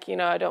remain Meg. You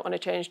know, I don't want to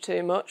change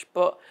too much,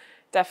 but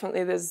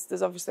definitely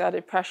there's obviously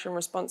added pressure and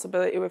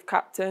responsibility with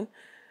captain.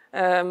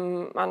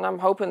 And I'm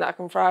hoping that I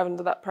can thrive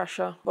under that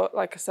pressure. But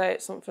like I say,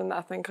 it's something that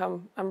I think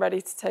I'm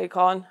ready to take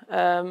on.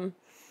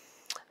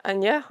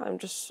 And yeah, I'm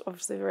just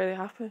obviously really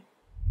happy.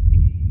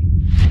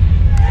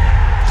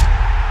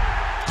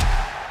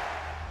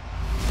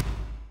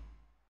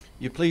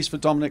 You're pleased for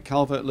Dominic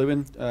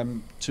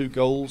Calvert-Lewin, 2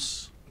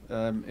 goals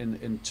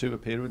in 2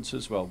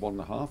 appearances, well,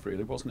 1.5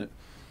 really, wasn't it?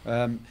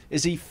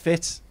 Is he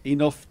fit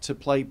enough to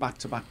play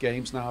back-to-back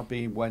games now,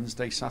 being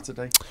Wednesday,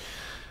 Saturday?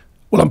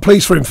 Well, I'm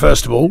pleased for him,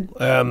 first of all.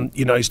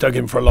 You know, he's dug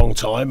in for a long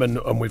time,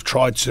 and we've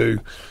tried to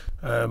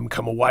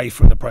come away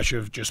from the pressure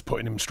of just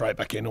putting him straight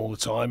back in all the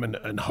time,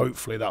 and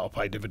hopefully that'll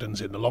pay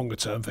dividends in the longer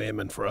term for him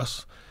and for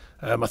us.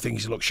 I think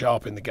he's looked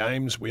sharp in the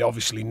games. We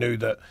obviously knew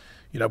that,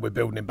 you know, we're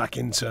building him back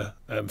into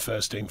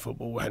first team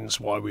football, hence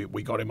why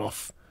we got him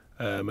off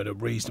at a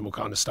reasonable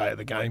kind of state of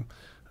the game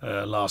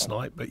last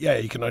night. But yeah,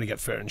 he can only get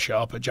fitter and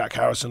sharper. Jack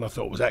Harrison I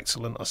thought was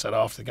excellent, I said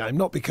after the game,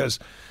 not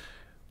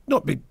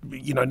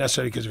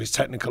necessarily because of his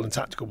technical and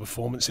tactical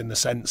performance in the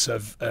sense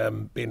of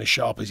being as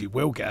sharp as he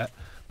will get,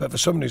 but for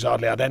someone who's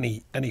hardly had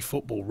any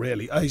football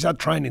really, he's had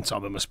training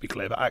time, it must be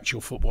clear, but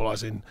actual football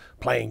as in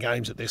playing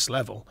games at this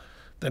level,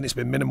 then it's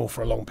been minimal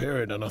for a long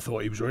period, and I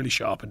thought he was really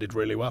sharp and did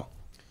really well.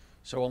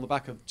 So on the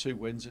back of 2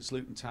 wins, it's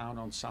Luton Town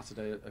on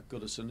Saturday at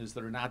Goodison. Is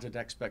there an added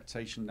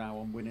expectation now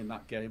on winning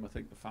that game? I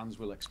think the fans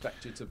will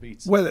expect you to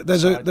beat. Well,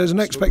 there's an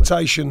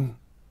expectation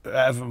at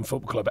Everton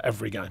Football Club at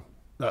every game.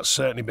 That's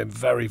certainly been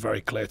very,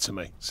 very clear to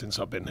me since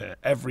I've been here.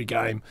 Every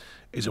game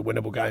is a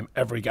winnable game.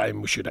 Every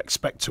game we should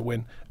expect to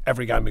win.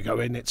 Every game we go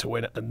in it to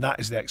win it, and that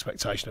is the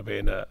expectation of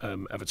being at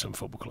Everton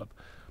Football Club.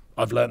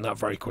 I've learned that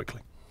very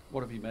quickly. What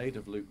have you made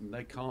of Luton?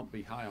 They can't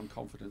be high on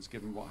confidence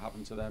given what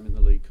happened to them in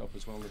the League Cup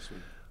as well this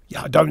week.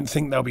 Yeah, I don't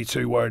think they'll be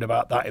too worried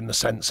about that in the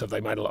sense of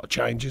they made a lot of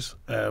changes.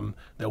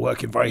 They're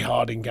working very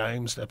hard in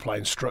games. They're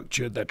playing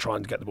structured. They're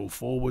trying to get the ball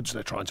forwards.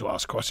 They're trying to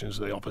ask questions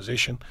of the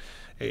opposition.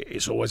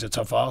 It's always a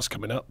tough ask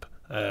coming up,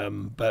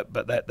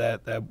 but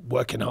they're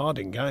working hard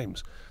in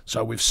games.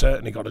 So we've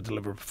certainly got to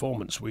deliver a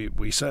performance.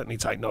 We certainly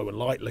take no one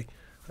lightly,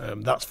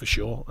 that's for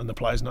sure, and the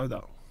players know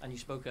that. And you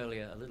spoke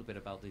earlier a little bit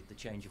about the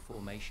change of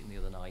formation the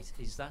other night.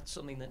 Is that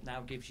something that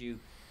now gives you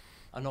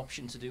an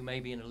option to do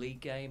maybe in a league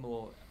game,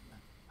 or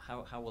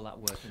how will that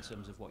work in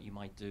terms of what you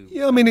might do?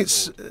 Yeah, I mean,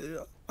 it's.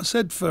 I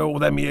said for all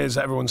them years,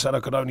 everyone said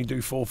I could only do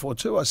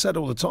 4-4-2. I said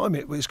all the time,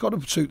 it's got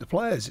to suit the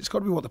players. It's got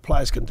to be what the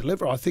players can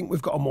deliver. I think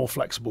we've got a more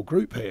flexible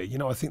group here. You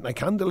know, I think they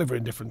can deliver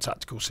in different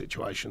tactical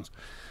situations.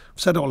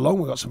 I've said all along,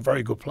 we've got some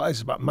very good players.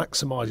 It's about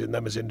maximising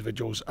them as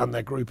individuals and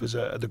their group as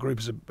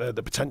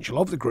the potential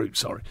of the group.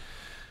 Sorry,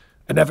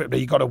 inevitably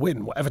you've got to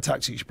win. Whatever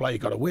tactics you play,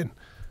 you've got to win.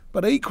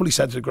 But I equally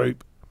said to the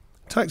group,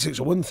 tactics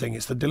are one thing,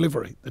 it's the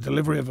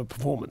delivery of a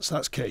performance.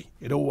 That's key.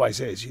 It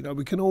always is. You know,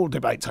 we can all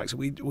debate tactics.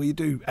 We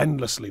do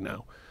endlessly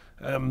now.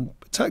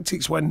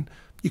 Tactics, when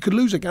you could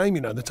lose a game,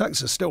 you know, the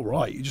tactics are still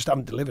right. You just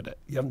haven't delivered it.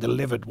 You haven't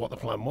delivered what the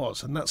plan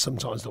was, and that's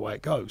sometimes the way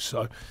it goes.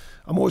 So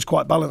I'm always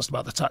quite balanced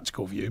about the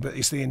tactical view, but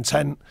it's the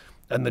intent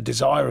and the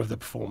desire of the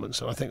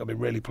performance, and I think I've been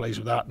really pleased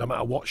with that. No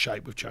matter what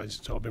shape we've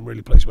changed it to, I've been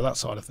really pleased with that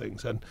side of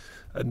things,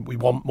 and we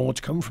want more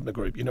to come from the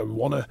group. You know, we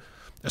want to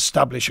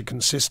establish a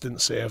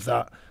consistency of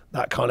that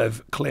kind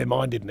of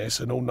clear-mindedness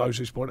and all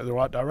noses pointing in the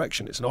right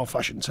direction. It's an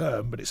old-fashioned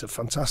term, but it's a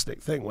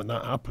fantastic thing when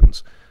that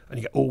happens, and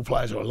you get all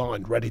players are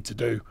aligned, ready to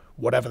do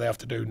whatever they have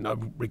to do,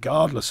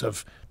 regardless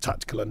of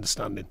tactical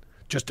understanding,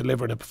 just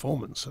delivering a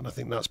performance, and I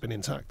think that's been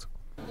intact.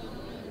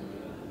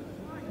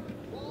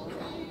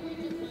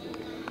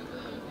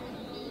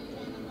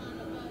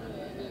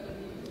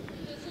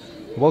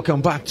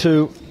 Welcome back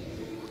to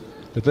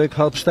the Big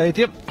Hope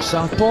Stadium,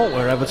 Southport,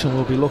 where Everton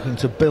will be looking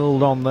to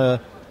build on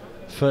their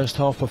first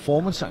half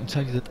performance. I can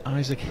tell you that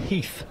Isaac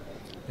Heath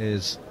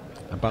is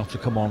about to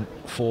come on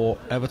for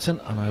Everton,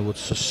 and I would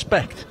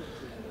suspect,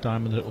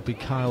 Diamond, it will be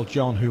Kyle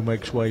John who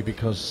makes way,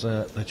 because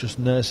they're just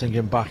nursing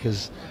him back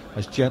as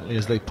gently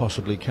as they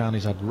possibly can.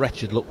 He's had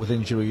wretched luck with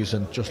injuries,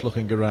 and just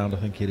looking around, I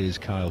think it is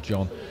Kyle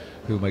John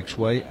who makes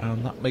way,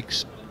 and that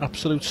makes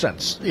absolute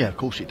sense. Yeah, of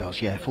course it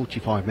does. Yeah,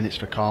 45 minutes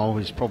for Carl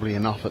is probably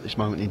enough at this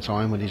moment in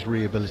time with his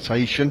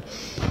rehabilitation.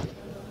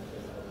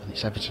 And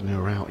it's Everton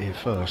who are out here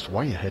first,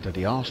 way ahead of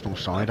the Arsenal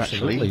side,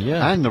 actually,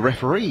 yeah. And the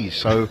referees.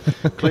 So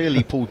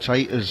clearly Paul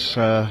Tate has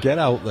get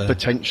out there.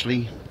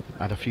 Potentially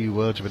had a few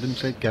words with him,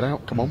 said get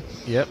out, come on.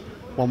 Yep.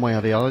 One way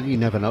or the other, you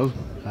never know.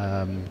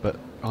 But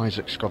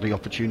Isaac's got the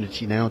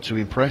opportunity now to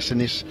impress in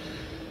this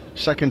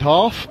second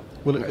half.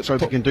 Well, so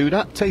if he can do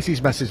that,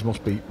 Tate's message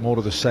must be more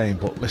of the same,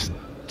 but listen,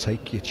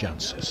 take your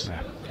chances.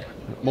 Yeah.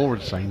 More of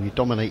the same. You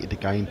dominated the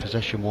game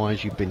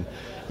possession-wise. You've been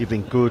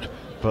good,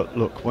 but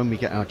look, when we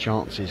get our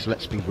chances,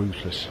 let's be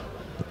ruthless.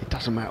 It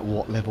doesn't matter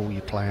what level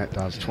you play at.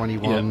 Does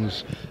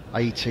 21s,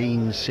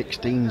 18s,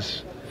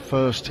 16s,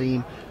 first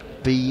team.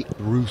 Be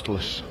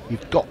ruthless.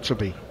 You've got to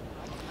be.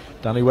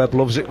 Danny Webb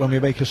loves it when we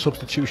make a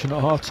substitution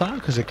at half time,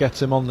 because it gets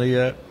him on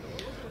the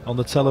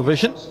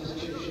television.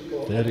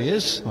 There he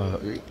is,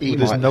 with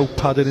his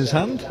notepad in his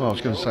hand. Well, I was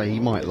going to say he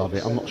might love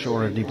it. I'm not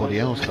sure anybody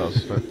else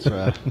does, but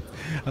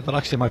and that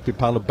actually might be a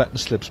pile of betting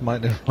slips,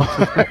 mightn't it?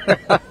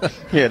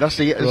 Yeah, that's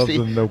the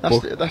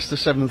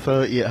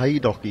 7:30 at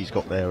Haydock he's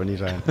got there in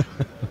his hand.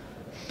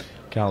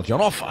 Carl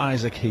John off,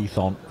 Isaac Heath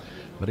on.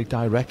 Very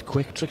direct,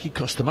 quick, tricky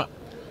customer.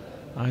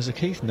 Isaac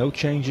Heath, no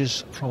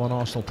changes from an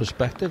Arsenal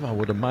perspective. I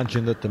would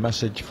imagine that the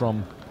message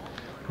from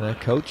their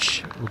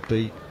coach would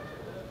be,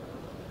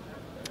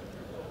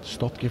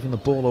 stop giving the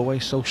ball away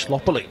so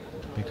sloppily.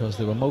 because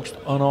they were most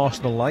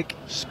un-Arsenal-like,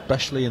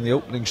 especially in the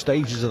opening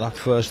stages of that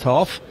first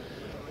half.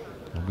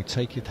 And we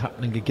take it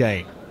happening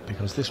again,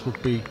 because this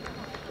would be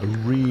a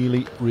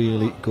really,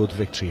 really good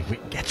victory if we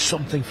get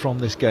something from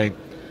this game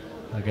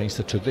against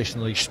a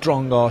traditionally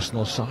strong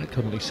Arsenal side,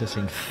 currently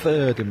sitting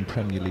third in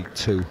Premier League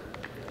 2. It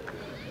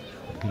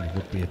really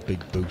would be a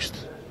big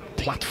boost,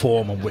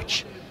 platform on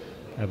which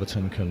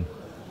Everton can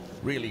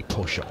really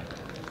push on.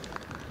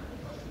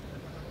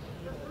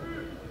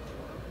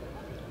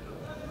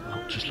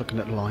 Just looking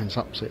at the lines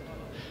ups, it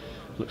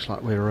looks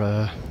like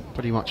we're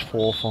pretty much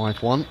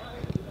 4-5-1. Here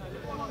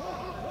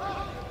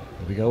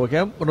we go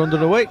again, we're under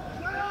the way.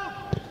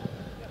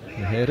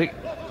 Harry.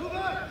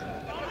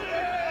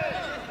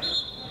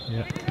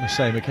 Yeah, I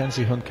say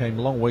Mackenzie Hunt came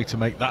a long way to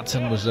make that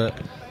and was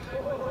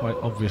quite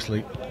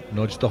obviously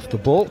nudged off the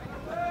ball.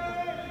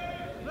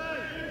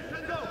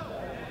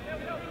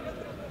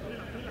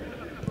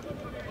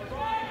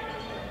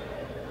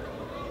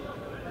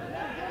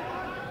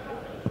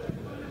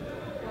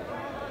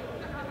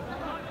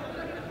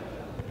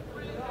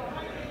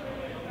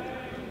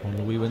 On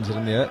the wee wins it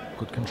in the air,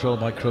 good control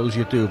by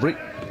Crozier Dubry.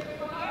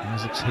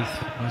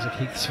 Isaac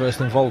Heath's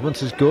first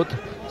involvement is good.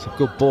 It's a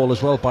good ball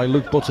as well by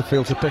Luke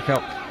Butterfield to pick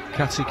out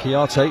Katsi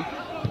Kiarte.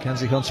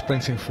 Mackenzie Hunt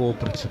sprinting forward,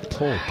 but it's a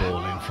poor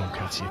ball in from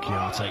Katsi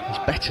Kiarte. It's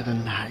better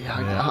than that.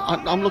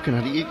 I'm looking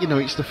at it. You know,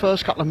 it's the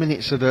first couple of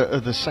minutes of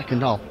the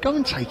second half. Go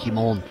and take him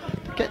on.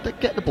 Get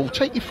the ball.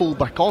 Take your full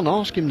back on.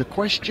 Ask him the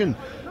question.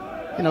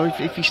 You know,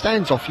 if he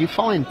stands off you,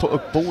 fine. Put a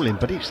ball in.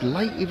 But it's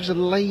late. It was a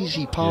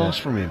lazy pass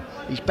from him.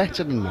 He's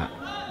better than that.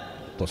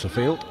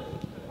 Butterfield.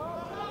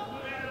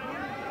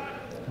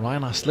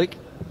 Ryan Astley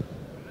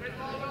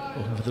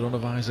looking for the run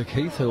of Isaac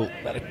Heath, who'll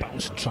let it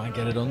bounce and try and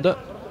get it under.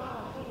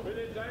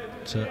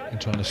 In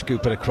trying to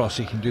scoop it across,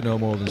 he can do no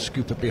more than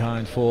scoop it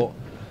behind for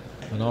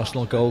an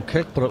Arsenal goal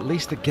kick, but at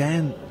least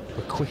again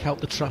we're quick out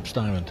the traps,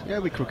 Diamond. Yeah,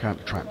 we quick out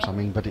the traps, I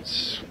mean, but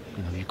it's,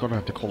 you know, you've got to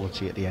have the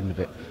quality at the end of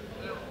it.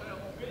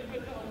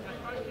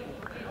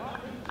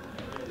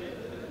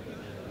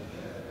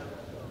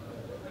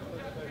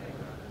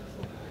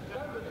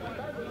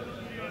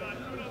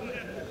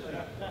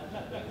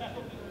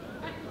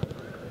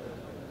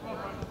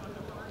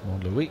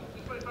 Louis. Be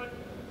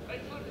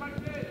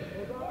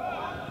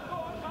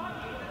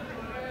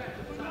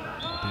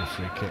a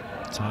free kick.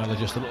 Tyler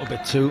just a little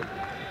bit too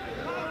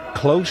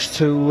close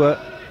to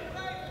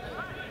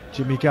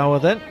Jimmy Gower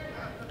then.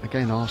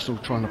 Again, Arsenal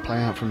trying to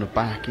play out from the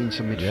back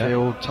into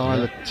midfield.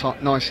 Tyler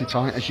nice and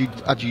tight as you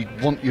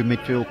want your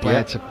midfield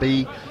player to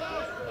be.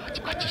 I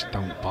just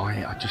don't buy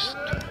it.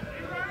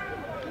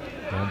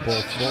 One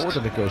ball forward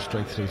and it goes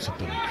straight through to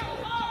Billy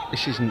Crow.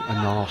 This isn't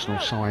an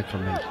Arsenal side for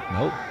me.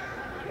 No.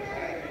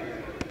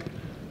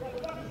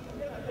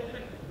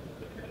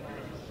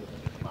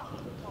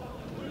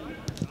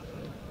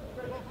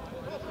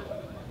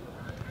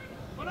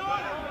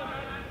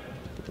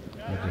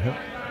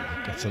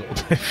 Gets a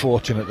little bit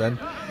fortunate then.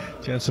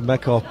 Jensen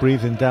Mekov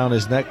breathing down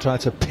his neck,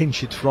 tried to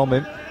pinch it from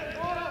him.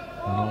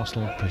 And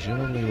Arsenal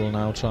presumably will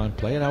now try and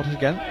play it out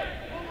again.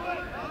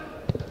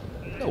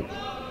 No.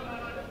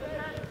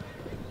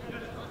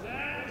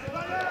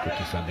 Good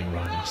defending,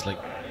 Ryan Astley.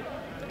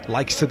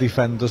 Likes to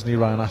defend, doesn't he,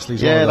 Ryan Astley?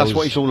 Yeah, that's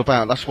what he's all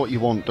about. That's what you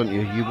want, don't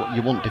you?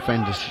 You want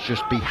defenders to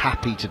just be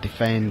happy to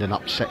defend and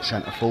upset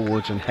centre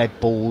forwards and head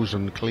balls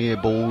and clear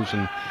balls,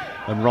 and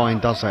Ryan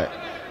does that.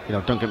 You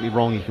know, don't get me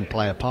wrong, he can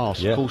play a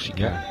pass, of course he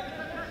can.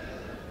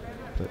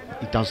 But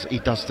he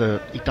does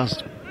the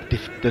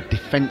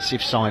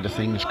defensive side of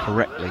things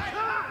correctly.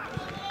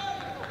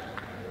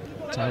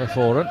 Tyler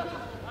Foran.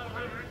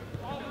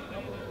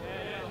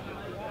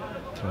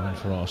 Throw in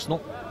for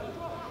Arsenal.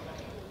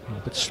 A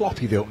bit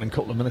sloppy the opening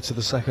couple of minutes of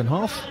the second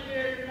half.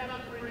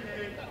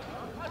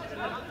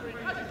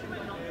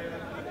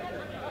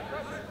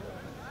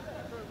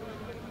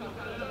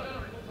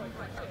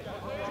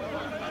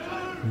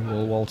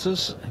 Will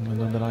Walters,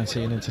 England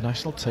under-19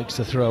 international, takes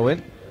the throw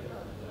in.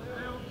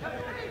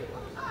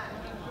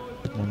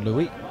 On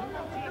Louis.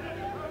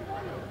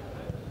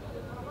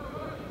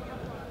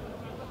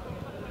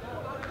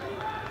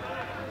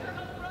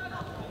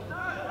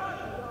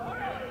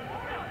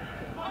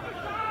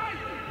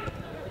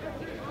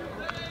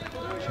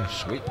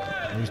 Sweet.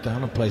 Moves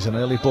down and plays an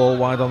early ball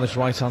wide on this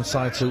right-hand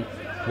side to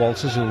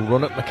Walters, who will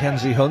run at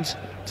Mackenzie Hunt.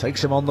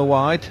 Takes him on the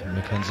wide.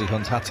 Mackenzie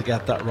Hunt had to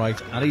get that right,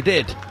 and he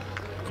did.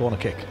 Corner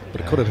kick, but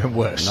it could have been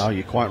worse. No,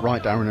 you're quite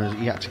right, Darren.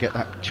 He had to get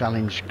that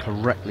challenge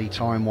correctly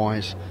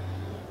time-wise.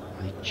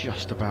 He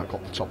just about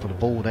got the top of the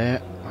ball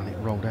there, and it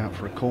rolled out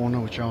for a corner,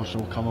 which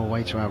Arsenal will come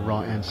away to our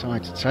right-hand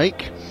side to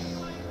take.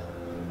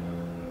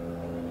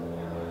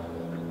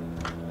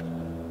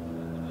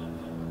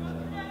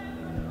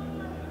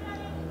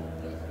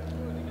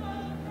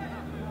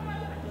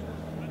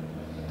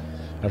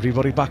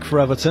 Everybody back for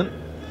Everton.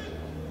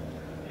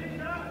 Here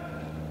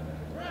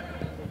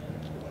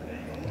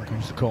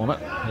comes the corner,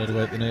 headed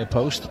away at the near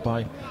post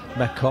by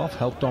Metcalf,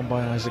 helped on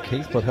by Isaac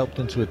Heath, but helped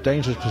into a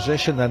dangerous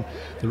position. Then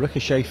the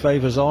ricochet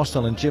favours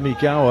Arsenal and Jimmy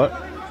Gower.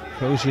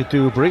 Crozier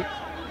Dubry.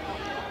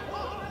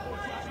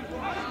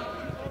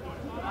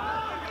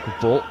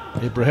 Good ball.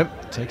 Ibrahim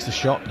takes the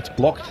shot. It's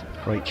blocked.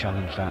 Great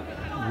challenge that.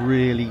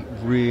 Really,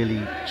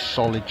 really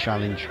solid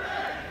challenge.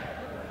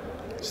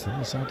 Still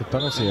inside the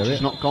penalty area.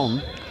 It's not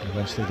gone.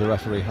 Eventually the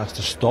referee has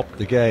to stop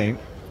the game.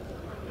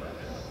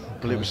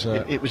 Well,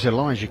 it was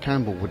Elijah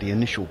Campbell with the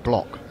initial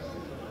block.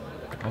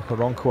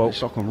 Okoronkwo.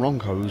 It's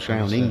Okoronkwo who's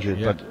down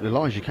injured, but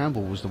Elijah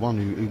Campbell was the one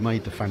who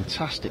made the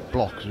fantastic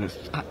block.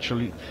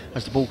 Actually,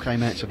 as the ball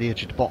came out to the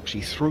edge of the box,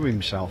 he threw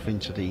himself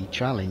into the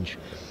challenge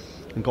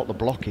and got the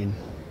block in.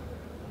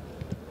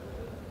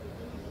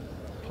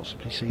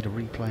 Possibly see the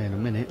replay in a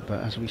minute,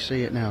 but as we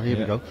see it now, here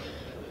we go.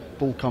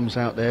 Ball comes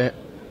out there,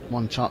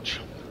 one touch.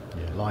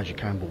 Elijah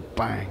Campbell,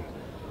 bang.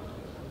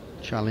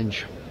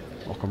 Challenge.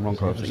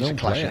 Okoronkwo, it's a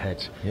clash of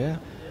heads. Yeah.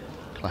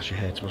 Clash of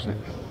heads, wasn't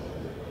it?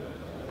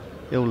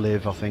 He'll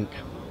live, I think.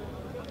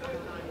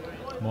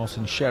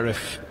 Martin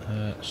Sheriff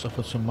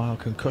suffered some mild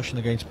concussion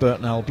against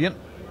Burton Albion.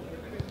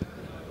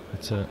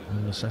 It will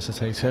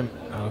necessitate him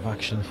out of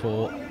action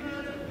for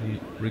the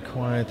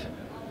required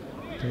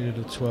period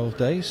of 12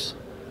 days.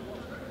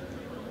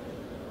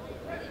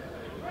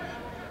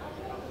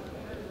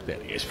 There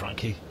he is,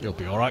 Frankie. He'll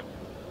be all right.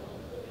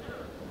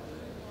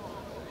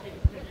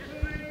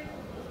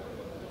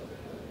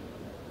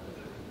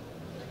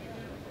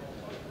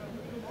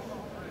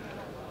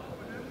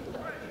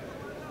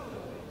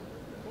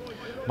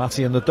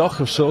 Matty and the Dock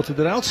have sorted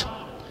it out.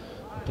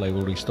 The play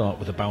will restart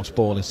with a bounce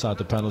ball inside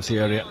the penalty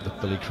area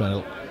that Billy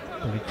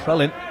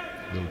Krellin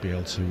will be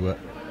able to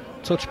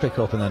touch, pick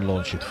up and then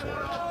launch it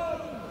forward.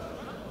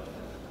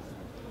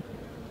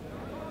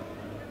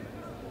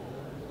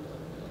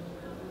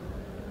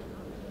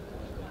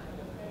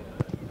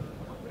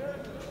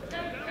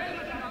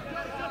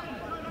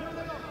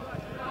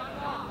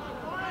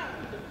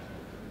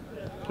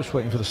 Just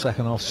waiting for the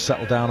second half to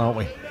settle down, aren't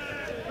we?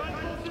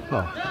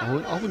 Well,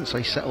 I wouldn't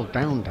say settle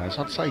down, Daz.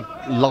 I'd say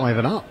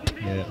liven up.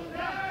 Yeah.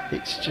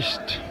 It's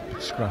just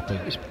scrappy.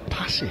 It's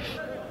passive.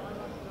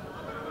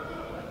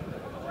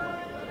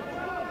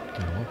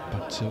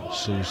 Back to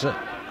Sousa.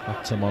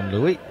 Back to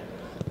Monlouis.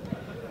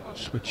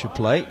 Switch of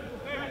play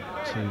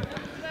to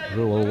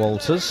Ruel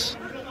Walters.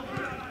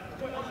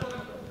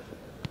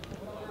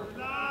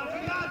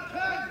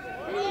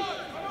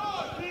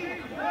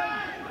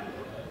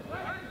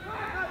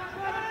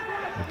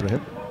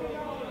 Ibrahim.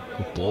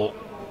 Good ball.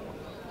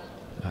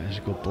 That is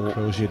a good ball.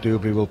 Crozier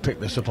Dubry will pick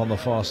this up on the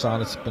far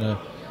side. It's been a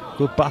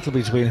good battle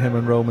between him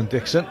and Roman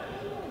Dixon.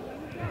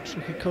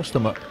 Tricky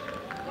customer.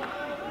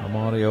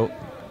 Mario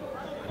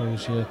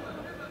Crozier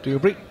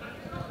Dubry,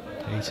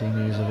 18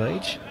 years of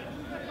age.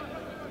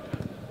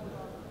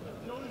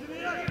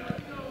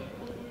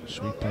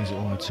 Sweet plays it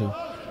on to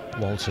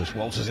Walters.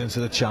 Walters into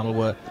the channel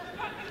where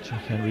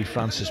Jack Henry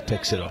Francis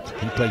picks it up.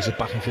 He plays it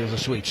back and feels a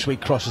Sweet.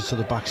 Sweet crosses to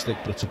the back stick,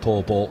 but it's a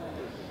poor ball.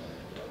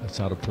 It's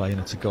out of play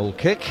and it's a goal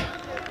kick.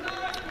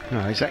 No,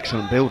 it's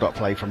excellent build-up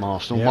play from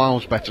Arsenal. Yep.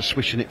 Miles better,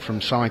 swishing it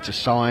from side to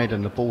side,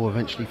 and the ball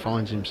eventually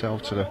finds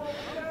himself to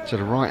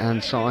the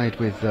right-hand side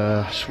with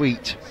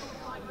Sweet.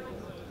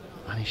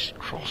 And his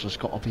cross has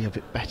got to be a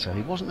bit better.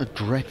 It wasn't a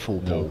dreadful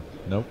ball.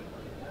 No.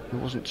 There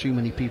wasn't too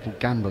many people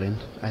gambling,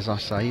 as I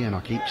say, and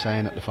I keep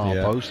saying at the far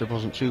post. There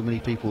wasn't too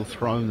many people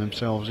throwing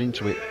themselves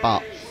into it,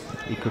 but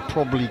he could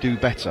probably do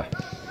better.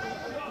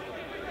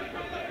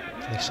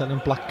 They're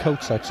selling black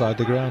coats outside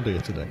the ground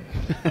here today.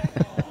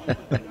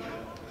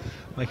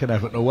 Make an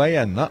Everton away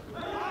end, that.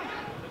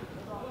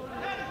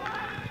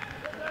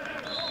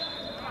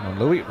 And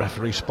Louis,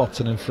 referee spots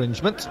an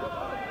infringement.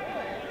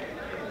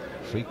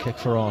 Free kick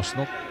for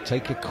Arsenal.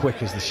 Take it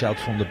quick is the shout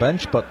from the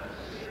bench, but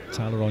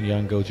Tyler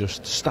Onyango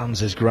just stands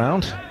his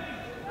ground.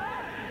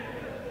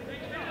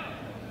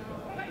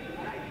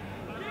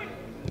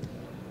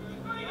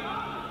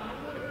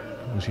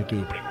 Crozier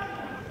Dubry.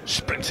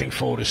 Sprinting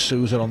forward is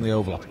Sousa on the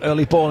overlap.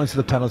 Early ball into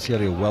the penalty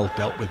area, well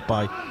dealt with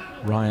by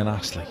Ryan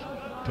Astley.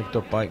 Picked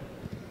up by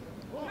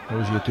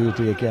Crozier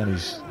Dubry again.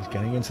 He's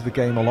getting into the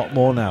game a lot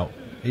more now.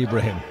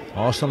 Ibrahim.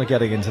 Arsenal are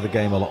getting into the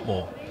game a lot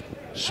more.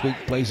 Sweet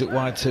plays it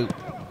wide to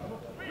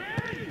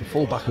the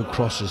fullback who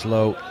crosses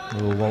low.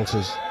 Will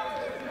Walters.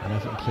 And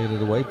Everton cleared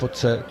it away, but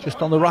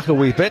just on the rack a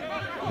wee bit.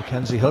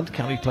 Mackenzie Hunt,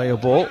 can he play a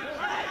ball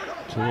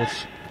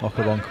towards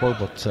Okoronkwo?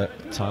 But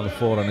Tyler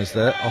Foran is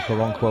there.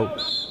 Okoronkwo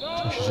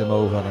pushes him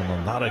over, and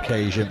on that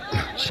occasion,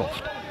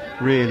 soft.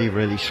 Really,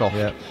 really soft.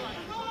 Yeah.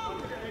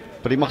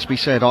 But it must be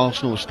said,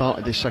 Arsenal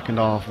started this second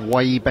half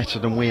way better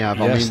than we have.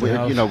 Yes,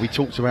 I mean, we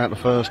talked about the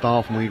first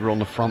half and we were on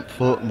the front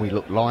foot and we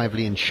looked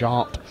lively and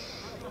sharp.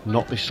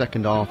 Not this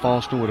second half.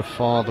 Arsenal were a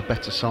far the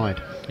better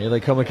side. Here they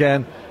come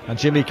again, and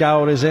Jimmy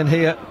Gower is in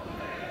here.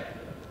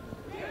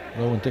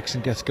 Rowan Dixon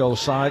gets goal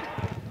side.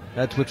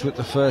 Edwards with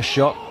the first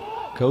shot.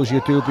 Crozier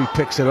Dubry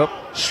picks it up.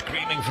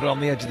 Screaming for it on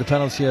the edge of the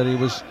penalty area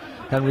was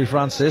Henry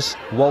Francis.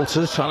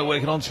 Walters trying to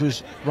work it onto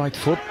his right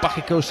foot. Back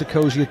it goes to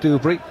Crozier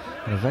Dubry.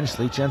 And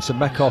eventually Jensen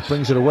Metcalf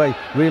brings it away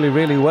really,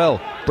 really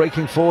well.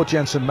 Breaking forward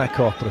Jensen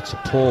Metcalf, but it's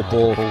a poor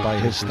ball by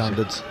his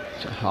standards.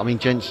 I mean,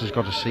 Jensen's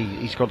got to see,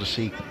 he's got to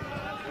see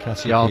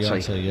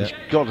Kiyate. He's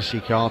got to see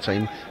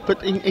Kiyate.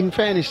 But in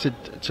fairness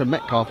to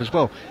Metcalf as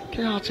well,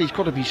 Kiyate's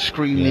got to be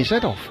screaming his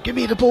head off. Give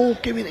me the ball,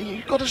 give me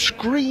you've got to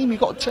scream,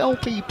 you've got to tell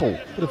people.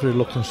 Bit of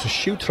reluctance to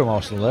shoot from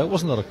Arsenal there,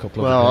 wasn't there, a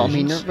couple of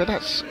occasions? Well, I mean, but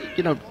that's,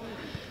 you know,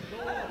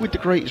 with the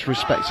greatest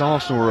respect,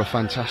 Arsenal are a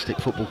fantastic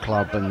football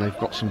club and they've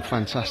got some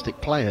fantastic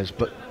players,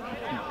 but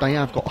they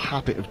have got a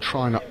habit of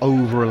trying to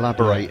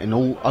over-elaborate and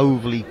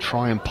overly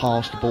try and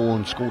pass the ball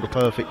and score the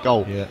perfect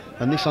goal.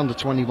 And this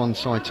under-21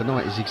 side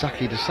tonight is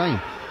exactly the same.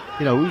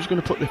 You know, who's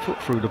going to put their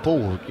foot through the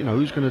ball? You know,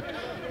 who's going to,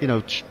 you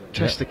know,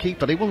 test the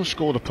keeper? They want to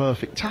score the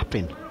perfect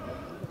tap-in.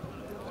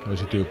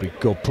 Those who do a big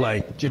good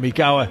play. Jimmy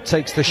Gower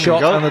takes the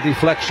shot and the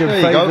deflection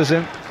favours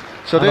him.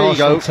 So there you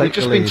go. We've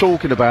just been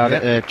talking about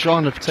it,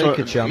 trying to take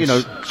a chance. You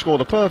know, score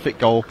the perfect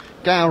goal.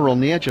 Gower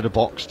on the edge of the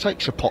box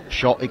takes a pop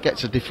shot. It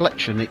gets a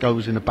deflection. It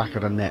goes in the back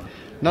of the net.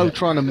 No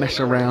trying to mess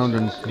around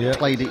and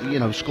play the, you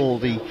know, score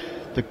the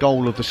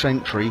goal of the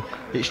century.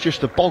 It's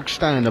just a bog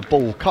standard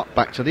ball cut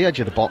back to the edge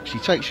of the box. He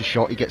takes a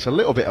shot. He gets a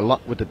little bit of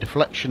luck with the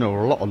deflection,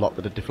 or a lot of luck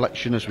with the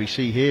deflection, as we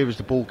see here as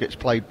the ball gets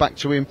played back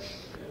to him.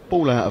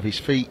 Ball out of his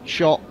feet.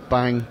 Shot.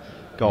 Bang.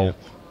 Goal.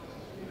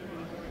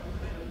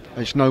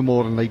 It's no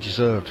more than they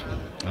deserved.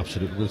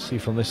 Absolutely. We'll see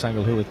from this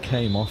angle who it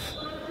came off.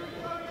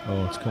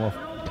 Oh, it's come off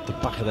the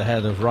back of the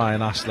head of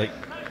Ryan Astley.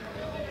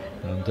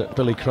 And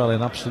Billy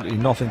Crellin, absolutely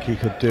nothing he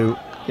could do.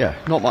 Yeah,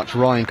 not much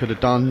Ryan could have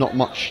done, not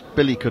much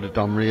Billy could have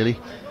done, really.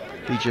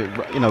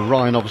 You know,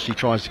 Ryan obviously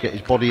tries to get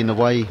his body in the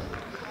way.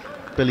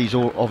 Billy's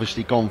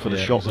obviously gone for the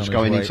shot that's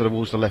going into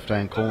towards the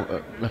left-hand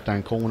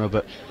corner.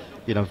 But,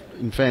 you know,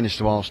 in fairness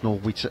to Arsenal,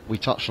 we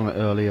touched on it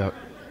earlier.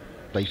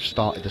 They've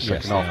started the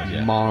second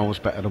half miles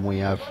better than we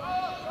have,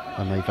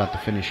 and they've had the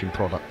finishing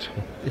product.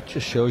 It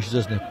just shows you,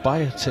 doesn't it? Buy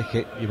a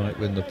ticket, you might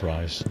win the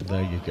prize.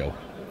 There you go.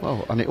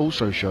 Well, and it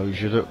also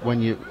shows you that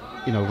when you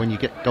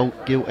get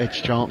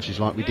gilt-edged chances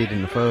like we did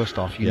in the first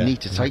half, you need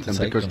to take them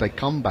because they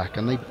come back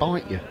and they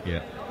bite you.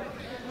 Yeah.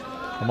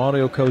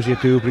 Mario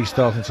Cozier-Dubry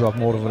starting to have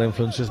more of an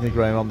influence, isn't he,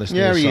 Graham, on this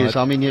near side? He is.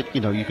 I mean, you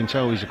know, you can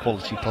tell he's a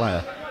quality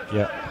player.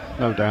 Yeah.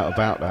 No doubt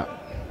about that.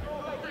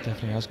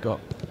 Definitely has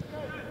got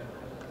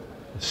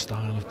the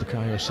style of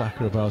Bukayo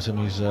Saka about him.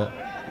 He's a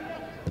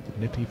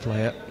nippy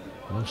player,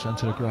 low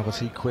centre of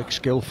gravity, quick,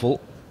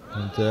 skillful,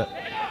 and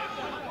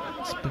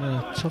it's been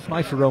a tough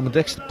night for Roman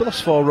Dixon. But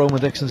thus far, Roman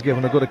Dixon's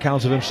given a good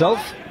account of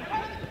himself.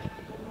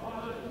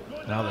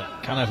 Now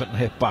can Everton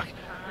hit back?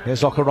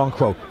 Here's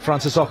Okoronkwo,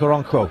 Francis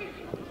Okoronkwo.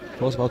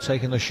 Thought about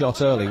taking the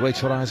shot early, waits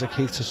for Isaac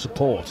Heath to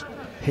support.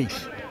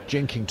 Heath,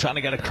 jinking, trying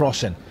to get a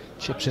cross in.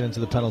 Chips it into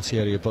the penalty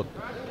area, but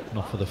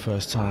not for the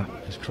first time.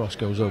 His cross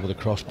goes over the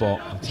crossbar.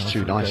 It's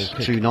too nice,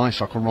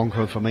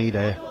 Okoronkwo for me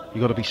there.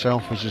 You've got to be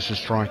selfish as a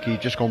striker.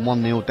 You've just gone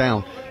 1-0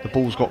 down. The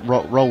ball's got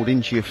rolled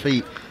into your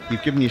feet.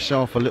 You've given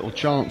yourself a little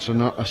chance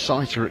and a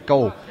sighter at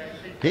goal.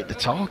 Hit the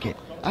target.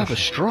 Have a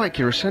strike.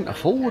 You're a centre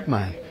forward,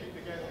 man.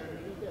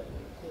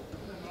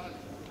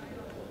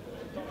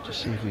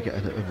 Just see if we get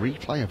a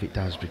replay of it,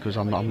 Daz, because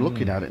I'm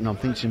looking at it and I'm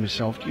thinking to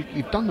myself,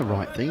 you've done the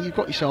right thing. You've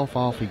got yourself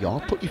half a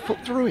yard. Put your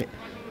foot through it.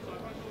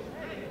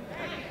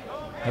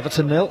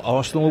 Everton 0,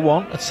 Arsenal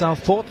 1 at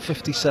Southport.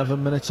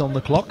 57 minutes on the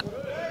clock.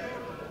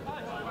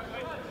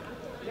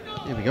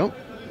 Here we go.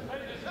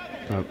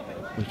 No,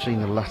 we've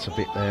seen the latter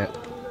bit there.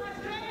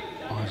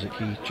 Isaac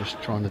Heath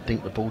just trying to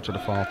dink the ball to the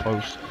far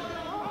post.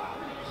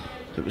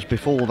 It was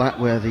before that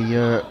where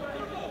the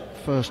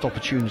first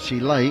opportunity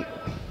lay.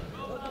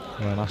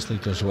 Ryan Astley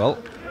does well.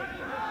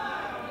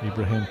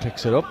 Ibrahim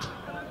picks it up.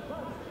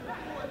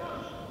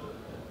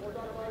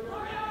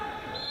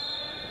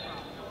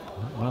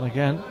 Well,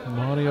 again,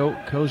 Mario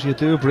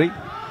Cozier-Dubry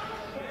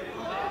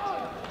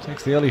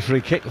takes the early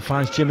free kick and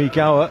finds Jimmy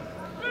Gower.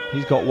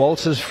 He's got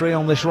Walters free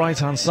on this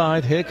right-hand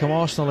side. Here come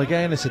Arsenal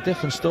again. It's a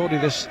different story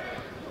this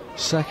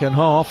second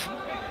half.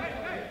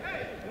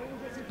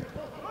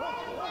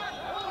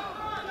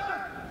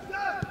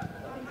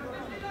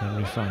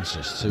 Henry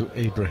Francis to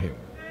Ibrahim.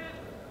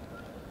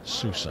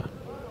 Sousa.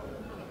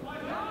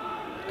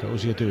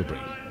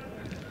 Cozier-Dubry.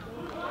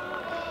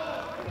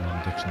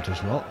 And Dixon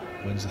does well.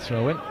 Wins the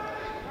throw-in.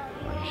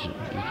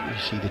 You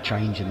see the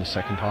change in the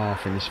second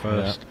half in this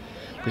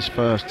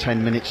first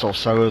 10 minutes or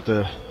so of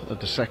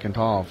the second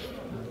half.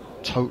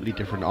 Totally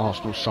different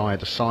Arsenal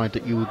side, a side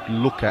that you would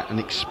look at and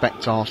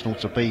expect Arsenal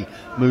to be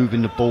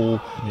moving the ball,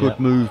 good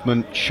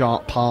movement,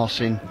 sharp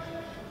passing,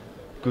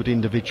 good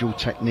individual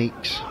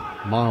techniques.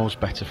 Miles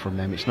better from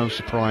them. It's no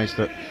surprise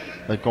that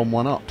they've gone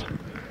one up.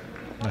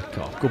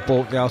 Metcalf, good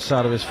ball at the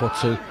outside of his foot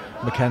to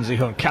Mackenzie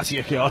Hunt.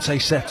 Katia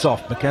Kiyate sets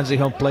off. Mackenzie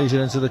Hunt plays it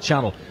into the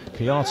channel.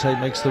 Kiyate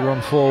makes the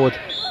run forward.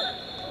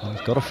 And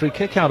he's got a free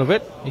kick out of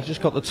it. He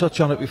just got the touch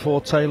on it before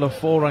Taylor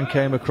Foran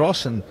came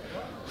across, and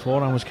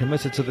Foran was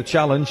committed to the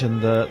challenge,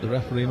 and the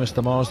referee,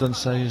 Mr. Marsden,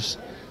 says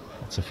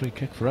it's a free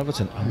kick for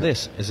Everton, and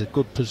this is a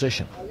good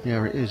position.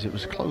 Yeah, it is. It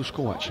was a close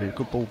call, actually. A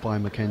good ball by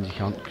Mackenzie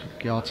Hunt.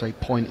 Kiyate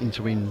pointing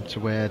to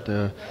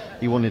where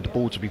he wanted the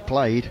ball to be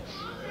played.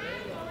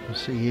 You'll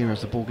see here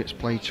as the ball gets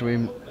played to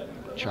him,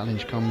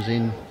 challenge comes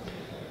in.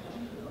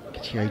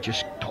 Kitier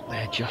just got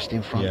there just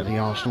in front of the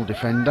Arsenal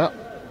defender.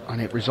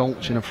 and it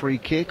results in a free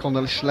kick on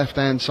the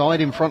left-hand side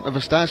in front of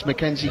us. That's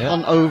Mackenzie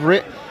Hunt over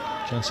it.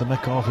 Chance of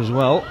Metcalf as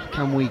well.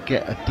 Can we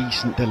get a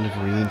decent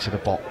delivery into the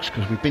box?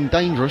 Because we've been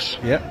dangerous.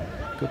 Yeah,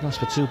 couldn't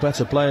ask for two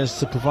better players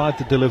to provide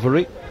the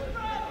delivery.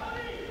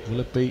 Will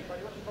it be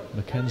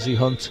Mackenzie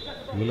Hunt?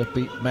 Will it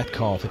be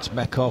Metcalf? It's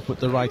Metcalf with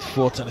the right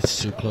foot, and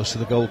it's too close to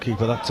the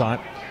goalkeeper that time,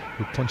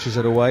 who punches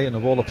it away. And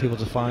of all the people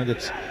to find,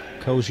 it's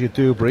Cozier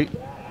Dewberry.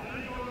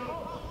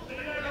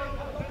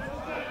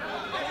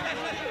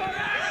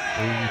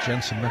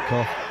 Jensen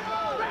Metcalf.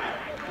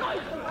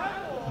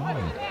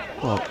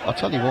 Well, I'll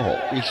tell you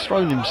what, he's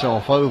thrown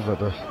himself over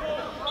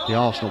the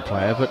Arsenal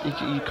player, but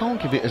you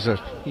can't give it as a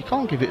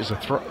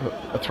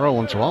throw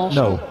onto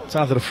Arsenal. No, it's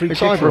either a free kick.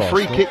 It's either a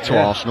free kick to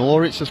Arsenal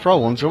or it's a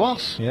throw onto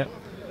us. Yeah.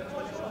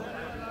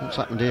 What's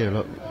happened here?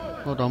 Look,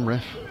 well done,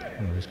 ref.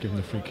 He's given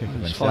a free kick.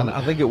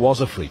 I think it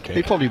was a free kick.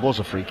 It probably was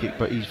a free kick,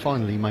 but he's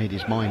finally made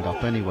his mind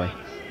up anyway.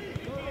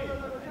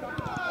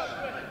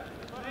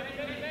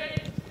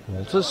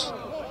 Walters.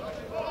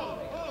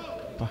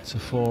 Back to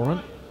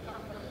Foran.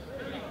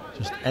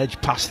 Just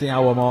edge past the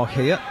hour mark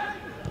here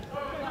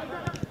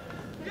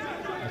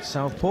at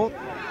Southport.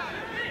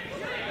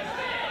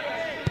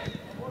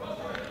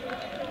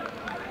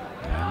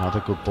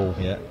 Another good ball.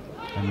 Yeah.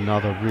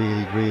 Another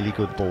really, really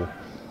good ball.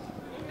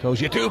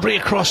 Goes Dewberry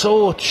across.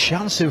 Oh,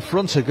 chance in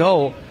front of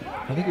goal.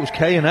 I think it was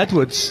Kane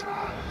Edwards.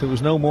 There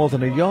was no more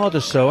than a yard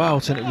or so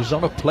out, and it was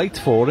on a plate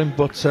for him,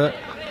 but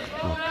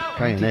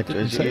Kane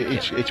Edwards,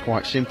 it's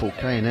quite simple.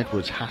 Kane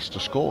Edwards has to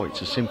score.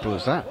 It's as simple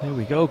as that. Here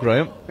we go,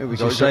 Graham. Here we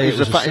go. It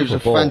was a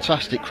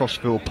fantastic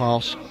crossfield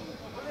pass.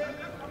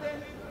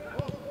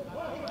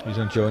 He's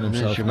enjoying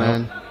himself. There's your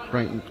man.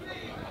 Great.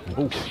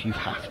 Oh, you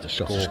have to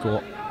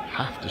score.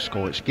 Have to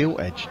score. It's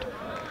gilt-edged.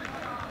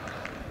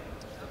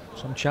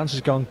 Some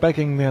chances gone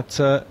begging at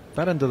that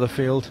end of the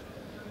field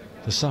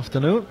this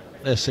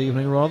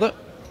evening rather.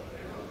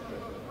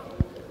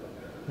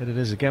 And it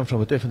is again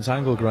from a different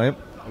angle, Graham.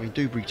 I mean,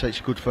 Dewberry takes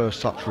a good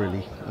first touch,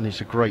 really, and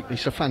it's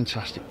a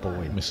fantastic ball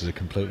in. Misses it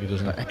completely,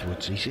 doesn't it?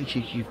 Edwards,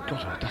 you've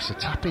got that's a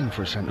tap in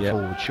for a centre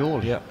forward,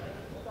 surely. Yeah.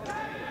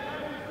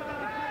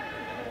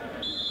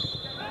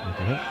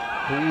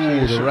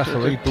 Ooh, the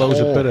referee blows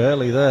a bit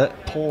early there.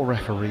 Poor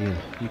refereeing.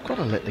 You've got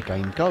to let the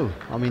game go.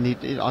 I mean,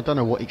 I don't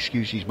know what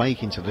excuse he's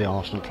making to the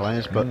Arsenal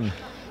players, but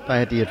they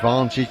had the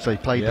advantage. They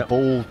played the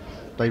ball.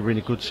 They were in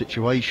a good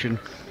situation.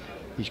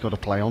 He's got to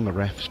play on the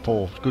refs.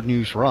 Poor. Good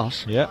news for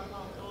us. Yeah.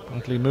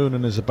 Bradley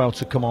Moonen is about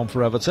to come on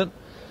for Everton.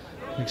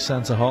 Big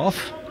centre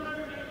half.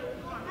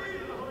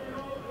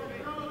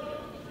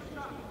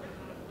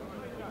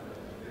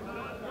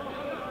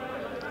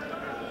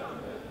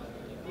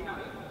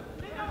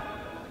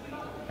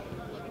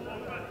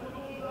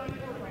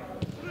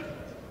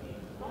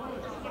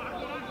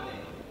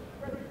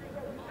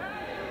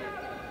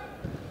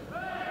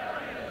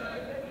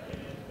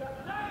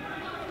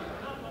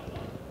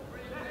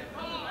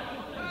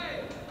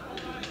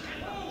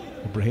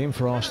 Ibrahim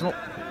for Arsenal.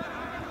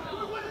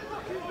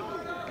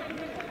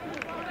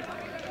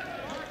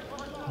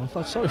 I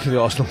felt sorry for the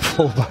Arsenal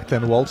fullback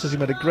then, Walters. He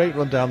made a great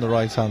run down the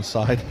right-hand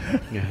side.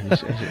 Yeah,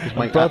 he's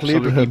Bradley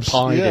Ibrahim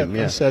pied him.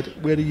 Yeah, said,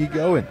 "Where are you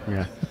going?"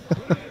 Yeah.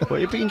 Well,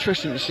 it'd be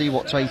interesting to see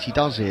what Tatey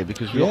does here,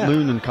 because we've got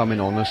Moonen coming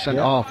on as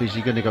centre half. Is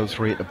he going to go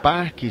three at the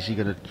back? Is he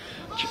going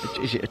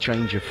to? Is it a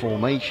change of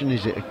formation?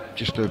 Is it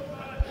just to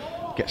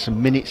get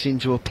some minutes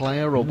into a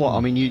player, or what?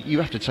 I mean,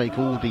 you have to take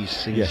all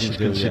these things into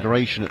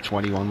consideration at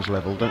 21's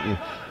level, don't you?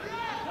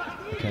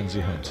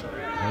 Mackenzie Hunt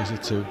plays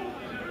it to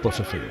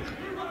Butterfield.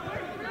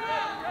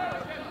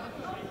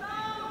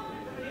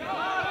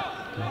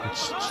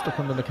 It's stuck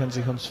under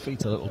Mackenzie Hunt's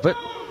feet a little bit.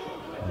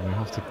 And we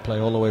have to play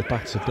all the way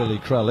back to Billy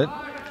Krellin.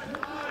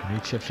 And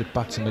he chips it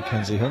back to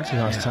Mackenzie Hunt. He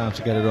has time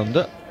to get it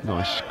under.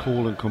 Nice,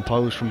 cool and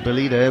composed from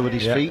Billy there with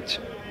his feet.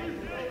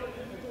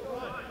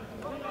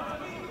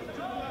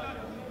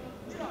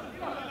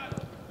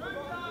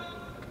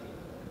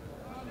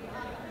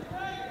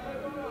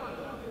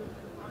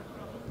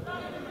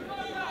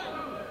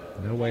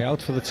 No way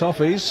out for the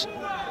Toffees.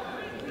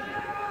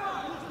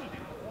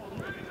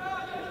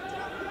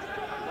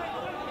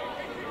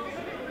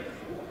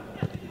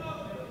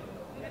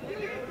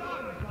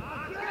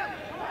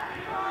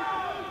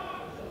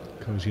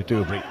 Cozier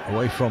Dewberry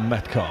away from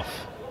Metcalf,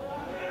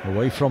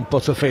 away from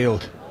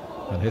Butterfield,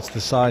 and hits the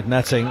side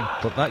netting.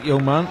 But that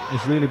young man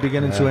is really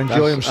beginning to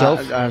enjoy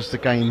himself. As the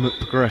game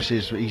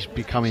progresses, he's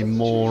becoming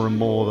more and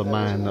more the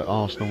man that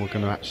Arsenal are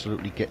going to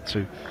absolutely get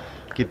to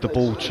give the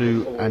ball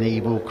to, and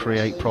he will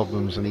create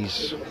problems. And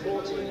he's,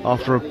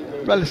 after a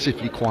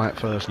relatively quiet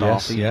first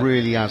half, he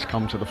really has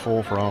come to the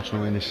fore for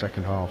Arsenal in this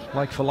second half.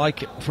 Like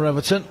for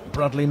Everton,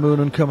 Bradley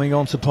Moonen coming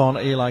on to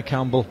partner Eli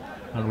Campbell,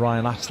 and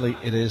Ryan Astley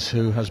it is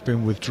who has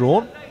been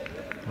withdrawn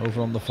over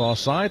on the far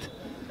side.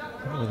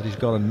 I don't know whether he's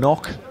got a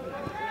knock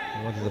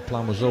or whether the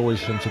plan was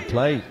always for him to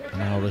play an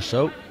hour or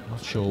so.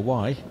 Not sure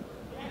why.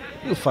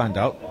 You'll find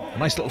out. A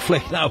nice little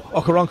flick now.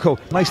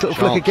 Okaronko, nice little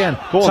flick again.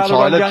 Go on,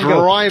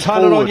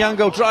 Tyler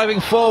Onyango driving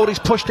forward. He's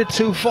pushed it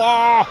too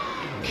far.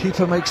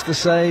 Keeper makes the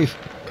save.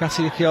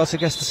 Katia Kiata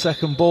gets the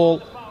second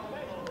ball.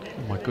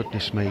 Oh my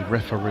goodness me,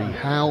 referee,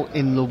 how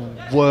in the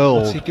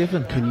world What's he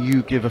given? Can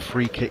you give a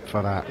free kick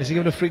for that? Is he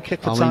giving a free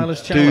kick for I mean,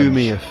 Tyler's challenge? do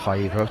me a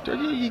favour. Are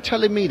you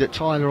telling me that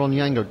Tyler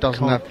Onyango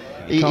doesn't have...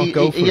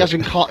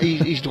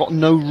 He's got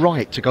no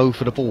right to go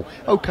for the ball.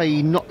 Okay,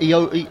 he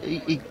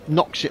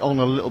knocks it on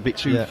a little bit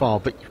too far,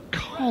 but you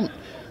can't...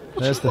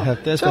 There's the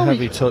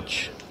heavy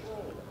touch.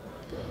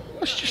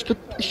 It's just a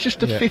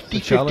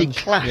 50-50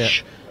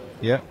 clash.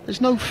 Yeah. There's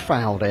no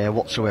foul there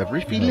whatsoever.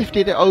 If he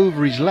lifted it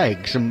over his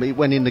legs and it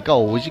went in the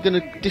goal, is he going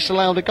to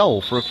disallow the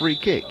goal for a free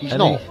kick? He's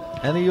not.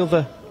 Any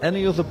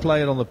other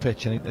player on the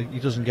pitch, and he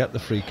doesn't get the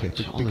free kick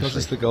because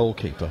it's the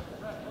goalkeeper.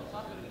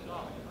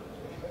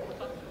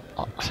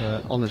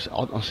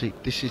 Honestly,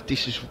 this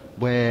is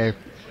where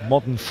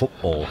modern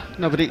football.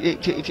 No, but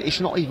it's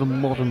not even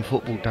modern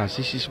football, Daz.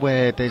 This is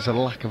where there's a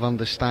lack of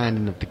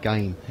understanding of the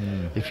game.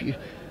 If you,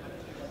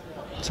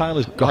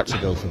 Tyler's got to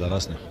go for that,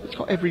 hasn't he? He's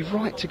got every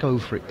right to go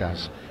for it,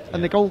 Daz.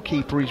 And the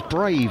goalkeeper is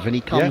brave, and he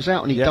comes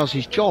out and he does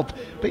his job.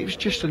 But it was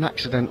just an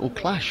accidental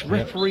clash.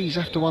 Referees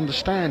have to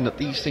understand that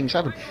these things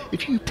happen.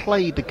 If you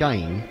play the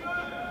game,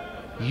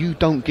 you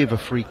don't give a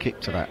free kick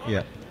to that.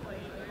 Yeah.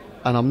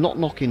 And I'm not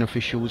knocking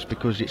officials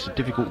because it's a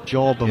difficult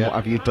job and what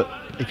have you, but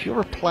if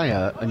you're a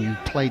player and you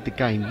played the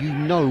game, you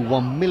know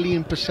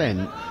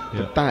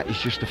 1,000,000% that is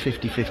just a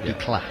 50-50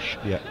 clash.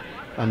 Yeah.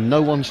 And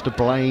no one's to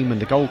blame,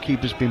 and the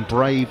goalkeeper's been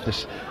brave,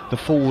 the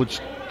forwards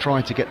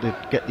try to get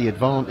the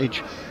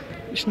advantage.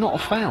 It's not a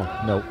foul.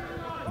 No.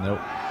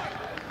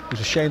 It was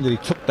a shame that he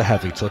took the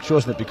heavy touch,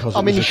 wasn't it? Because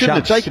I mean, he shouldn't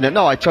have taken it.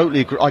 No, I totally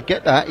agree. I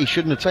get that. He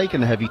shouldn't have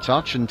taken the heavy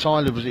touch, and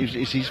Tyler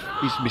it's his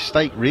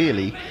mistake,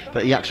 really,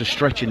 that he had to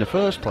stretch in the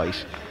first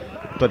place.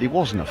 But it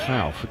wasn't a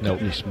foul, for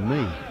goodness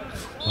me.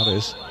 That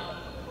is.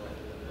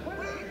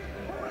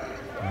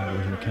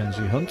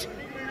 Mackenzie Hunt.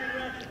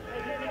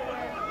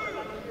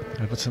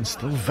 Everton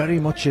still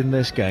very much in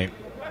this game.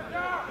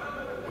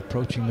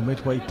 Approaching the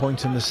midway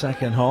point in the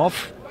second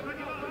half.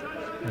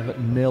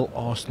 Everton 0,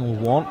 Arsenal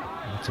 1.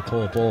 That's a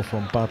poor ball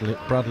from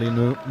Bradley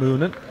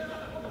Noonan.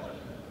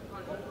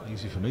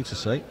 Easy for me to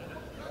say.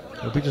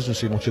 Hope he doesn't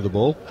see much of the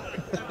ball.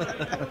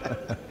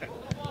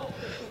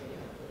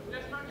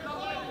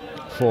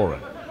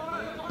 Foreign.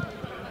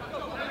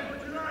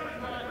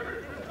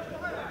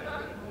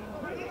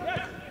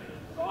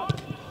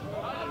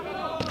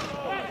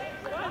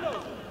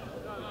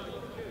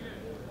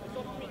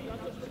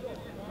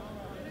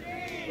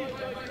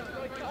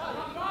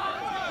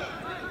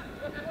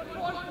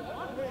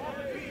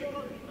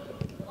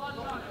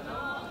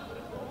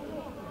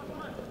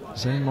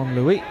 Zaymon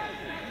Louis.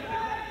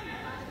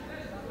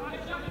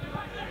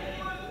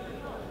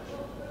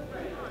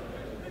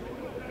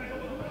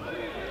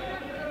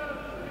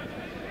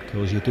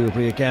 Goes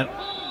Udubri again.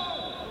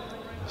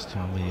 This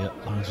time the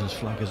linesman's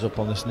flag is up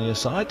on this near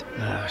side.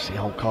 It's the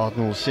old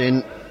Cardinal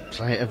sin.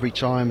 Say it every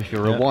time. If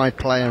you're a wide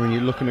player and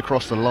you're looking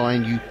across the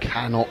line, you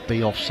cannot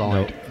be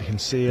offside. No, you can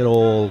see it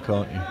all,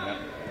 can't you?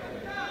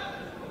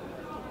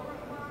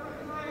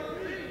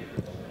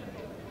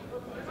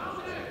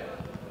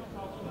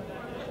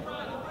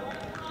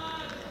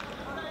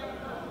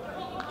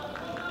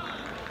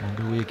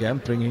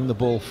 Again, bringing the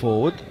ball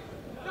forward.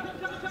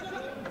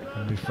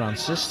 Henry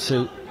Francis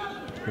to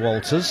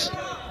Walters.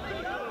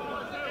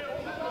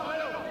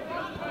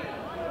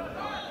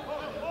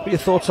 What are your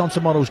thoughts on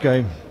tomorrow's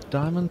game,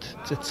 Diamond?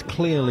 It's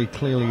clearly a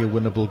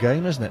winnable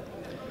game, isn't it?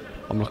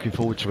 I'm looking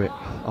forward to it.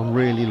 I'm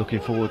really looking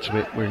forward to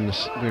it. We're in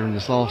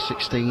this last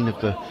 16 of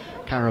the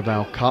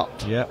Carabao Cup.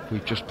 Yeah.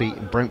 We've just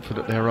beaten Brentford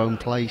at their own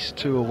place.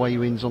 2 away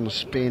wins on the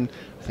spin.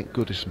 I think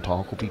Goodison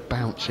Park will be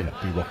bouncing.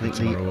 I think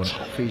the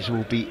Toffees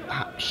will be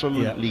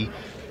absolutely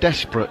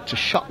desperate to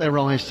shut their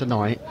eyes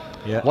tonight,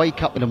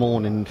 wake up in the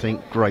morning and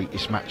think, great,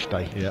 it's match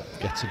day. Yeah,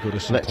 get to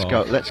Goodison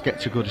Park. Let's get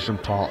to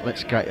Goodison Park.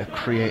 Let's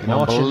create an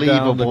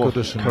unbelievable...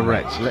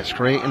 Correct. Let's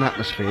create an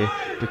atmosphere,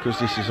 because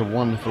this is a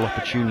wonderful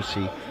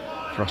opportunity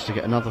for us to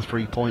get another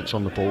 3 points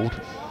on the board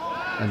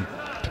and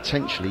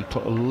potentially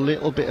put a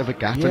little bit of a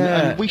gap.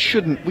 And we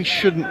shouldn't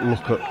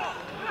look at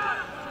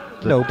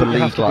the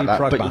league like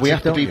that, but we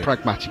have to be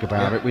pragmatic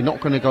about it. We're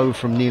not going to go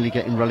from nearly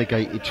getting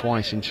relegated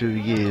twice in 2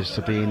 years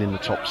to being in the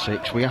top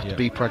 6. We have to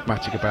be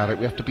pragmatic about it.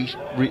 We have to be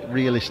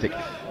realistic.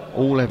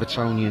 All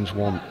Evertonians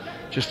want,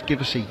 just give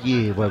us a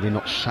year where we're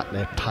not sat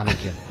there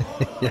panicking.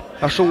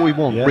 That's all we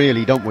want,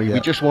 really, don't we? We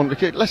just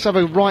want, let's have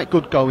a right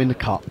good go in the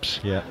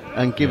cups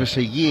and give us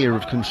a year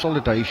of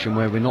consolidation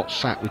where we're not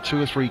sat with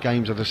 2 or 3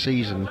 games of the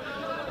season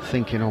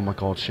thinking, oh my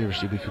God,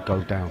 seriously, we could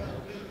go down.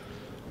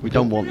 We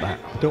don't want that.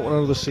 We don't want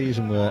another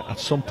season where at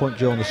some point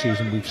during the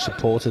season we've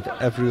supported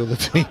every other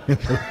team in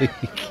the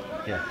league.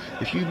 Yeah.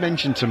 If you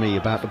mention to me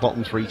about the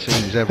bottom 3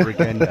 teams ever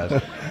again,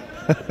 Dad.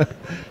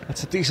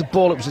 That's a decent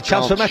ball. It was a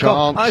chance for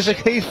Mecco. Isaac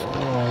Heath.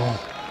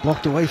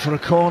 Blocked away for a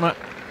corner.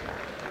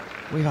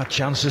 We've had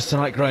chances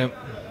tonight, Graham.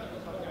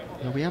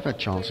 No, we have had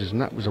chances, and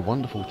that was a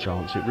wonderful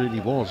chance. It really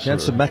was.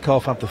 Jensen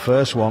Mekhoff had the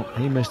first one.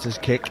 He missed his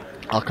kick.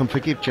 I can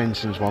forgive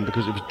Jensen's one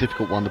because it was a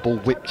difficult one. The ball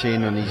whipped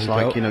in, and he's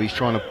like, he's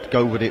trying to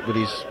go with it with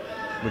his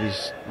with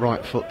his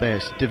right foot there.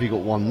 It's a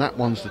difficult one. That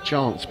one's the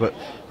chance, but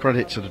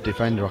credit to the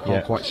defender. I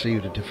can't quite see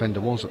who the defender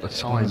was at the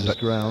time, but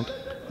ground.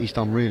 He's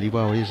done really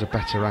well. Here's a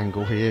better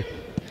angle here.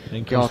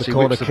 In comes the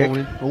corner kick.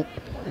 Oh,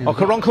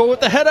 Okoronkwo with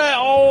the header.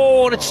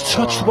 Oh, and it's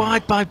touched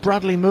wide by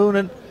Bradley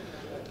Moonen.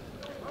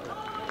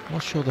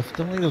 Not sure, I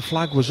don't think the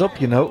flag was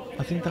up, you know.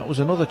 I think that was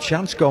another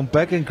chance gone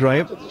begging,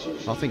 Graham.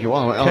 I think it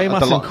was. Came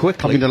at him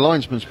quickly. I mean, the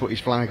linesman's put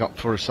his flag up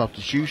for a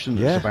substitution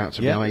that's about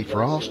to be made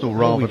for Arsenal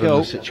rather than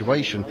the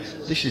situation.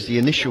 This is the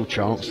initial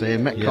chance there.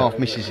 Metcalf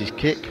misses his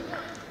kick.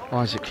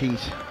 Isaac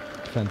Keith.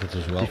 Defender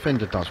does well.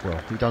 Defender does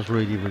well. He does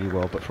really, really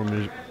well. But from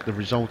the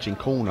resulting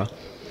corner,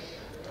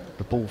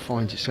 the ball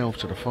finds itself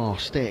to the far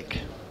stick.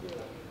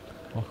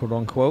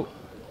 Okoronkwo.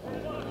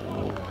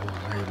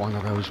 One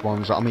of those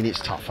ones. I mean, it's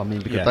tough. I mean,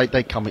 because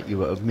they come at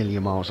you at a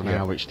million miles an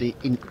hour. It's the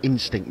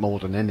instinct more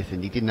than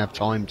anything. He didn't have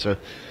time to,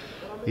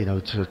 you know,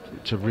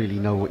 to really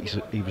know what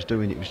he was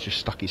doing. It was just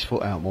stuck his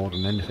foot out more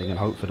than anything and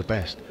hope for the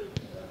best.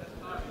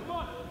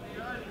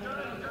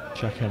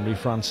 Jack Henry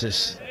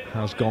Francis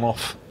has gone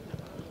off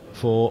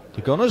for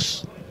the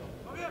Gunners,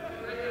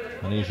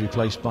 and he's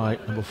replaced by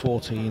number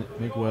 14,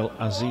 Miguel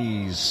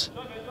Aziz.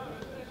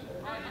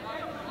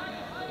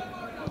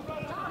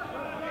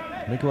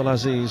 Miguel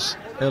Aziz,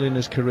 early in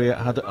his career,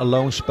 had a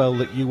loan spell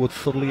that you would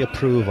thoroughly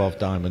approve of,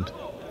 Diamond.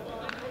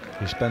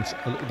 He spent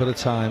a little bit of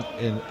time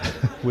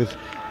with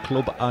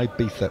Club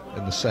Ibiza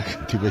in the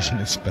 2nd division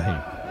in Spain.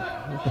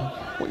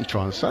 What are you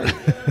trying to say?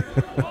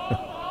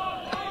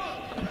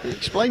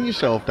 Explain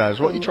yourself, Daz.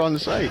 What are you trying to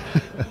say?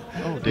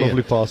 Oh dear.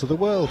 Lovely part of the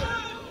world.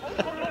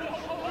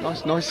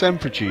 Nice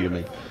temperature, you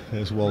mean?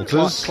 There's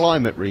Walters.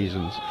 Climate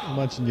reasons.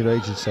 Imagine your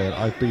agent saying,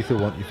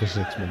 Ibiza want you for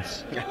 6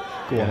 months.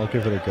 Go on, I'll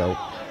give it a go.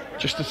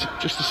 Just a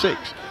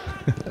 6.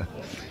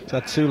 He's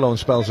had 2 loan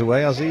spells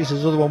away. Aziz,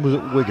 his other one was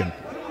at Wigan.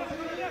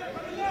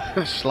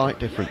 Slight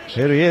difference.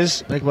 Here he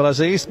is, Miguel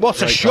Aziz. What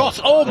a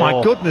shot! Oh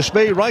my goodness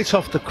me, right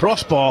off the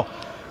crossbar.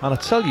 And I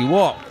tell you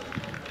what,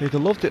 they'd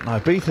have loved it in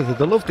Ibiza, they'd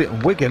have loved it in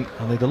Wigan,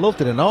 and they'd have loved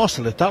it in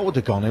Arsenal if that would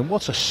have gone in.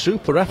 What a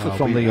super effort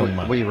from the young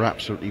man. We were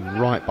absolutely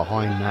right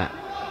behind that.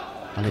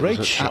 And Great it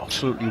was an shot.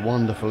 Absolutely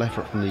wonderful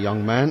effort from the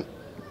young man.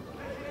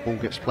 Ball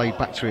gets played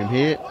back to him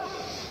here.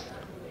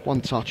 One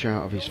touch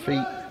out of his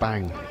feet,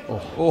 bang.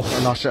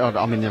 And I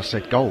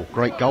said goal,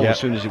 great goal. As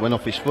soon as he went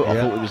off his foot, I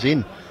thought it was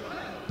in.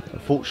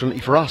 Unfortunately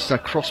for us,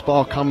 that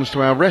crossbar comes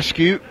to our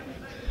rescue,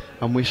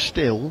 and we're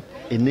still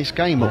in this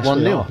game at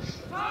 1-0.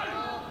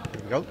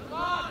 Here we go.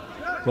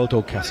 Well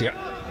done, Cassia.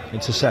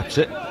 Intercepts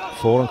it.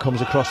 Foran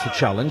comes across the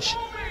challenge.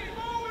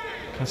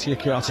 Cassia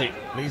Kiati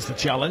leads the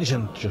challenge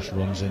and just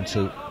runs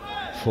into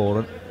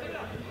Foran.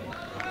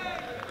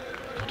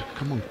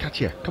 Come on,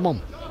 Katia, come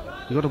on.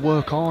 You've got to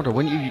work harder.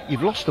 When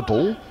you've lost the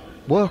ball,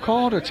 work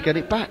harder to get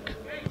it back.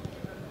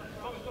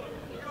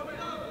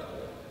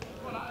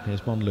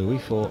 Here's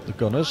Monlouis for the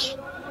Gunners.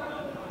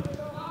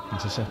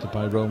 Intercepted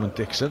by Roman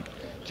Dixon.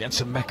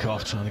 Jensen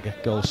Metcalf trying to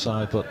get goal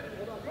side, but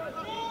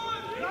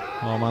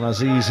Arman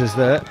Aziz is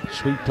there.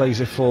 Sweet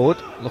plays it forward,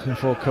 looking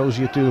for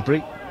Kozia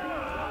Dubry.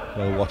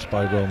 Well watched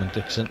by Roman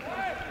Dixon.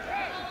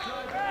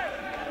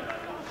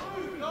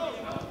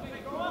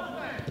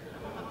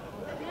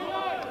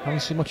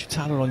 Haven't seen much of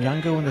Tyler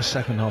Onyango in the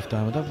 2nd half,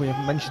 Diamond, have we?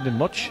 Haven't mentioned him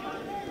much.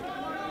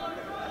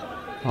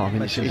 Oh, I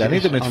mean, any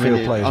of the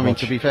midfield players. I mean,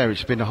 to be fair,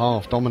 it's been a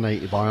half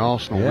dominated by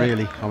Arsenal,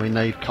 really. I mean,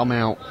 they've come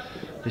out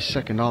this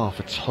 2nd half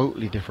a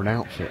totally different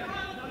outfit.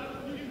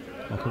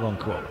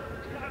 Okoronkwo.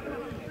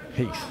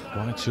 Heath,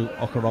 wide to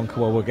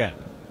Okoronkwo again.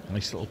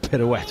 Nice little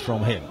pirouette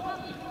from him.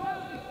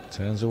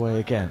 Turns away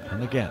again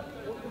and again.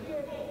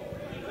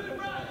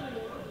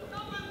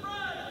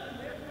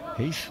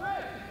 Heath.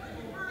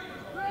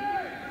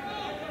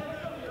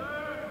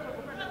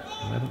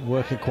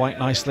 Working quite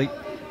nicely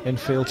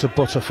infield to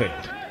Butterfield.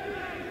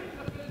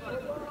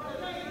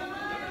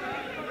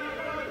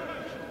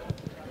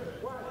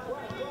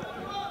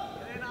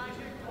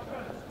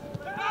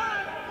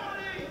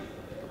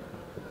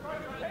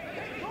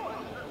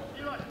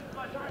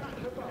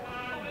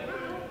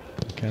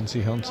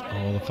 Kenzie Hunt.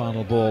 Oh, the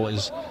final ball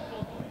is.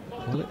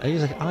 Well,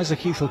 Isaac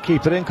Heath will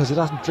keep it in because it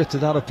hasn't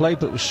drifted out of play,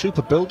 but it was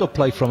super build-up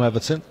play from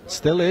Everton.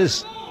 Still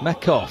is.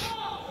 Metcalf.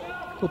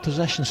 Good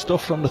possession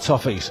stuff from the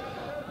Toffees.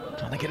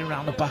 Trying to get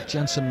around the back,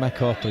 Jensen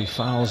Metcalf, but he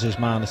fouls his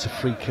man. It's a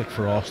free kick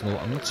for Arsenal,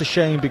 and it's a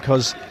shame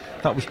because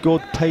that was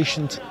good,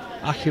 patient,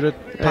 accurate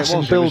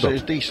passing build-up. It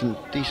was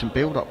decent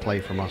build-up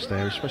play from us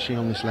there, especially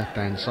on this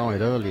left-hand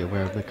side earlier,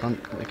 where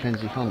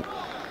Mackenzie Hunt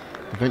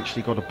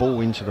eventually got a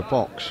ball into the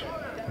box.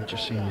 We've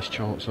just seen this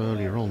chance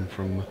earlier on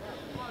from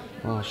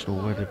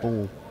Arsenal, where the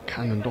ball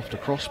cannoned off the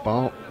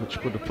crossbar,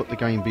 which would have put the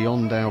game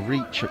beyond our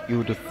reach, you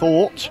would have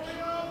thought.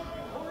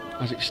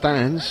 As it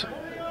stands,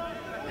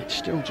 it's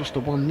still just a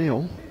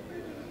 1-0.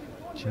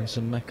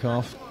 Jensen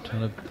Metcalf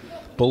trying to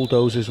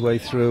bulldoze his way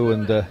through,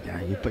 and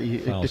but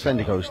the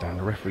defender goes down.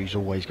 The referee's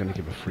always going to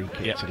give a free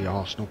kick to the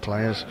Arsenal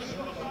players.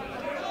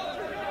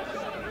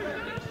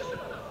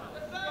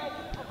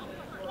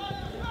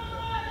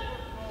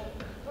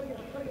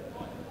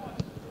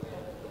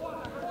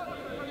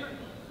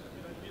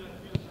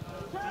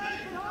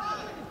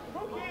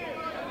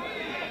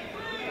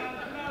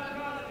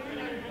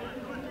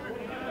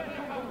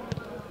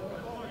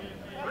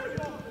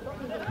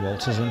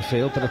 Walters in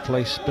field, bit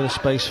of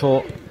space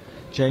for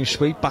James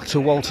Sweet. Back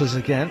to Walters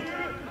again.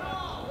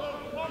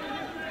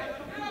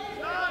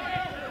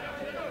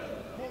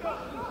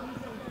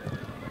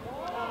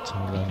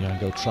 Tyrone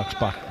Yango tracks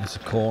back. It's a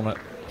corner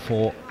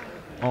for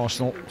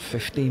Arsenal.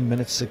 15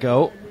 minutes to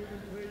go.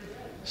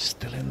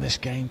 Still in this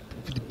game.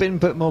 If it'd been a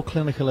bit more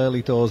clinical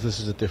early doors, this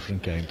is a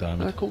different game,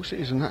 Diamond. Of course it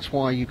is, and that's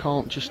why you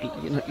can't just,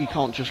 you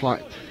can't just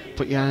like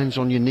put your hands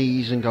on your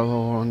knees and go,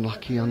 oh,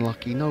 unlucky,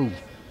 unlucky. No,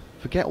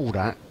 forget all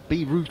that.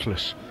 Be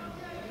ruthless.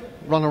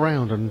 Run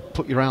around and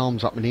put your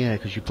arms up in the air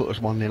because you put us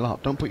 1-0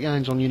 up. Don't put your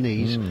hands on your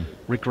knees.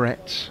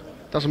 Regrets.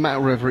 Doesn't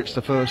matter whether it's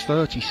the first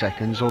 30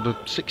 seconds or the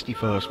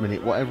 61st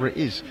minute, whatever it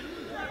is.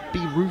 Be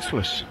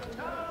ruthless.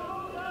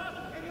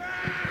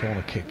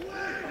 Corner kick.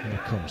 Here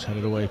it comes,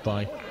 headed away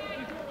by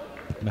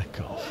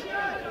Metcalf.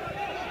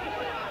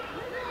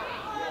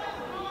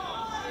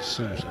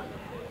 Sousa.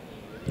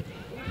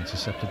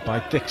 Intercepted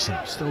by Dixon.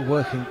 Still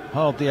working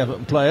hard, the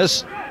Everton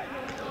players.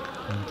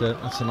 And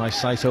that's a nice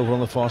sight over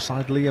on the far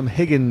side. Liam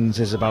Higgins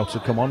is about to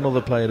come on.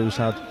 Another player who's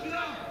had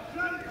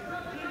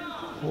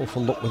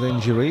awful luck with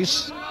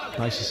injuries.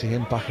 Nice to see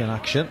him back in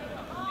action.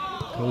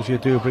 Cozier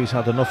Dubry's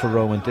had enough of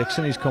Rowan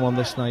Dixon. He's come on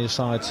this near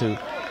side to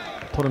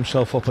put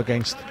himself up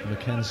against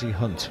Mackenzie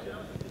Hunt.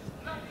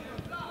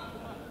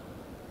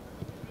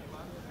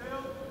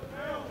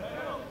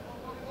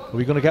 Are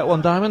we going to get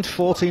one, Diamond?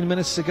 14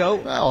 minutes to go.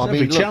 Well, I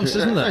mean, look, chance,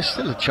 isn't there? There's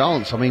still a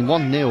chance. I mean,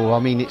 1-0. I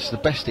mean, it's the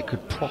best it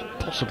could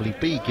possibly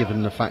be,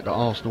 given the fact that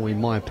Arsenal, in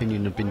my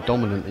opinion, have been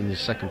dominant in the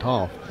second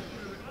half.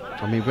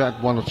 I mean, we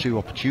had one or two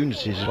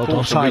opportunities. Of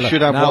course, we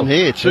should have one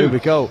here too. Here we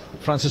go.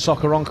 Francis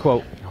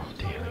Okoronkwo. Oh,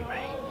 dearie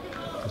me.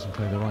 Doesn't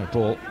play the right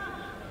ball.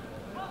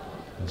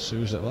 And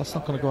Sousa, well, that's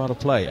not going to go out of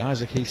play.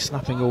 Isaac Heath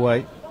snapping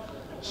away.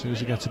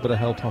 Sousa gets a bit of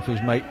help off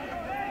his mate.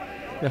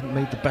 We haven't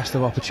made the best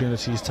of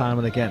opportunities time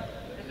and again.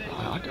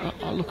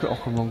 I look at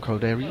Okoronkwo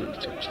there.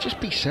 Just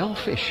be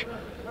selfish.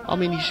 I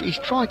mean, he's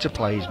tried to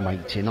play his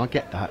mate in. I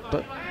get that,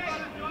 but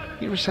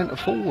you're a centre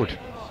forward.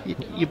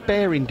 You're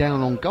bearing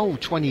down on goal,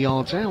 20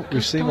 yards out.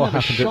 We've seen what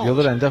happened at the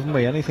other end, haven't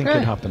we? Anything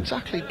can happen.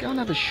 Exactly. Go and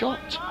have a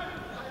shot.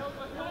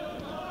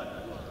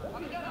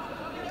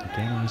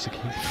 Again, Isaac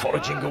Heath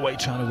foraging away,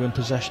 trying to win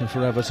possession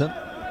for Everton.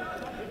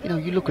 You know,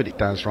 you look at it,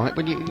 Daz, right?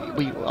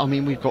 I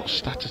mean, we've got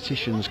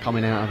statisticians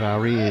coming out of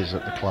our ears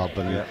at the club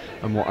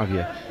and what have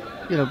you.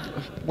 You know,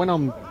 when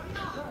I'm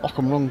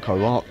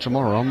Okoronkwo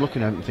tomorrow, I'm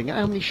looking at him and thinking,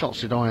 how many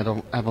shots did I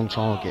have on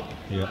target?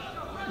 Yeah.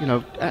 You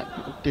know,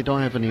 did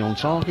I have any on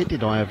target?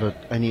 Did I have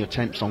any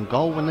attempts on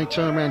goal? When they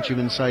turn around to you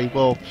and say,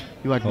 well,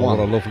 you had one. What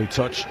a lovely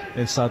touch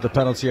inside the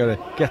penalty area.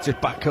 Gets it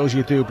back,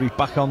 Cozier Dubry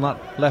back on that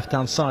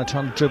left-hand side,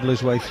 trying to dribble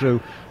his way through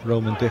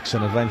Roman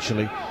Dixon.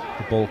 Eventually,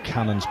 the ball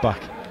cannons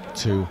back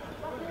to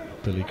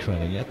Billy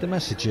Crennan. Yeah, the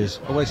message is,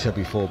 I always said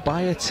before,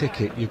 buy a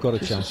ticket, you've got a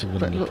chance of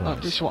winning the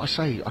prize. This is what I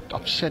say.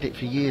 I've said it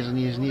for years and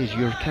years and years.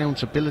 Your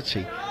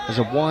accountability as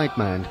a wide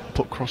man,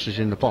 put crosses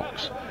in the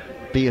box,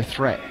 be a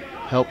threat,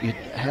 help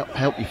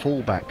your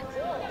fullback,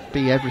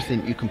 be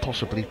everything you can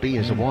possibly be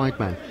as a wide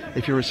man.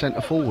 If you're a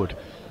centre forward,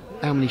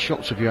 how many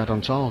shots have you had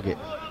on target?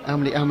 How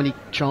many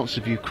chances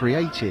have you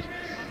created?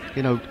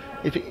 You know,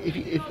 if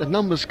the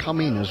numbers come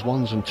in as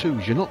 1s and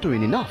 2s, you're not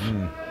doing enough.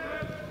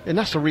 And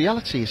that's a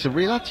reality. It's a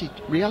reality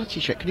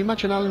check. Can you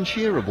imagine Alan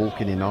Shearer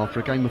walking in after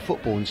a game of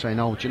football and saying,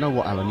 "Oh, do you know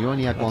what, Alan? You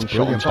only had one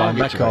shot on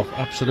target today."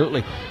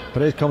 Absolutely.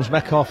 But here comes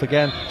Metcalf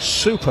again.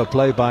 Super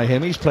play by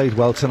him. He's played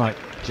well tonight,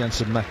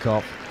 Jensen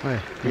Metcalf.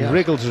 He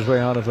wriggled his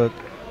way out of a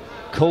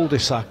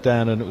cul-de-sac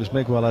down, and it was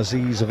Miguel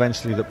Aziz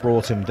eventually that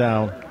brought him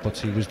down. But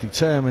he was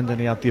determined, and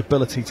he had the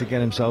ability to get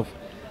himself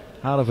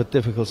out of a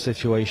difficult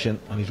situation.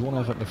 And he's won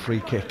Everton a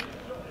free kick.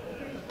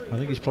 I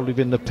think he's probably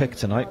been the pick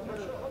tonight.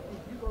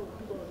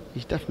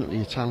 He's definitely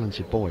a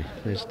talented boy.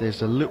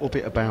 There's a little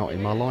bit about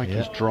him. I like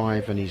his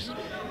drive and his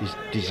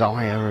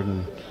desire,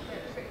 and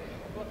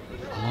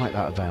I like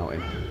that about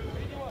him.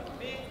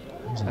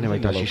 Anyway,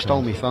 Daz, you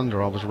stole me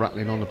thunder. I was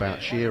rattling on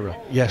about Shearer.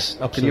 Yes,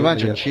 absolutely. Can you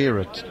imagine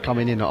Shearer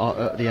coming in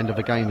at the end of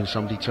a game and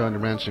somebody turned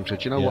around to him and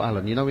said, "You know what,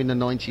 Alan? You know, in the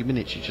 90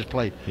 minutes you just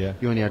played, you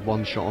only had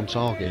one shot on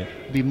target."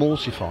 He'd be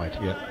mortified.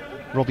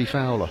 Robbie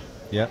Fowler.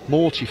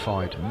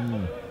 Mortified.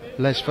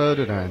 Les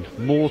Ferdinand,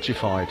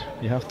 mortified.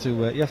 You have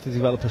to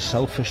develop a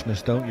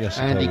selfishness, don't you?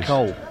 Andy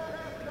Cole.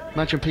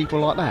 Imagine people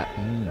like that.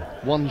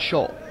 One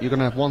shot. You're going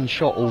to have one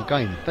shot all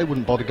game. They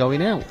wouldn't bother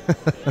going out.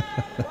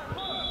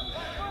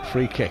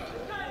 Free kick.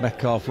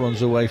 Metcalf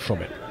runs away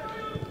from it.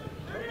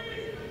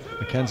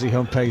 Mackenzie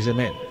Hunt pays him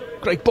in.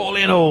 Great ball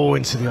in. Oh,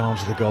 into the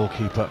arms of the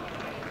goalkeeper.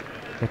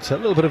 But a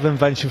little bit of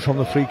invention from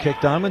the free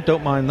kick, Diamond.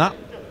 Don't mind that.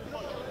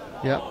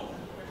 Yeah.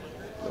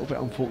 A little bit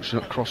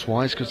unfortunate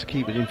crosswise, because the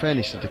keeper, in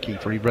fairness to the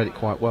keeper, he read it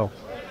quite well.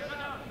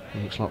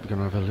 It looks like we're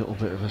going to have a little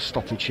bit of a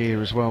stoppage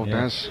here as well,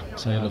 Daz.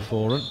 Taylor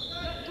Foran.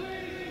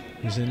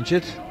 He's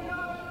injured.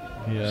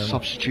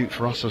 Substitute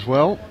for us as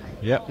well.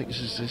 I think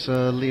this is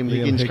Liam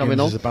Higgins coming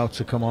on. Is about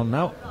to come on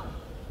now.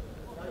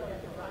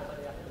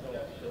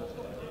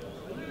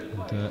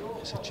 And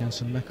is it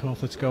Jensen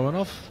Metcalf that's going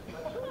off?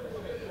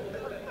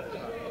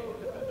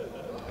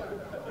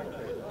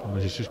 Or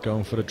he's just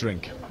going for a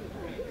drink.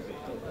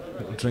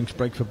 Little drinks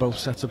break for both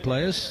sets of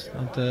players.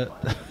 And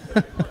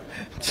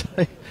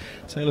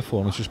Taylor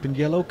Foreman's just been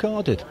yellow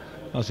carded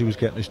as he was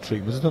getting his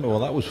treatment. I don't know what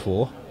that was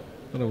for.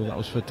 I don't know whether that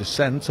was for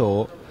dissent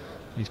or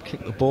he's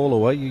kicked the ball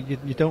away.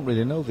 You don't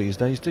really know these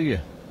days, do you?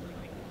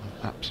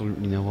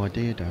 Absolutely no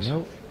idea, Daz.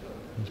 No.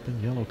 He's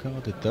been yellow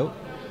carded though.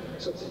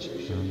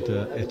 And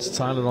it's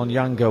Tyler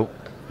Onyango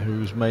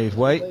who's made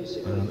way,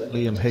 and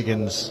Liam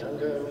Higgins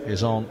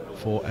is on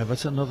for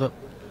Everton. Another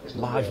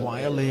live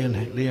wire.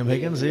 Liam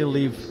Higgins, he'll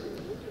leave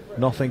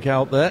nothing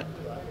out there.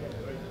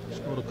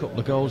 Scored a couple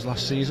of goals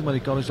last season when he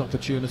got his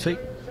opportunity.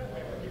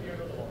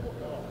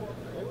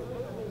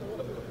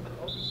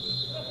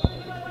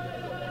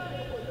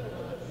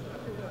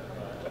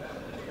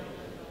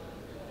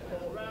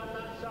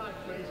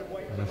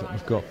 And I think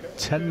we've got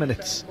 10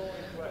 minutes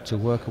to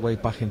work our way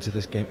back into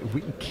this game. If we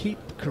can keep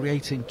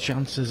creating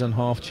chances and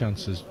half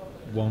chances,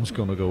 one's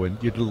going to go in.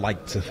 You'd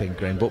like to think,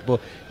 Graham,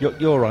 but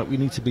you're right. We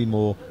need to be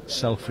more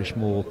selfish,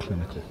 more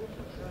clinical.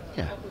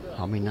 Yeah,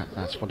 I mean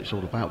that's what it's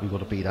all about. We've got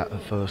to be at the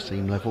first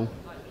team level,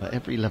 at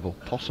every level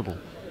possible.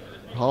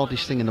 The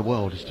hardest thing in the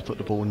world is to put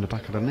the ball in the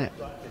back of the net.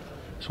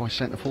 That's why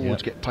centre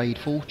forwards get paid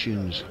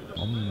fortunes.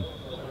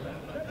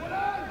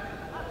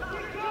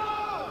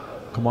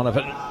 Come on,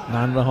 Everton.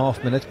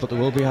 9.5 minutes, but there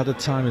will be added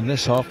time in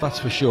this half, that's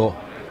for sure.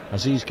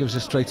 Aziz gives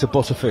it straight to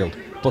Butterfield.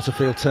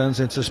 Butterfield turns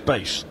into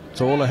space.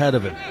 It's all ahead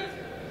of him.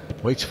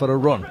 Waits for a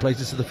run. Plays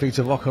it to the feet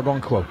of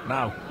Okoronkwo.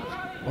 Now,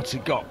 what's he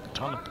got?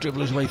 Trying to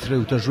dribble his way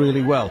through. Does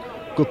really well.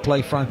 Good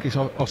play, Frankie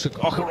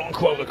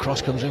Okoronkwo. The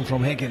cross comes in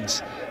from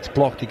Higgins. It's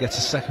blocked. He gets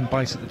a second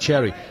bite at the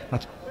cherry.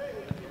 That's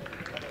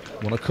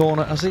won a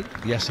corner, has he?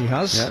 Yes, he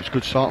has. Yeah, it's a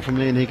good start from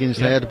Liam Higgins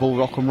there. The ball,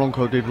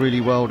 Okoronkwo did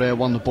really well there.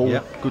 Won the ball.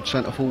 Good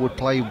centre forward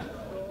play.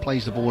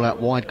 Plays the ball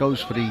out wide,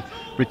 goes for the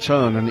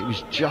return, and it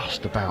was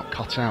just about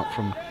cut out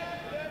from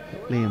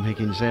Liam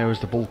Higgins there as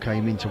the ball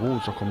came in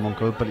towards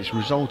Okoronkwo, but it's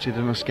resulted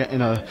in us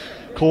getting a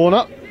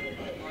corner.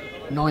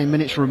 9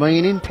 minutes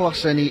remaining,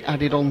 plus any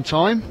added on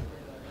time.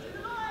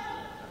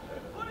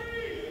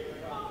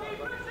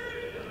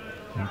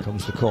 Here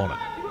comes the corner.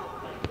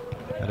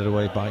 Headed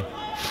away by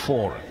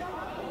Foran.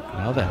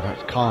 Now then.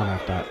 Can't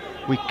have that.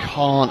 We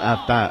can't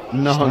have that.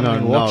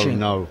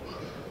 No.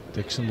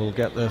 Dixon will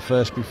get there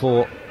first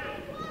before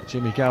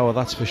Jimmy Gower,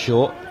 that's for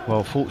sure.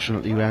 Well,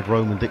 fortunately we had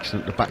Roman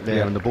Dixon at the back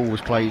there, and the ball was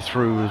played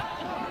through,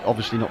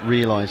 obviously not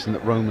realising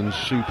that Roman's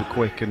super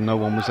quick and no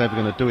one was ever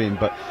going to do him,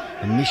 but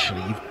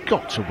initially you've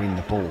got to win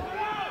the ball.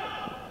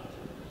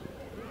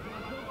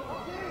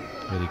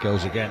 Here he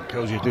goes again,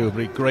 Koji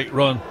Dubry, great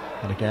run,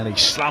 and again he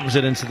slams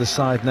it into the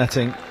side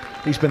netting.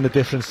 He's been the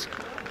difference,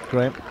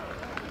 Graham.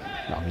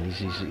 I mean,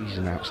 he's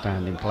an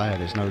outstanding player,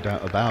 there's no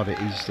doubt about it.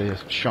 He's the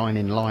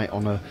shining light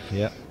on a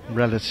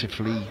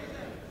relatively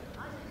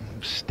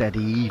steady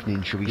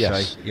evening, shall we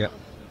say? Yeah.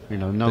 You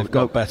know, they've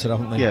got better,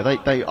 haven't they?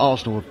 Yeah,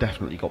 Arsenal have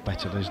definitely got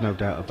better. There's no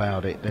doubt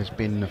about it. There's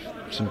been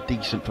some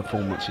decent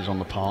performances on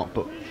the park,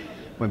 but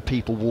when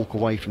people walk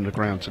away from the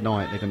ground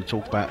tonight, they're going to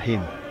talk about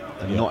him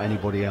and not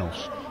anybody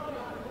else.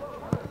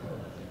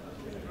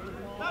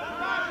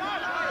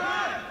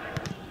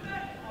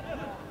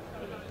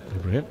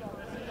 Brilliant.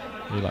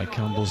 Eli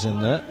Campbell's in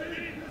there.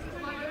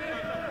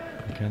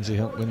 Mackenzie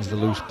Hunt wins the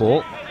loose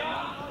ball.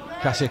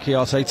 Cassia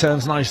Kiyate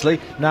turns nicely.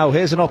 Now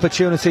here's an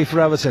opportunity for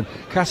Everton.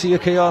 Cassia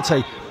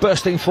Kiyate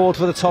bursting forward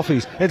for the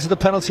Toffees into the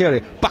penalty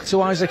area. Back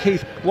to Isaac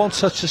Heath. One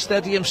touch to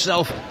steady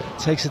himself.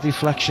 Takes a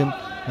deflection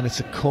and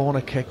it's a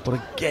corner kick. But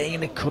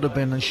again, it could have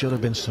been and should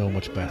have been so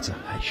much better.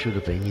 It should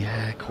have been,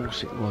 yeah, of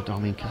course it would. I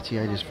mean,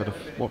 Katiades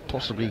for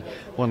possibly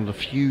one of the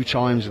few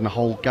times in the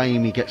whole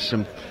game he gets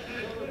some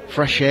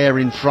fresh air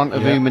in front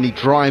of him and he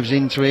drives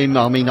into him.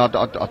 I mean,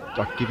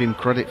 I'd give him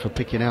credit for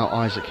picking out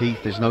Isaac Heath,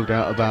 there's no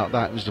doubt about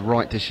that. It was the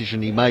right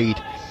decision he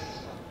made,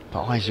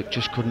 but Isaac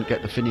just couldn't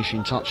get the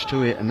finishing touch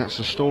to it, and that's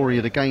the story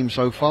of the game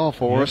so far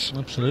for us.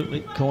 Absolutely.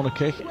 Corner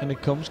kick, and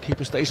it comes.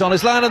 Keeper stays on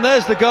his line, and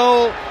there's the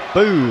goal.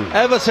 Boom.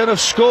 Everton have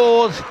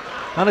scored,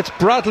 and it's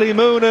Bradley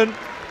Moonen,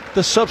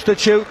 the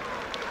substitute,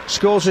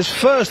 scores his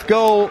first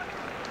goal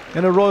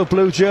in a royal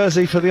blue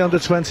jersey for the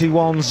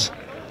under-21s.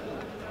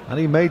 And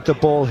he made the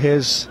ball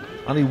his,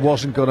 and he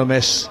wasn't going to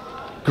miss.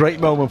 Great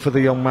moment for the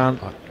young man.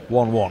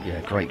 1-1.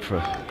 Yeah, great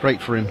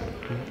for him.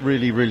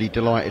 Really, really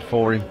delighted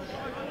for him.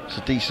 It's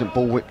a decent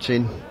ball whipped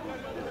in.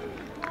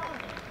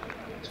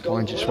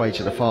 Finds its way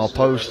to the far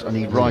post, and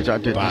he rides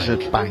out.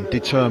 Bang.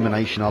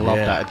 Determination. I love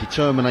that. A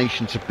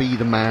determination to be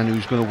the man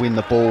who's going to win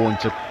the ball and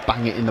to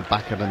bang it in the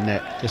back of the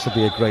net. This will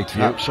be a great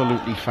view.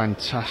 Absolutely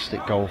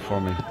fantastic goal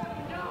from him.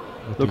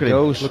 Look at him.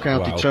 Look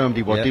how determined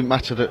he was. It didn't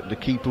matter that the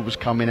keeper was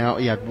coming out.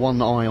 He had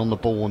one eye on the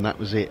ball, and that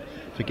was it.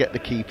 Forget the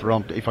keeper.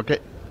 If I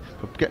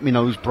get my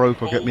nose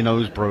broke, I'll get my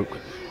nose broke.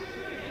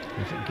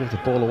 Give the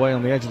ball away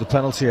on the edge of the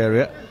penalty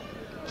area.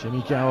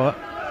 Jimmy Gower,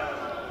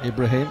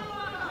 Ibrahim,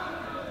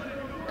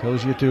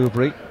 Kozia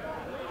Dubry,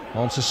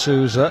 on to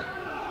Souza,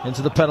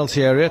 into the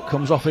penalty area.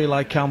 Comes off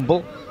Eli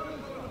Campbell.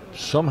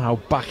 Somehow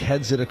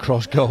backheads it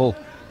across goal,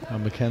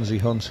 and Mackenzie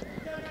Hunt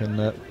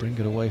can bring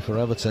it away for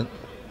Everton.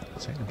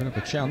 Taking a bit of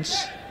a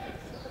chance.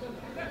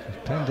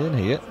 Penned in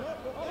here.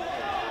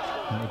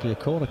 It'll be a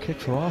corner kick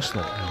for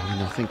Arsenal. I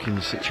mean, I think in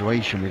the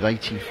situation with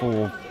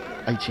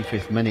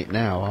 85th minute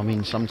now, I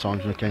mean,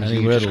 sometimes, Mackenzie,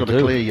 you've just got to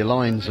clear your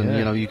lines and,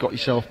 you know, you got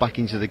yourself back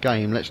into the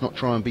game. Let's not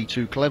try and be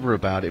too clever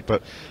about it.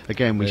 But,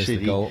 again, we see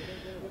the goal.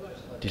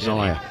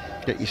 Desire.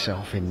 Get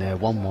yourself in there,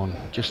 1-1.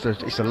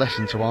 It's a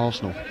lesson to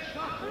Arsenal.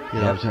 You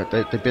know,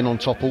 they've been on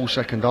top all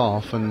second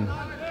half and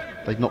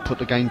they've not put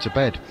the game to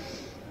bed.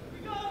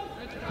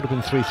 Could have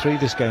been 3-3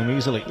 this game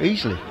easily.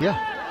 Easily, yeah.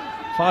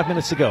 5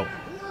 minutes to go.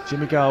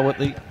 Jimmy Gow at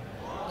the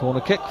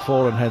corner kick.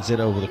 Foran heads it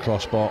over the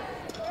crossbar.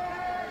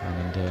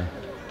 And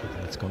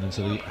it's gone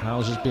into the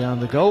houses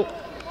behind the goal.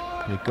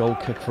 A goal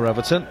kick for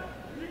Everton.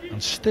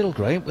 And still,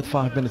 Graham, with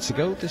 5 minutes to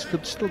go, this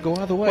could still go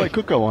either way. Well, it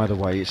could go either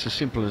way. It's as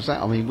simple as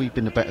that. I mean, we've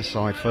been the better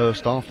side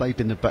first half. They've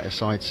been the better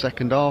side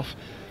second half.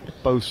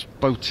 Both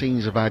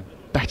teams have had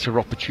better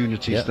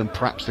opportunities than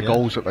perhaps the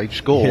goals that they've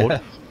scored.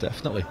 Yeah,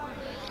 definitely.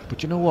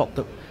 But you know what?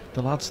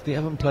 The lads, the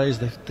Everton players,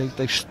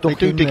 they've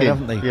stuck in there,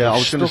 haven't they? Yeah, I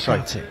was going to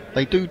say,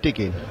 they do dig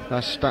in.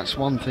 That's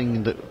one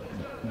thing that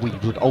we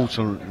would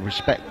ultimately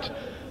respect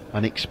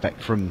and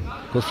expect from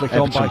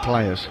Everton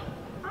players.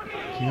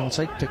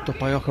 Keontae picked up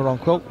by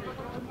Okoronkwo.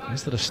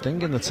 Is there a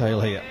sting in the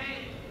tail here?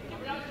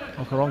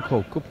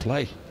 Okoronkwo, good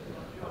play.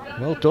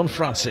 Well done,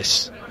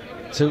 Francis.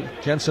 To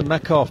Jensen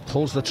Metcalf,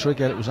 pulls the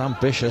trigger. It was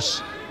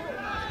ambitious.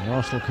 And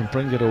Arsenal can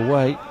bring it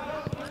away.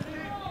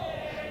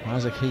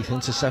 Isaac Heath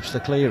intercepts the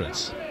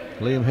clearance.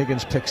 Liam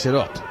Higgins picks it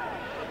up.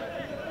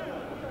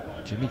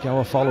 Jimmy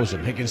Gower follows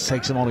him. Higgins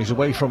takes him on. He's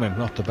away from him.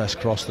 Not the best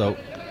cross, though.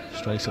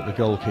 Straight at the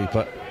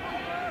goalkeeper.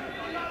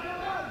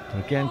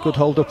 And again, good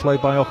hold-up play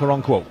by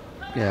Okoronkwo.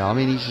 Yeah, I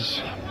mean, he's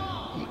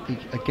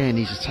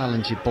a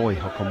talented boy,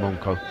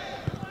 Okoronkwo.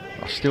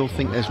 I still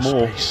think there's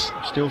more.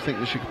 Still think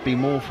there should be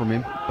more from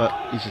him, but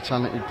he's a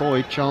talented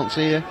boy. Chance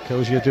here.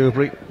 Kozia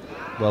Dubry.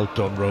 Well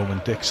done, Roman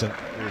Dixon.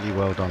 Really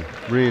well done.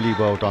 Really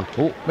well done.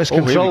 Oh,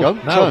 miscontrol. Here we go.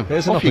 Now,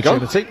 here's an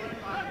opportunity.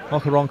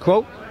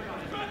 Okoronkwo.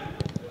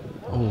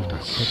 Oh,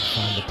 that's couldn't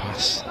find the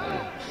pass.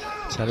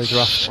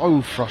 Telegraph.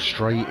 So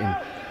frustrating.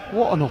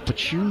 What an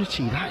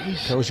opportunity that is.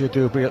 Kozia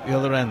Dubry at the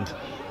other end.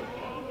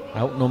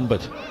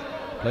 Outnumbered.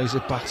 Plays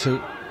it back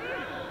to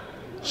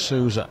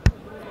Souza.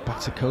 Back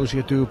to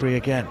Kozia Dubry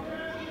again.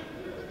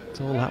 It's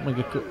all happening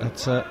at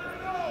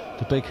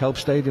the Big Help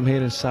Stadium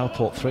here in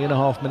Southport.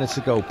 3.5 minutes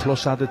to go,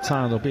 plus added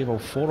time. There'll be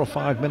about 4 or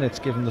 5 minutes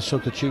given the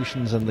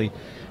substitutions and the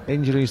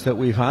injuries that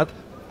we've had.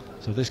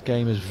 So this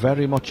game is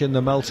very much in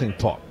the melting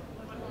pot.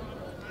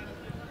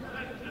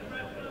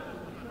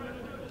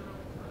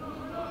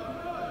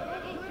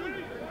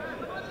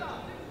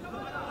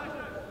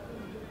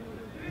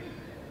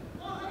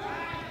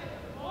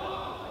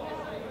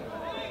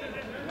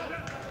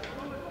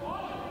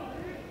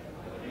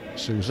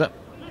 Souza.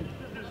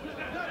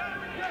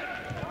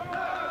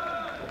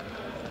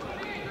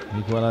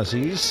 Miguel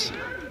Aziz.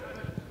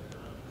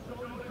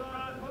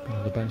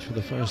 On the bench for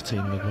the first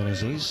team, Miguel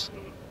Aziz.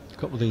 A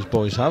couple of these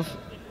boys have.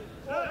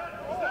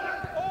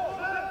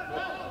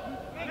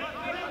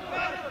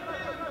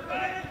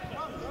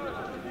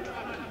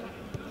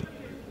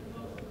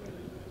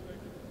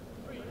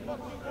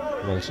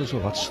 Walters,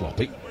 well, that's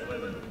sloppy.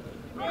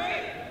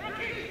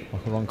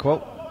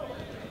 Okoronkwo.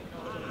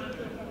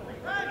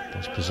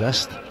 That's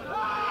possessed.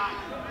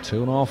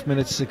 2.5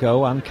 minutes to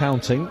go and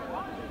counting.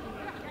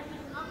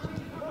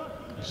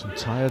 Some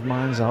tired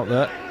minds out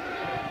there.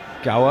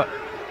 Gower.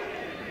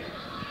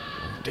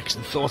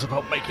 Dixon thought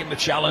about making the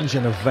challenge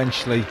and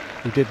eventually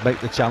he did make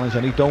the challenge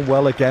and he done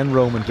well again,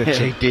 Roman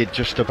Dixon. Yeah, he did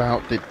just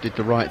about did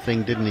the right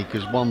thing, didn't he?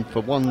 Because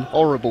for one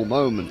horrible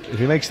moment, if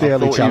he makes the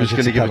early challenge, he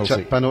was going to give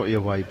a penalty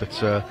away, but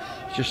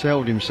he just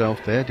held himself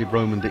there, did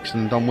Roman Dixon,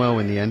 and done well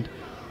in the end.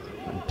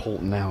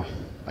 Important now,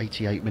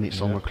 88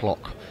 minutes on the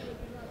clock.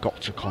 Got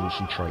to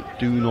concentrate.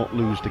 Do not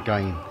lose the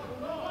game.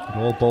 It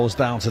all boils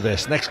down to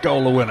this. Next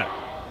goal, the winner.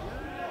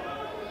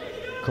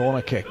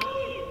 Corner kick.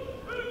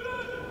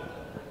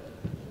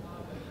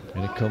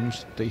 And it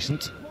comes,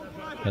 decent.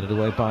 Headed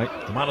away by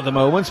the man of the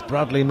moment,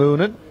 Bradley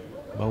Moonen.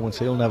 Moments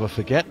he'll never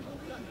forget.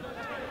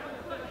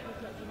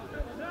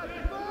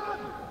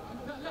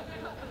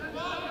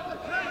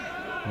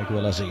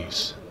 Miguel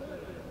Aziz.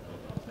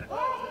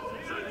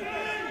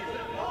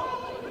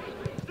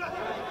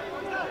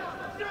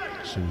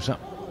 Souza.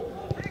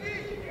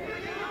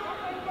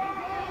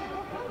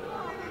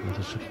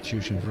 Another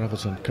substitution for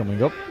Everton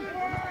coming up.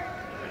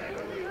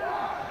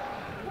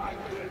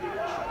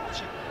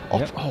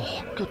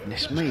 Oh,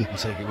 goodness me.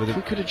 Take it with him.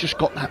 We could have just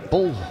got that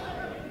ball.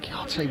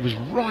 Keontae was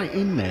right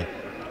in there.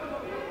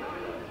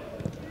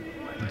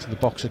 Into the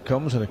box it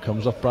comes, and it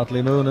comes off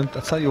Bradley Moonen. I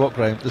tell you what,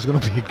 Graham, there's going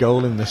to be a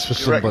goal in this for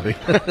somebody.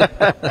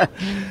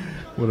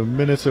 We're a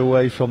minute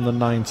away from the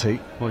 90.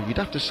 Well, you'd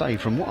have to say,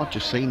 from what I've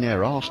just seen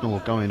there, Arsenal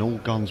are going all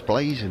guns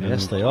blazing.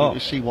 Yes, they are. You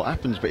see what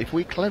happens. But if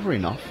we're clever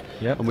enough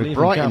and we're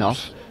bright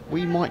enough,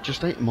 we might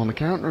just hit them on the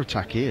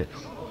counter-attack here.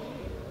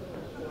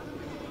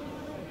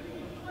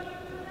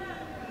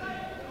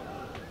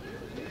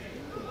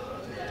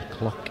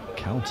 Clock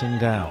counting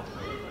down.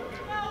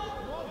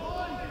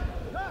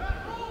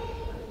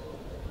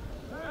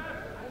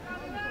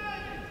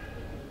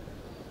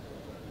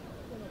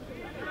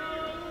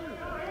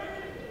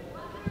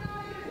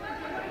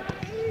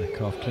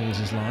 Metcalf clears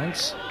his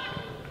lines.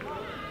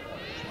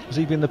 Has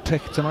he been the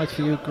pick tonight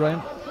for you,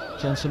 Graham?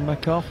 Jensen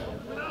Metcalf?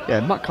 Yeah,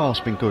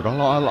 Metcalf's been good.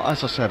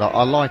 As I said,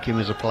 I like him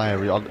as a player.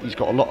 He's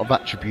got a lot of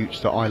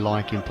attributes that I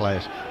like in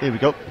players. Here we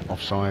go,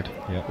 offside.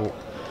 Yeah. Oh,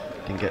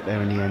 didn't get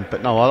there in the end,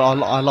 but no,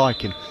 I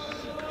like him.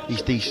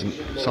 He's decent.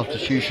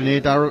 Substitution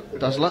here,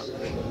 Dazzler.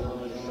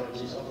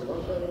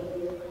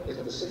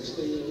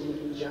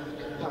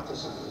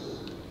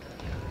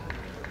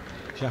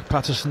 Jack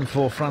Patterson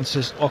for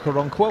Francis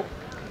Okoronkwo.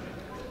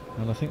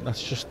 And I think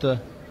that's just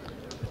a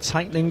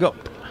tightening up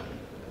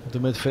of the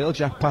midfield.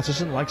 Jack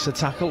Patterson likes to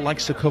tackle,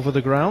 likes to cover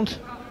the ground.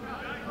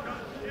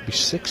 It'll be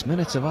 6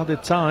 minutes of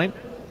added time.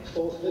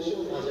 Fourth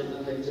official has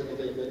indicated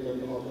the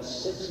minimum of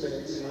 6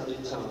 minutes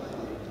added time.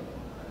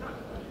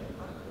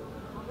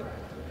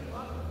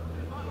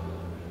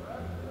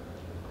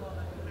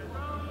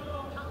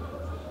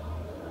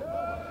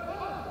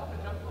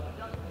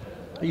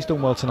 He's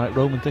done well tonight,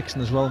 Roman Dixon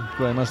as well,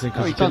 Graham, hasn't he?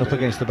 Because he's been up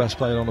against the best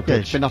player on the pitch. Yeah,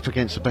 he's been up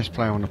against the best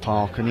player on the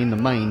park, and in the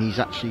main, he's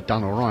actually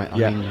done all right.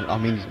 I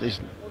mean,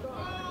 there's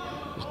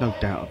no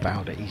doubt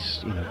about it. He's,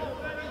 you know.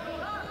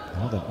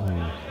 Oh, then,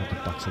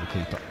 back to the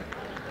keeper.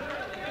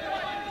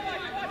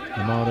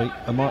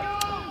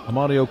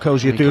 Amario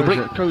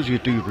Cozier-Dubry.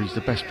 Cozier-Dubry's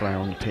the best player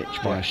on the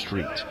pitch by a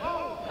street.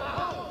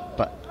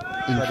 But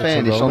in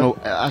fairness,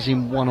 as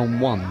in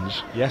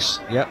one-on-ones,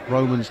 yes, yeah,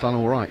 Roman's done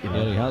all right. You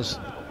know? Yeah, he has.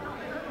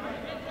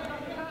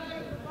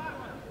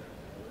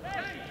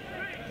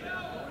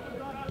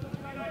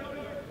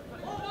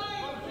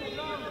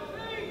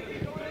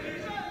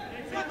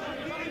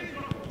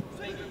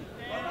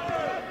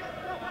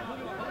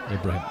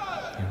 Ibrahim.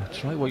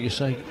 That's right what you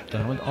say,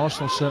 Darwin.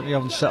 Arsenal certainly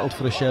haven't settled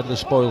for a share of the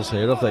spoils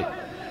here, have they?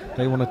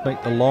 They want to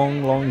make the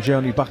long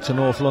journey back to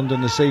North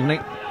London this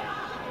evening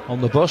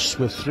on the bus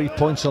with 3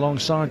 points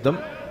alongside them.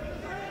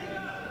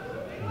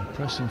 And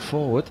pressing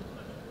forward.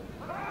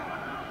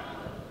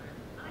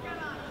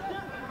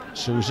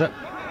 Souza.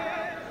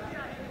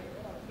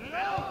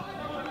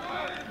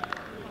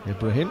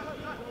 Ibrahim.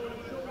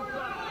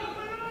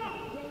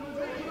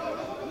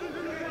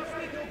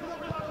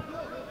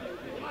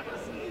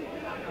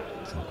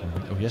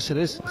 Oh yes it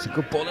is, it's a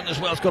good ball in as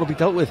well, it's got to be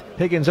dealt with.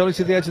 Higgins only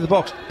to the edge of the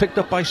box, picked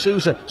up by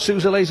Souza.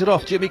 Souza lays it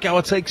off, Jimmy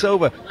Gower takes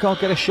over, can't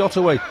get a shot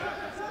away.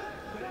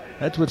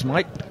 Edwards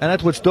might, and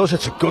Edwards does.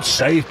 It's a good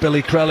save,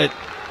 Billy Krellin.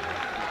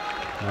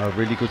 A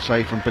really good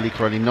save from Billy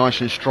Krellin,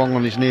 nice and strong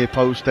on his near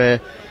post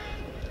there,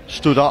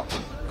 stood up.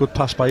 Good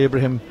pass by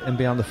Ibrahim in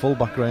behind the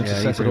full-back range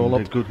to set it all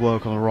up. Good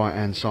work on the right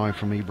hand side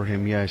from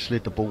Ibrahim,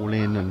 slid the ball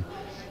in and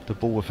the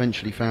ball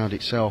eventually found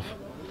itself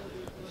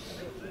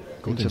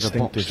good into the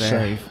box there.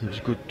 Save. It was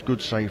a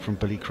good save from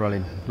Billy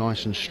Krellin,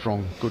 nice and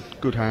strong,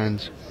 good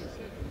hands.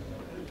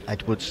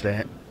 Edwards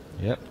there,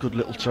 good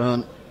little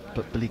turn,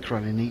 but Billy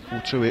Krellin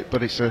equal to it,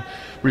 but it's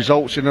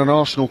results in an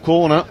Arsenal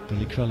corner.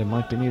 Billy Krellin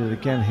might be needed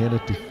again here.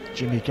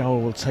 Jimmy Gower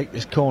will take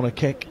this corner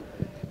kick.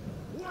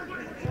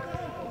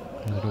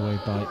 Held away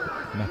by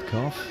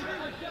Metcalf.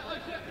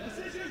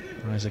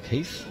 Isaac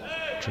Heath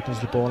triples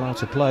the ball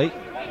out of play.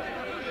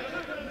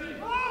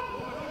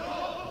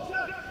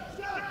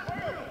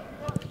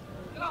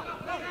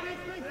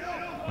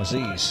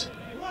 Aziz,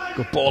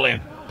 good ball in.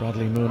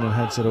 Bradley Moonen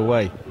heads it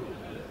away.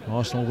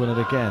 Arsenal win it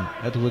again.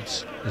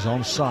 Edwards is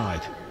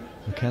onside.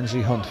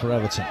 Mackenzie Hunt for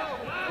Everton.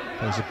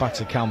 Plays it back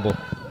to Campbell,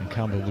 and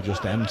Campbell will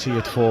just empty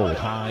it forward,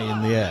 high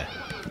in the air.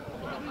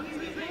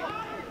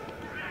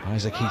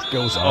 Isaac Heath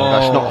goes.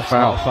 That's not a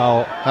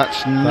foul.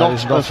 That's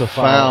not a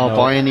foul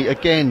by any.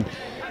 Again,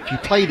 if you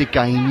play the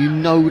game, you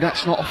know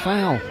that's not a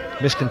foul.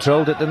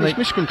 Miscontrolled it, didn't he? He's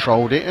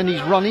miscontrolled it, and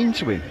he's run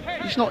into him.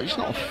 It's not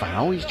a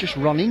foul. He's just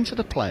run into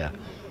the player.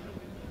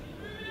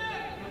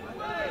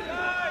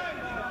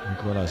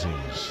 Miguel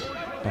Aziz,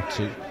 back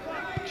to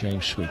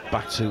James Sweet,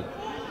 back to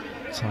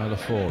Tyler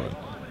Foran.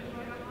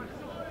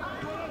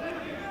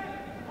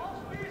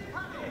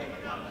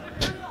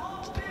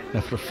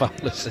 Never a foul,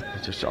 listen.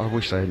 I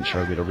wish they hadn't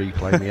showed me the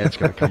replay. My head's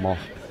going to come off.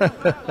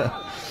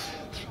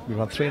 We've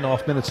had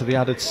 3.5 minutes of the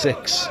added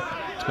 6.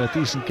 It's been a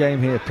decent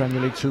game here,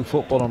 Premier League 2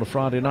 football on a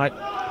Friday night,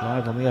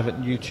 live on the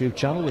Everton YouTube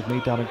channel with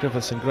me, Darren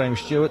Griffiths, and Graham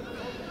Stewart.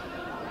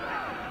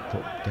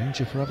 But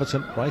danger for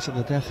Everton right at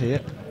the death here.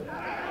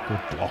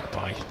 Good block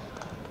by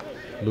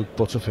Luke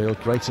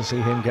Butterfield. Great to see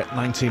him get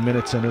 90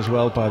 minutes in as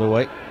well, by the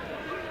way.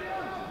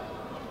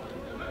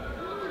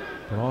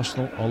 But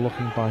Arsenal are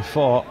looking by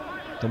far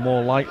the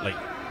more likely.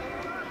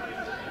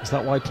 Is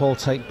that why Paul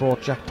Tate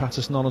brought Jack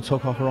Patterson on and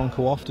took Okoronkwo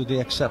off? Did he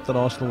accept that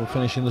Arsenal were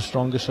finishing the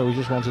strongest, so he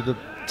just wanted to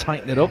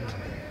tighten it up?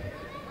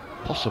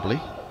 Possibly.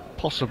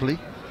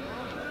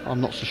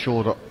 I'm not so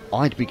sure that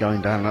I'd be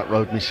going down that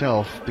road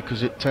myself,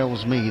 because it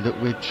tells me that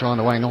we're trying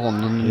to hang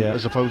on and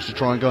as opposed to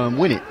try and go and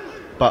win it.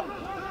 But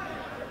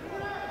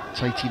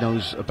Tatey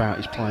knows about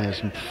his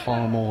players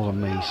far more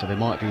than me, so there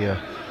might be a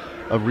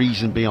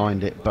reason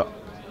behind it. But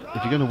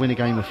if you're going to win a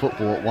game of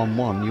football at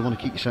 1-1, you want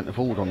to keep your centre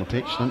forward on the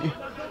pitch, don't you?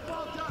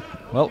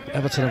 Well,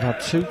 Everton have had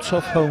 2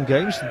 tough home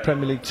games in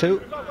Premier League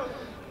 2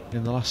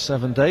 in the last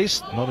 7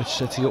 days. Norwich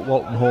City at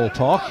Walton Hall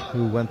Park,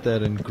 who went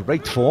there in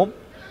great form,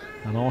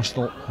 and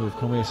Arsenal, who have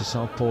come here to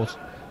Southport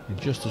in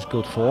just as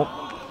good form,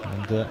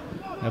 and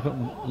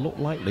Everton look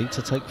likely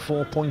to take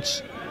 4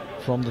 points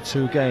from the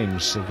 2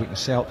 games. If we can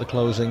see out the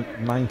closing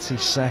 90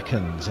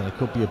 seconds, and it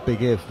could be a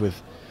big if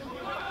with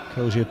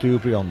Kozia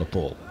Dubry on the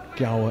ball.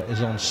 Gower is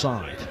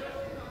onside.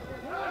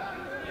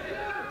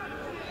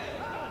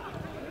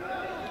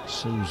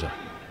 Souza.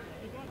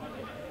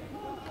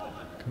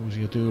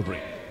 Kozia Dubry.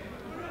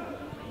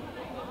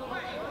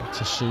 Back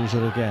to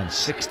Souza again.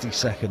 60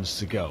 seconds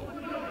to go.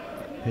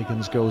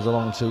 Higgins goes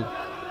along to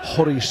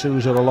hurry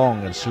Souza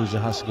along, and Souza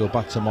has to go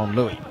back to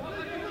Monlouis.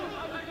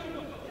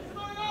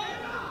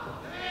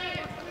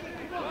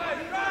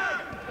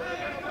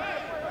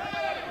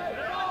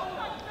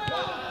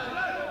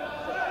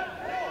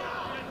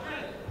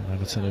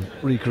 Everton have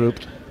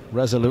regrouped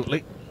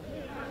resolutely.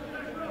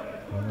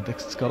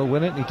 Dixon's got to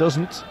win it, and he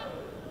doesn't.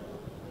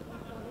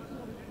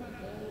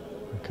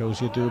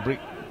 Kozia Dubry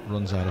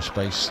runs out of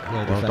space.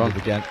 Well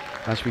defended again.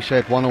 As we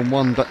said,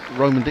 one-on-one, but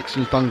Roman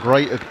Dixon's done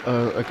great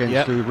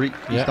against Dubry.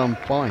 He's done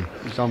fine.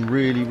 He's done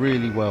really,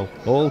 really well.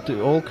 All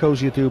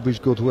Kozia Dubry's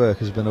good work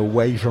has been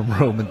away from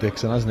Roman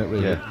Dixon, hasn't it,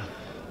 really? Yeah.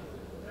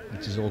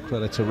 Which is all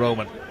credit to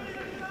Roman.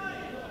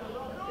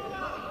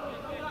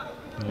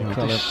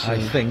 I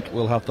think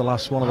we'll have the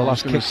last one of the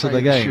last kicks of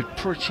the game. This should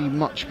pretty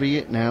much be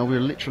it now. We're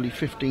literally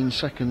 15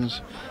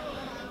 seconds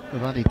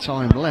of added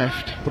time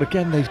left. But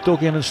again, they've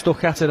dug in and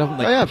stuck at it, haven't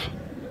they? They have.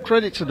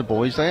 Credit to the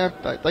boys. They have.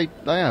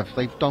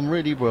 They've done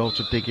really well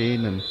to dig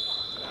in and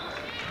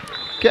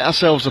get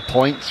ourselves a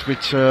point,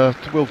 which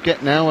we'll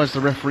get now as the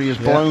referee has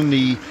blown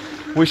the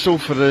whistle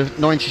for the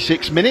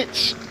 96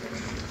 minutes.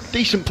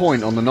 Decent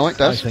point on the night,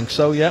 Daz. I think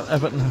so, yeah.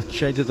 Everton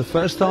shaded the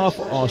first half,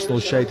 Arsenal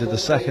shaded the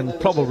second.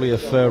 Probably a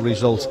fair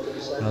result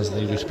as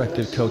the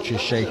respective coaches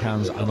shake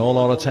hands, and all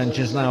our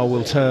attentions now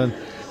will turn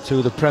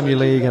to the Premier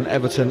League and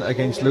Everton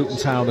against Luton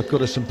Town at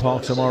Goodison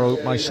Park tomorrow.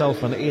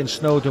 Myself and Ian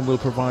Snowden will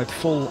provide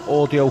full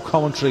audio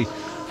commentary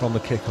from the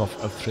kick-off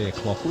of 3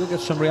 o'clock. We'll get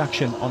some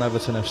reaction on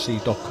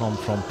evertonfc.com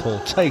from Paul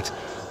Tate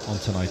on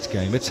tonight's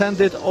game. It's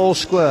ended all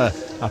square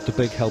at the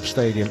Big Help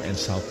Stadium in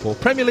Southport.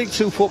 Premier League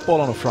 2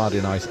 football on a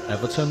Friday night.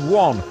 Everton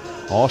 1,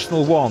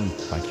 Arsenal 1.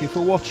 Thank you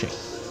for watching.